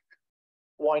is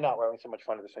why not? We're having so much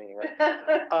fun at this meeting, right?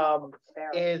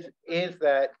 Is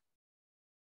that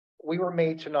we were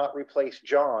made to not replace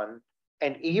John,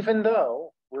 and even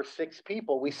though we're 6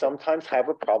 people, we sometimes have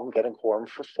a problem getting quorum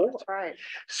for 4. That's right.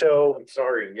 So I'm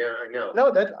sorry. Yeah, I know.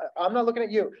 No, I'm not looking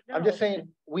at you. No. I'm just saying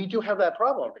we do have that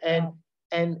problem,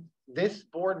 and this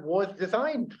board was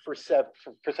designed for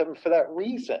that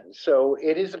reason. So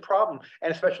it is a problem,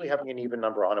 and especially having an even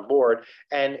number on a board.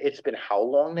 And it's been how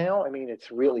long now? I mean,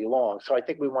 it's really long. So I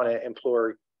think we want to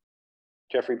implore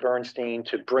Jeffrey Bernstein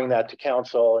to bring that to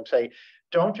council and say,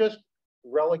 don't just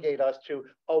relegate us to,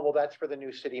 oh, well, that's for the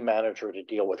new city manager to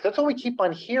deal with. That's all we keep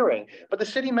on hearing. But the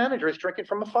city manager is drinking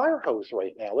from a fire hose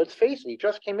right now. Let's face it, he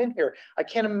just came in here. I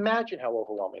can't imagine how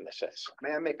overwhelming this is.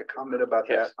 May I make a comment about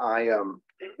that? I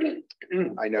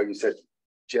know you said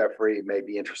Jeffrey may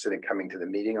be interested in coming to the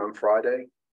meeting on Friday.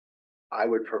 I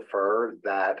would prefer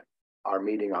that our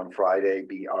meeting on Friday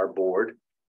be our board,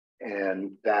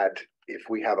 and that if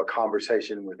we have a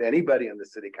conversation with anybody on the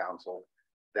city council,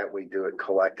 that we do it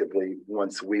collectively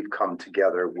once we've come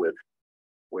together with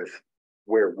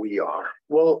where we are.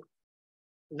 Well,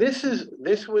 this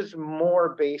was more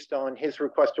based on his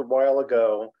request a while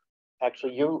ago.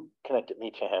 Actually, you connected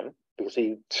me to him because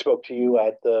he spoke to you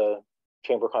at the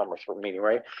Chamber of Commerce meeting,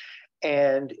 right?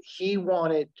 And he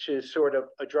wanted to sort of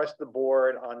address the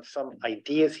board on some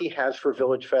ideas he has for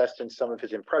Villagefest and some of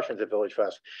his impressions of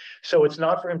Villagefest. So it's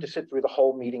not for him to sit through the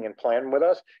whole meeting and plan with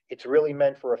us. It's really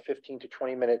meant for a 15 to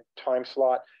 20 minute time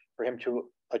slot for him to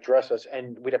address us,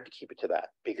 and we'd have to keep it to that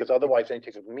because otherwise then he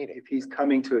takes up the meeting. If he's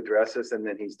coming to address us and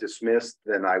then he's dismissed,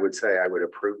 then I would say I would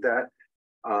approve that.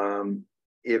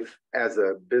 If as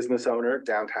a business owner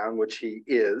downtown, which he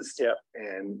is,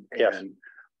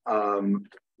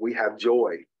 we have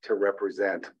joy to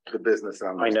represent the business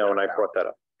owners. I know, and I brought that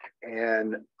up.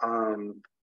 And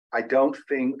I don't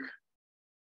think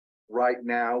right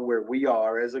now where we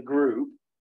are as a group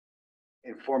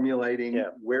in formulating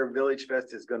where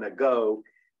Villagefest is going to go,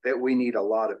 that we need a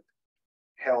lot of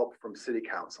help from city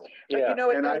council. But you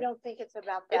know, I don't think it's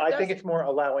about that. I think it's more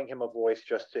allowing him a voice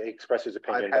just to express his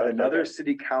opinion. I've had another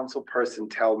city council person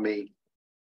tell me,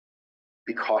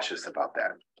 be cautious about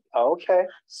that. Okay.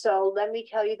 So let me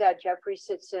tell you that Jeffrey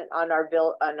sits in on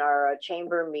our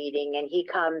chamber meeting, and he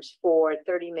comes for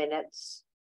 30 minutes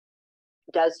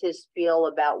does his spiel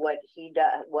about what he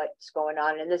does, what's going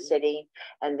on in the city,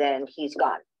 and then he's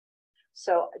gone.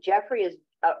 So Jeffrey is,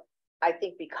 I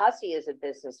think because he is a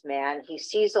businessman, he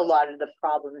sees a lot of the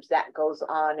problems that goes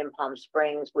on in Palm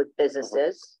Springs with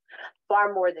businesses,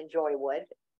 far more than Joy would.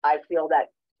 I feel that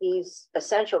he's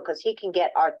essential because he can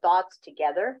get our thoughts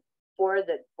together for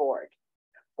the board,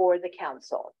 for the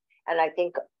council. And I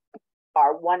think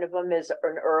one of them is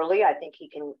an early. I think he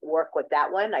can work with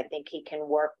that one. I think he can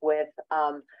work with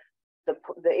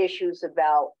the issues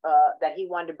about that he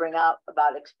wanted to bring up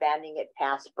about expanding it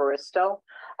past Baristo.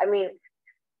 I mean,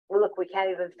 look, we can't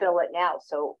even fill it now.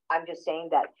 So I'm just saying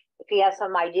that if he has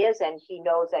some ideas and he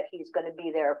knows that he's going to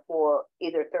be there for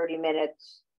either 30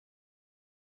 minutes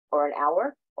or an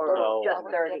hour, or No. just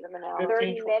 30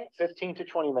 minutes. 15 to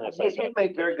 20 minutes. You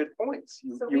make very good points.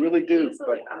 So You we really could do,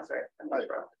 easily- but I'm sorry.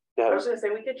 Yeah. I was gonna say,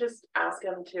 we could just ask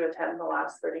him to attend the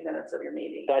last 30 minutes of your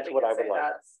meeting. That's We what could I would say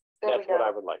like. That's what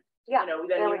I would like. Yeah, You know,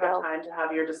 there then we you have go. time to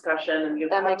have your discussion and you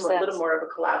That have a makes little sense. more of a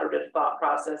collaborative thought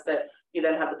process that you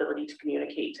then have the ability to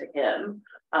communicate to him.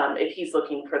 If he's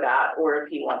looking for that, or if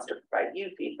he wants to provide you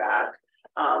feedback,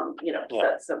 you know,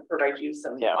 provide you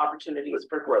some opportunities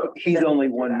for growth. he's only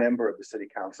one member of the city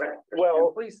council. Right. Well,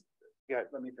 And please, yeah,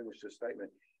 let me finish this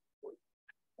statement.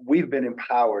 We've been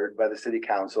empowered by the city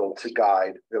council to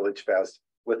guide Village Fest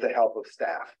with the help of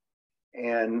staff.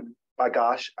 And by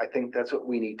gosh, I think that's what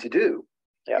we need to do.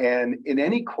 Yeah. And in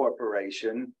any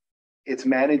corporation, it's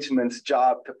management's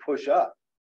job to push up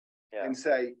and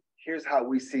say, here's how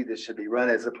we see this should be run,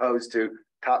 as opposed to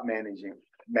top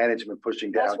management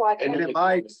pushing down. That's why. And in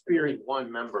my experience,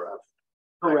 one member of.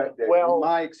 correct, Dave, Well, in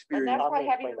my And experience, that's why I'm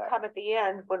having explain you that. come at the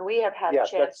end, when we have had a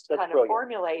Yes, chance to that's kind of brilliant.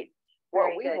 formulate what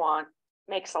Very we good. want,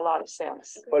 makes a lot of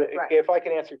sense. But Right. if I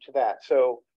can answer to that,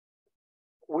 so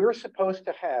we're supposed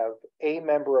to have a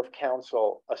member of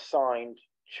council assigned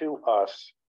to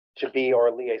us to be our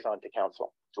liaison to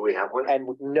council. Do we have one? And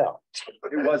no,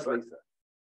 it was Lisa.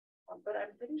 But I'm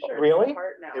pretty sure. Really? It's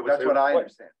DeHart now. That's what I What?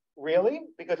 understand. really?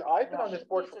 Because I've been on this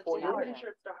board for 4 I'm years. pretty sure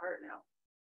it's DeHart now.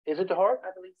 Is it DeHart?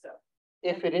 I believe so.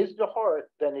 If it is DeHart,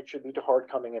 then it should be DeHart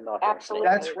coming and not. him. Absolutely.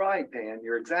 That's right, Dan.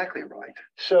 You're exactly right.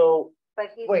 So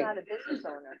But he's Wait. not a business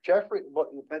owner. Jeffrey, but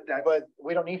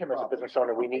we don't need him as a business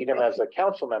owner. We need him as a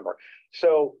council member.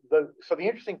 So the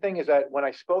interesting thing is that when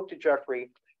I spoke to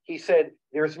Jeffrey, he said,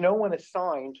 there's no one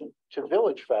assigned to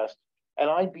Village Fest, and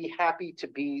I'd be happy to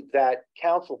be that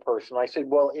council person. I said,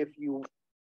 well, if you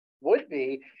would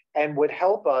be and would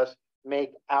help us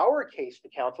make our case to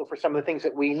council for some of the things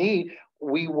that we need,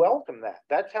 we welcome that.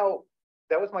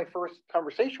 That was my first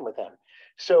conversation with him.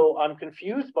 So I'm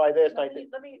confused by this. I think,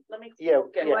 Let me. yeah,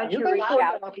 get yeah. why don't you guys reach sort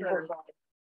out that to out. her?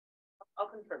 I'll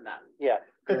confirm that. Yeah,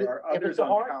 because There are if it's others on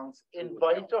DeHart, council who would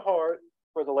invite help. DeHart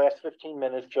for the last 15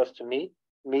 minutes just to meet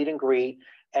and greet.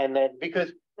 And then,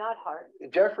 because Not Hart,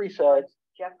 Jeffrey said,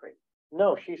 Jeffrey.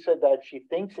 no, she said that she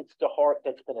thinks it's DeHart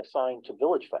that's been assigned to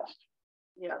Village Fest.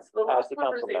 Yes, the As last the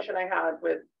council conversation I had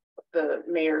with the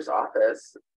mayor's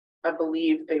office, I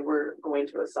believe they were going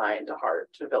to assign DeHart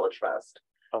to Village Fest.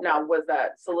 Okay. Now, was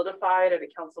that solidified at a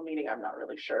council meeting? I'm not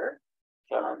really sure.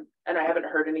 And I haven't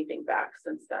heard anything back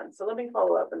since then. So let me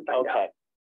follow up and find out.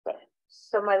 Okay,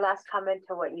 So my last comment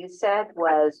to what you said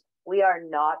was, we are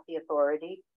not the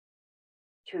authority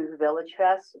to Village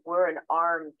Fest. We're an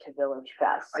arm to Village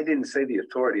Fest. I didn't say the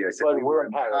authority. I said Well, we we're were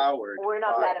empowered. We're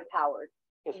not by- that empowered.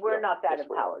 Yes, we We're are. not that Yes,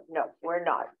 we are. empowered. No, we're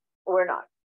not. We're not.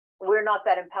 We're not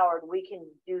that empowered. We can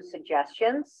do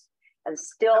suggestions and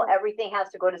still everything has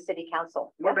to go to city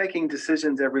council. We're making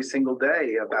decisions every single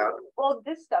day about, Well,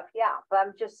 this stuff, yeah, but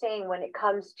I'm just saying when it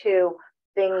comes to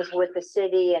things with the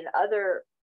city and other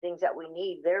things that we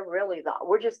need, they're really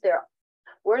we're just there.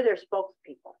 We're their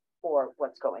spokespeople for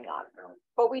what's going on.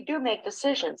 But we do make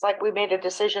decisions, like we made a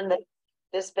decision that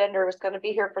this vendor is gonna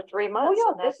be here for 3 Oh, months.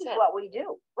 yeah, and this that's is it. what we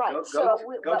do. Right, go so,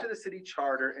 to the city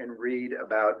charter and read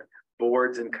about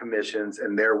boards and commissions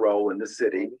and their role in the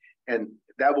city. And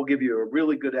that will give you a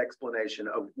really good explanation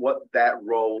of what that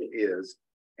role is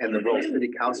and the role city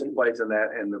council plays in that,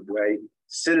 and the way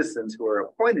citizens who are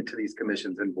appointed to these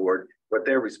commissions and board, what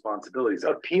their responsibilities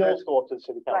are. appeals go up to the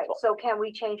city Right, council. so can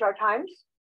we change our times?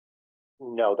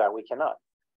 No, that we cannot.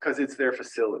 Because it's their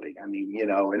facility. I mean, you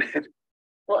know, and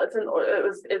Well,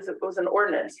 it was an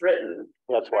ordinance written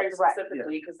That's why. very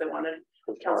specifically because they wanted,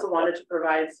 council wanted to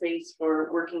provide space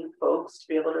for working folks to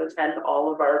be able to attend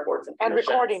all of our boards and and commissions.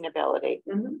 recording ability,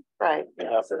 Mhm. right.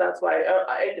 Yeah, so that's why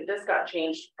this got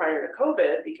changed prior to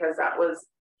COVID, because that was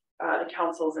the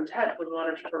council's intent. We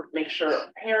wanted to make sure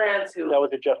parents who, That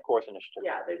was a Jeff Course initiative.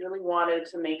 yeah, they really wanted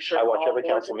to make sure I watch all every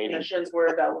boards council and meeting. commissions were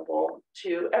available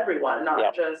to everyone, Yep,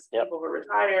 not just yep. people who are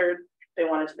retired they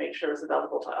wanted to make sure it was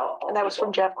available to all. And that was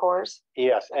from Jeff Kors.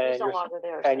 Yes, He's and no you're, longer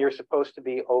there. and you're supposed to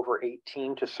be over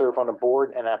 18 to serve on a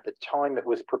board, and at the time it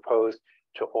was proposed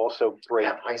to also break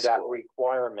that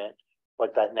requirement,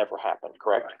 but that never happened,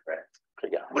 correct? Correct.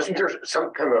 Okay, yeah. Wasn't there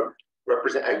some kind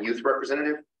of a youth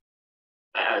representative?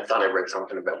 I thought I read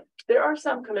something about. There are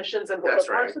some commissions, and the That's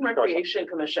Parks and right. Recreation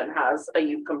Commission has a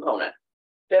youth component.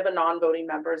 They have a non-voting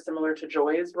member similar to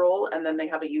Joy's role, and then they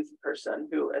have a youth person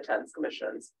who attends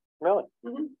commissions. Really?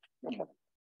 Mhm. Okay.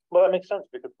 Well, that makes sense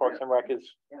because Parks and Rec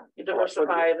is. Yeah, you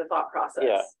diversify the thought process.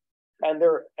 Yeah, and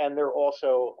they're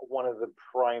also one of the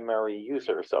primary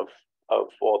users of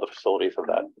all the facilities of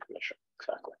that commission.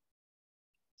 Exactly.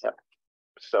 Yeah.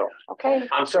 So. Okay.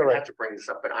 I'm sorry I have to bring this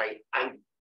up, but I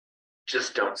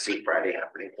just don't see Friday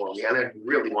happening for me, and I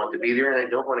really want to be there, and I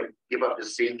don't want to give up the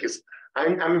seat because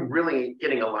I'm really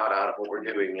getting a lot out of what we're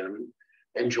doing and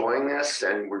enjoying this,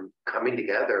 and we're coming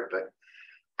together. But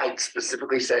I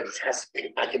specifically said it has to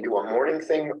be, I can do a morning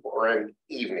thing or an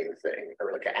evening thing,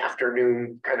 or like an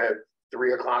afternoon kind of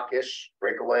 3 o'clock-ish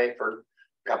breakaway for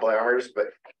a couple hours, but.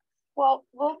 Well,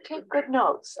 we'll take good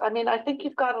notes. I mean, I think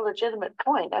you've got a legitimate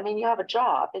point. I mean, you have a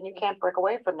job and you can't break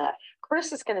away from that.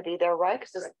 Chris is gonna be there, right?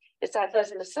 Because it's at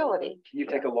his facility. You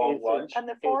take a long lunch. And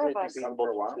the four of us,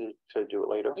 To do it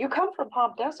later. you come from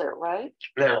Palm Desert, right?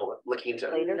 No, looking to.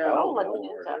 Later? No. Oh, La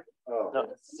Quinta. Oh. No,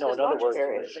 no, in other words,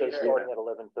 it says starting at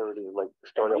 11:30, like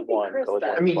start at 1. go to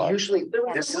I mean, 5. usually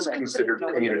this is considered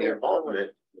community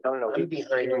involvement. No, I'm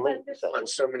behind on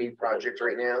so many projects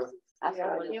right now.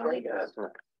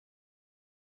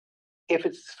 If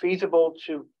it's feasible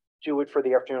to do it for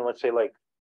the afternoon, let's say like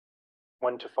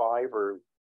 1 to 5 or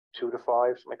 2 to 5,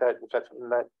 something like that, if that's something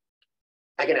that.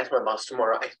 I can ask my boss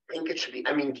tomorrow. I think it should be,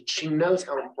 I mean, she knows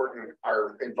how important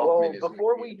our involvement is. Well,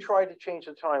 before we try to change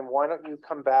the time, why don't you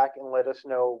come back and let us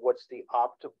know what's the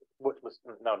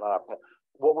not optimal,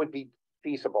 what would be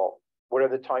feasible? What are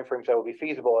the timeframes that would be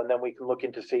feasible? And then we can look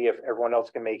into see if everyone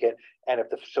else can make it and if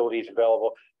the facility is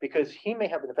available, because he may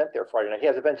have an event there Friday night. He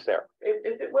has events there.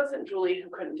 If it wasn't Julie who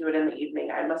couldn't do it in the evening,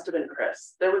 I must have been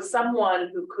Chris. There was someone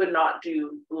who could not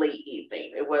do late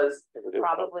evening. It was.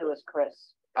 Probably was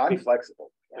Chris. I'm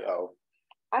flexible, so.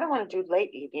 I don't want to do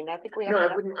late evening. I think we have. No,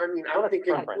 I wouldn't, I mean, I would think.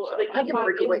 Well, they can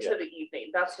break into the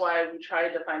evening. That's why we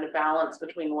tried to find a balance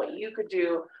between what you could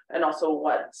do and also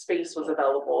what space was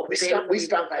available. We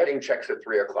stopped writing checks at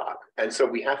 3 o'clock. And so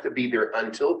we have to be there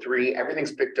until 3,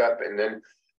 everything's picked up, and then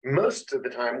most of the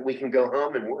time we can go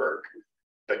home and work.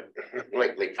 But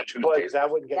like for Tuesdays. But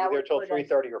that wouldn't get you That there would till put us-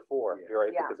 3:30 or 4, you're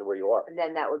right, Yeah. because of where you are. And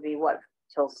then that would be what,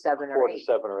 till 7 or 4 to 8?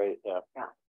 7 or 8, yeah. Yeah.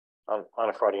 On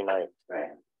a Friday night. Right.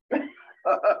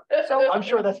 So I'm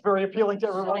sure that's very appealing to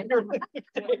everyone here.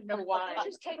 know why. We'll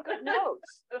just take good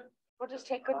notes. We'll just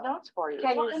take good notes for you.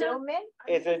 Can you zoom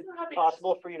in? Is it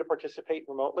possible for you to participate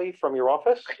remotely from your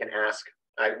office? I can ask,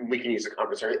 we can use a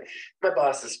conference area. My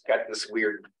boss has got this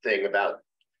weird thing about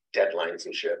deadlines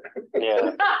and shit.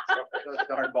 Yeah. Those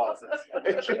darn bosses.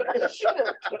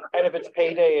 And if it's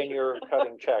payday and you're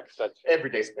cutting checks, that's. Every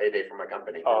day's payday for my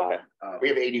company. Oh, okay. We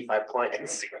have 85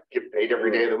 clients, get paid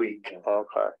every day of the week.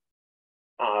 Okay.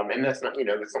 And that's not,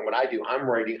 that's not what I do. I'm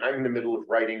in the middle of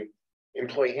writing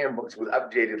employee handbooks with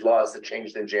updated laws that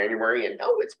changed in January, and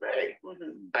it's May.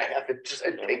 I have to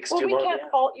it takes Well, too we long. can't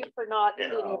fault you for not Yeah,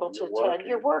 being able to you're attend. working.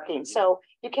 You're working, so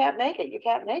you can't make it. You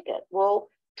can't make it. We'll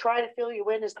try to fill you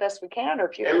in as best we can, or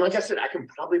if you. And like I said, I can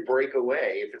probably break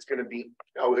away if it's gonna be,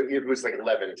 it was like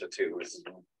 11 to 2.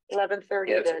 11:30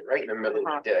 Yeah, it's to. right in the middle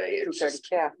of the day. It's 2:30, just,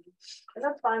 yeah. And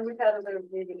that's fine, we've had other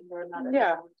meetings where not.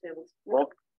 Yeah.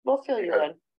 We'll fill you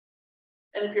in.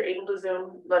 And if you're able to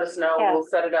Zoom, let us know. Yeah. We'll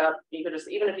set it up. You could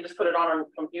even if you just put it on a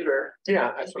computer.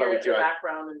 yeah, that's what I Hear would it in do. the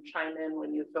background and chime in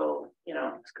when you feel,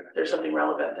 there's something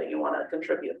relevant that you want to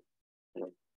contribute.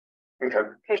 Okay.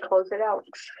 Okay, close it out.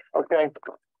 Okay.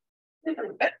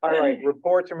 All right,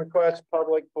 reports and requests,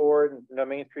 public board, no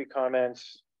Main Street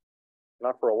comments.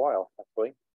 Not for a while,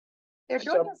 actually. Their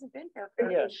So- door hasn't been here.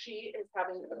 Yeah. She is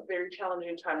having a very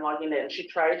challenging time logging in. She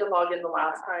tried to log in the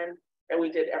last time and we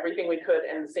did everything we could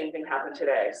and the same thing happened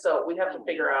today. So we have to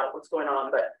figure out what's going on,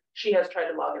 but she has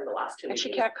tried to log in the last 2 And she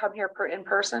meetings. can't come here in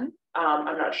person? I'm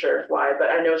not sure why, but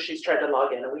I know she's tried to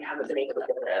log in and we haven't been able to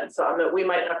get her in. So we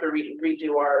might have to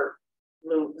redo our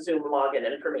Zoom login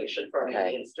information for our Okay.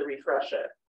 meetings to refresh it.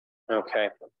 Okay.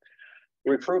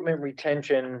 Recruitment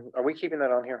retention, are we keeping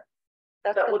that on here?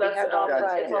 That's Well, gonna be that's, had on that's-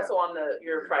 Friday. it's also on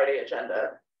your Friday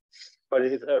agenda. But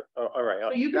it is, all right.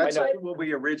 So you can That's decide- what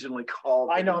we originally called.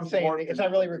 I know, I'm saying, it's not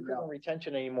really recruitment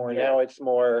retention anymore. Now it's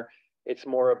more It's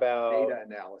more about Data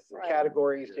analysis.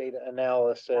 categories, data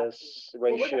analysis,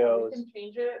 Well, ratios. we can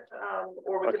change it,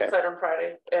 or we Okay. can decide on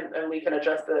Friday and we can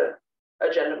adjust the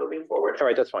agenda moving forward. All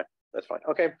right, that's fine. That's fine.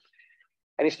 Okay.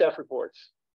 Any staff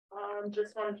reports?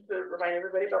 Just wanted to remind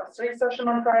everybody about the study session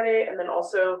on Friday, and then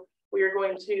also we are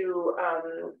going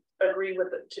to agree with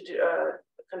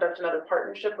conduct another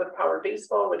partnership with Power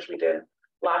Baseball, which we did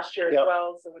last year as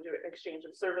well. So we'll do an exchange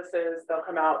of services. They'll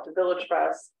come out to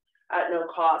Villagefest at no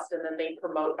cost, and then they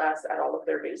promote us at all of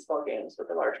their baseball games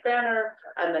with a large banner,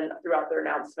 and then throughout their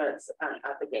announcements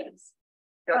at the games.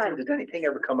 Catherine, did anything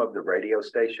ever come of the radio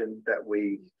station that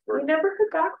we were? We never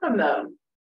heard back from them.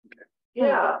 Okay.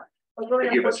 Yeah, it was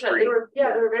really unfortunate. They were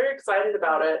very excited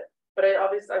about it, but I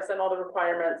sent all the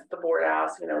requirements. The board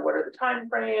asked, what are the time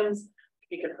frames?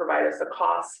 If you could provide us a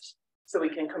cost so we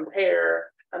can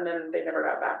compare, and then they never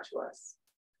got back to us.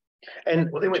 And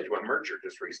well, they went through a merger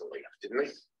just recently, didn't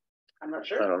they? I'm not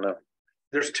sure. I don't know.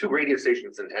 There's 2 radio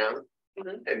stations in town,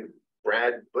 and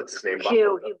Brad, what's his name?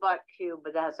 Q, he bought Q,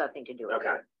 but that has nothing to do with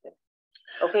it.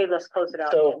 Okay, let's close it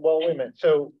out. So, well, wait a minute.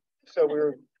 So we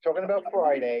were talking about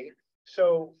Friday.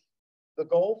 So the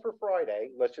goal for Friday,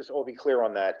 let's just all be clear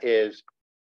on that, is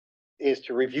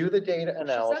to review the data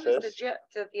analysis.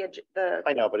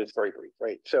 I know, but it's very brief,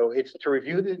 right? So it's to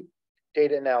review the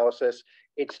data analysis.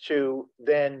 It's to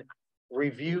then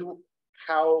review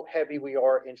how heavy we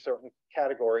are in certain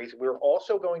categories. We're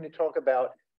also going to talk about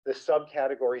the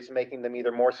subcategories, making them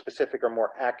either more specific or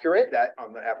more accurate. That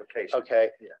on the application. Okay.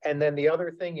 Yeah. And then the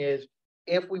other thing is,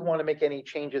 if we want to make any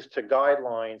changes to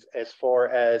guidelines as far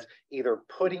as either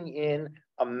putting in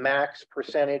a max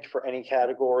percentage for any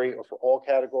category or for all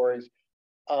categories,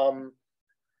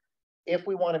 if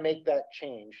we want to make that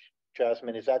change,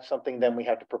 Jasmine, is that something then we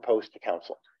have to propose to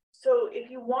council? So if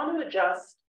you want to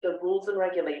adjust the rules and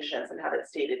regulations and have it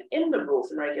stated in the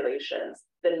rules and regulations,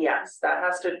 then yes, that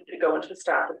has to go into the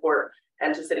staff report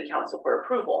and to city council for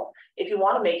approval. If you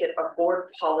want to make it a board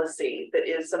policy that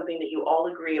is something that you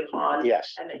all agree upon,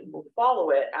 yes, and that you will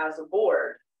follow it as a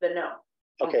board, then no.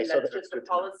 Okay, so that's just a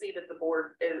policy that the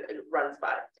board runs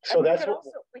by. So that's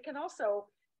we can also,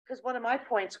 because one of my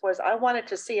points was I wanted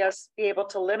to see us be able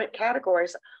to limit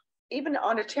categories even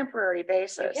on a temporary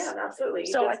basis. Yeah, absolutely.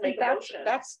 So I think that's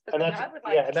the thing I would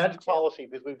like. Yeah, and that's policy,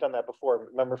 because we've done that before.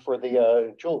 Remember for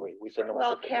the jewelry, we said no.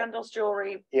 Well, candles,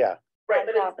 jewelry. Yeah. Right,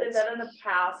 but it's been done in the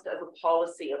past as a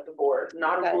policy of the board,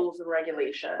 not a rules and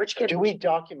regulation. Which do we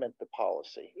document the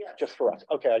policy? Yes. Just for us?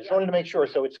 Okay, I just wanted to make sure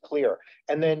so it's clear.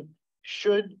 And then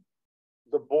should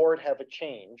the board have a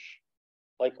change,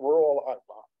 like we're all,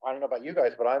 I don't know about you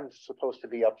guys, but I'm supposed to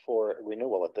be up for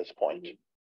renewal at this point.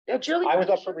 Yeah, Julie, I was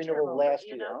up for renewal last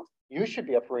year. You should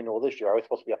be up for renewal this year. I was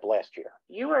supposed to be up last year.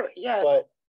 You were, yeah.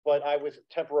 But I was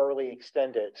temporarily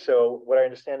extended. So what I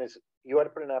understand is you had to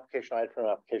put an application, I had to put an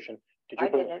application. Did you I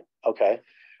put? didn't. Okay.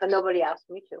 And nobody asked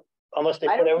me to. Unless they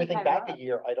I put don't everything think I'm back a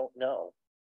year, I don't know.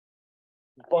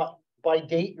 But by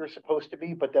date, you're supposed to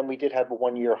be, but then we did have a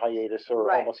 1-year hiatus or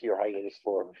Right. almost a year hiatus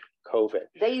for COVID.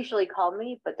 They usually call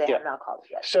me, but they Yeah. have not called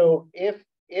yet. So if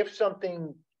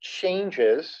something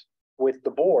changes with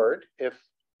the board, if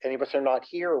any of us are not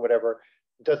here or whatever,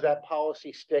 does that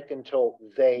policy stick until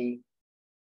they?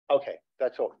 Okay,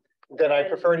 that's all. Then I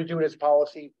prefer to do it as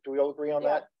policy. Do we all agree on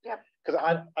that? Yeah. Because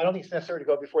I don't think it's necessary to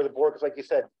go before the board, because like you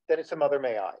said, then it's a mother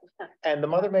may I. And the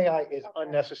mother may I is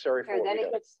unnecessary for Here, what then we it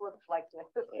do. gets slipped like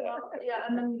this. Yeah. Yeah,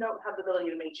 and then you don't have the ability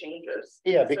to make changes.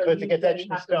 Yeah, So because you it gets then etched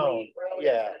in have to stone. wait, or else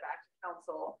Yeah. send it back to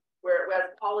council,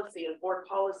 whereas policy, as board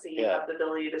policy, you Yeah. have the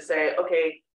ability to say,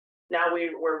 okay, now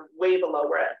we're way below,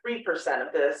 we're at 3%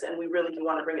 of this, and we really do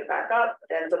want to bring it back up.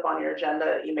 It ends up on your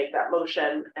agenda, you make that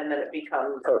motion, and then it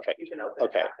becomes, Perfect. you can open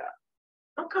it back up.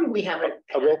 How come we haven't?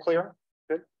 A real clear?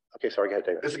 Good. Okay, sorry, go ahead,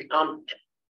 David.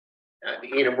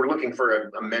 We're looking for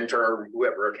a mentor or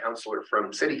whoever, a counselor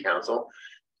from city council,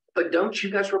 but don't you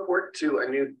guys report to a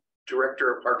new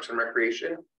director of Parks and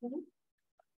Recreation?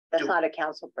 That's not a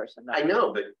council person. no. I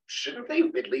know, but shouldn't they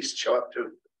at least show up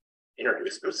to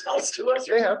introduce themselves to us?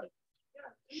 They have.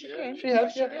 She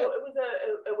has,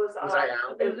 It was Was I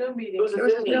out? a Zoom meeting. It was a It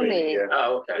was a Zoom Zoom meeting. meeting.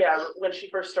 Oh, okay. Yeah, when she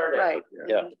first started. Right.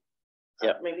 Yeah.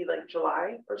 Yeah. Maybe like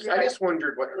July or so. I just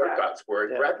wondered what her Yeah. thoughts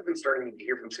were, Yeah. rather than starting to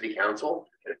hear from city council,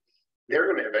 they're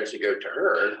gonna eventually go to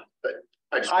her, but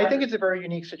I think it's a very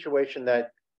unique situation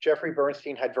that Jeffrey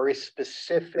Bernstein had very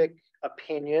specific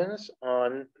opinions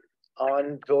on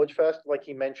Villagefest, like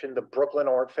he mentioned, the Brooklyn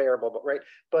Art Fair, blah, blah, right?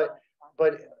 But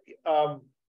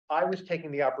I was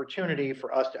taking the opportunity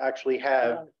for us to actually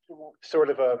have sort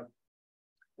of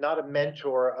not a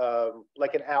mentor,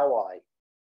 like an ally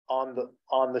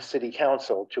on the city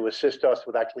council to assist us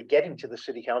with actually getting to the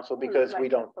city council because we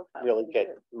don't really get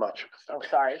much. Oh,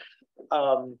 sorry.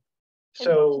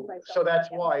 So that's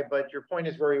why, but your point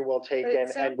is very well taken,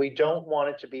 and we don't want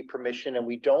it to be permission, and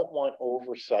we don't want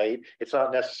oversight. It's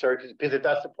not necessary, because if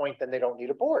that's the point, then they don't need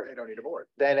a board. They don't need a board.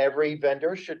 Then every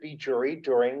vendor should be juried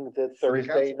during the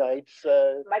Thursday nights.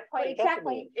 My point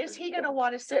Exactly. Is he gonna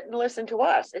want to sit and listen to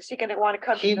us? Is he gonna want to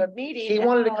come to a meeting? He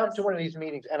wanted to come to one of these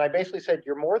meetings, and I basically said,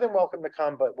 you're more than welcome to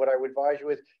come, but what I would advise you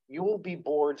is, you will be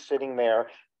bored sitting there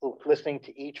listening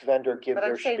to each vendor give But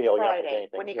their I'm saying spiel. Friday,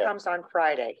 when he comes on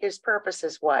Friday, his purpose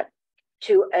is what?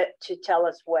 To tell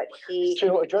us what he,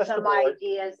 To address the some board.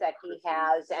 ideas that he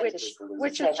has. And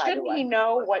Which say hi to shouldn't he us.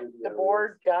 know what the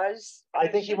board does? I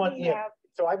think he Shouldn't wants, yeah. have-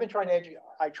 So I've been trying to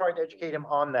I tried to educate him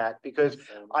on that because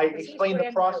I explained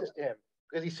the process to him.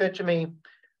 Because he said to me,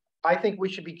 I think we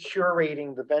should be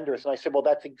curating the vendors. And I said, well,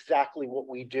 that's exactly what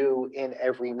we do in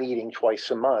every meeting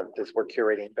twice a month is we're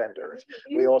curating vendors.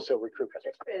 We also recruit.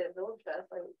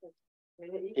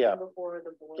 Yeah. Before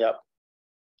the board. Yep.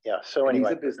 Yeah, so And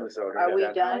anyway. He's a business owner. Are we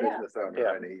That's a done? Business owner,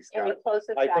 Yeah. and he's Can we got, close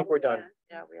the I chat? think we're done.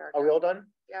 Yeah, we are. Are we all done?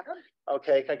 Yeah.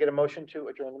 Okay, can I get a motion to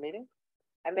adjourn the meeting?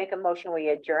 I make a motion, we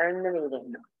adjourn the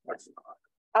meeting.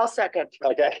 I'll second.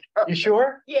 Okay, you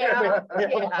sure? Yeah.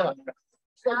 Yeah.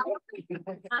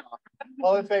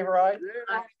 All in favor, aye?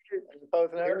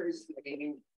 Opposed, no?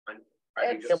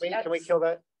 Can we kill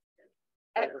that?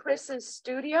 At Chris's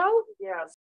studio? Yes.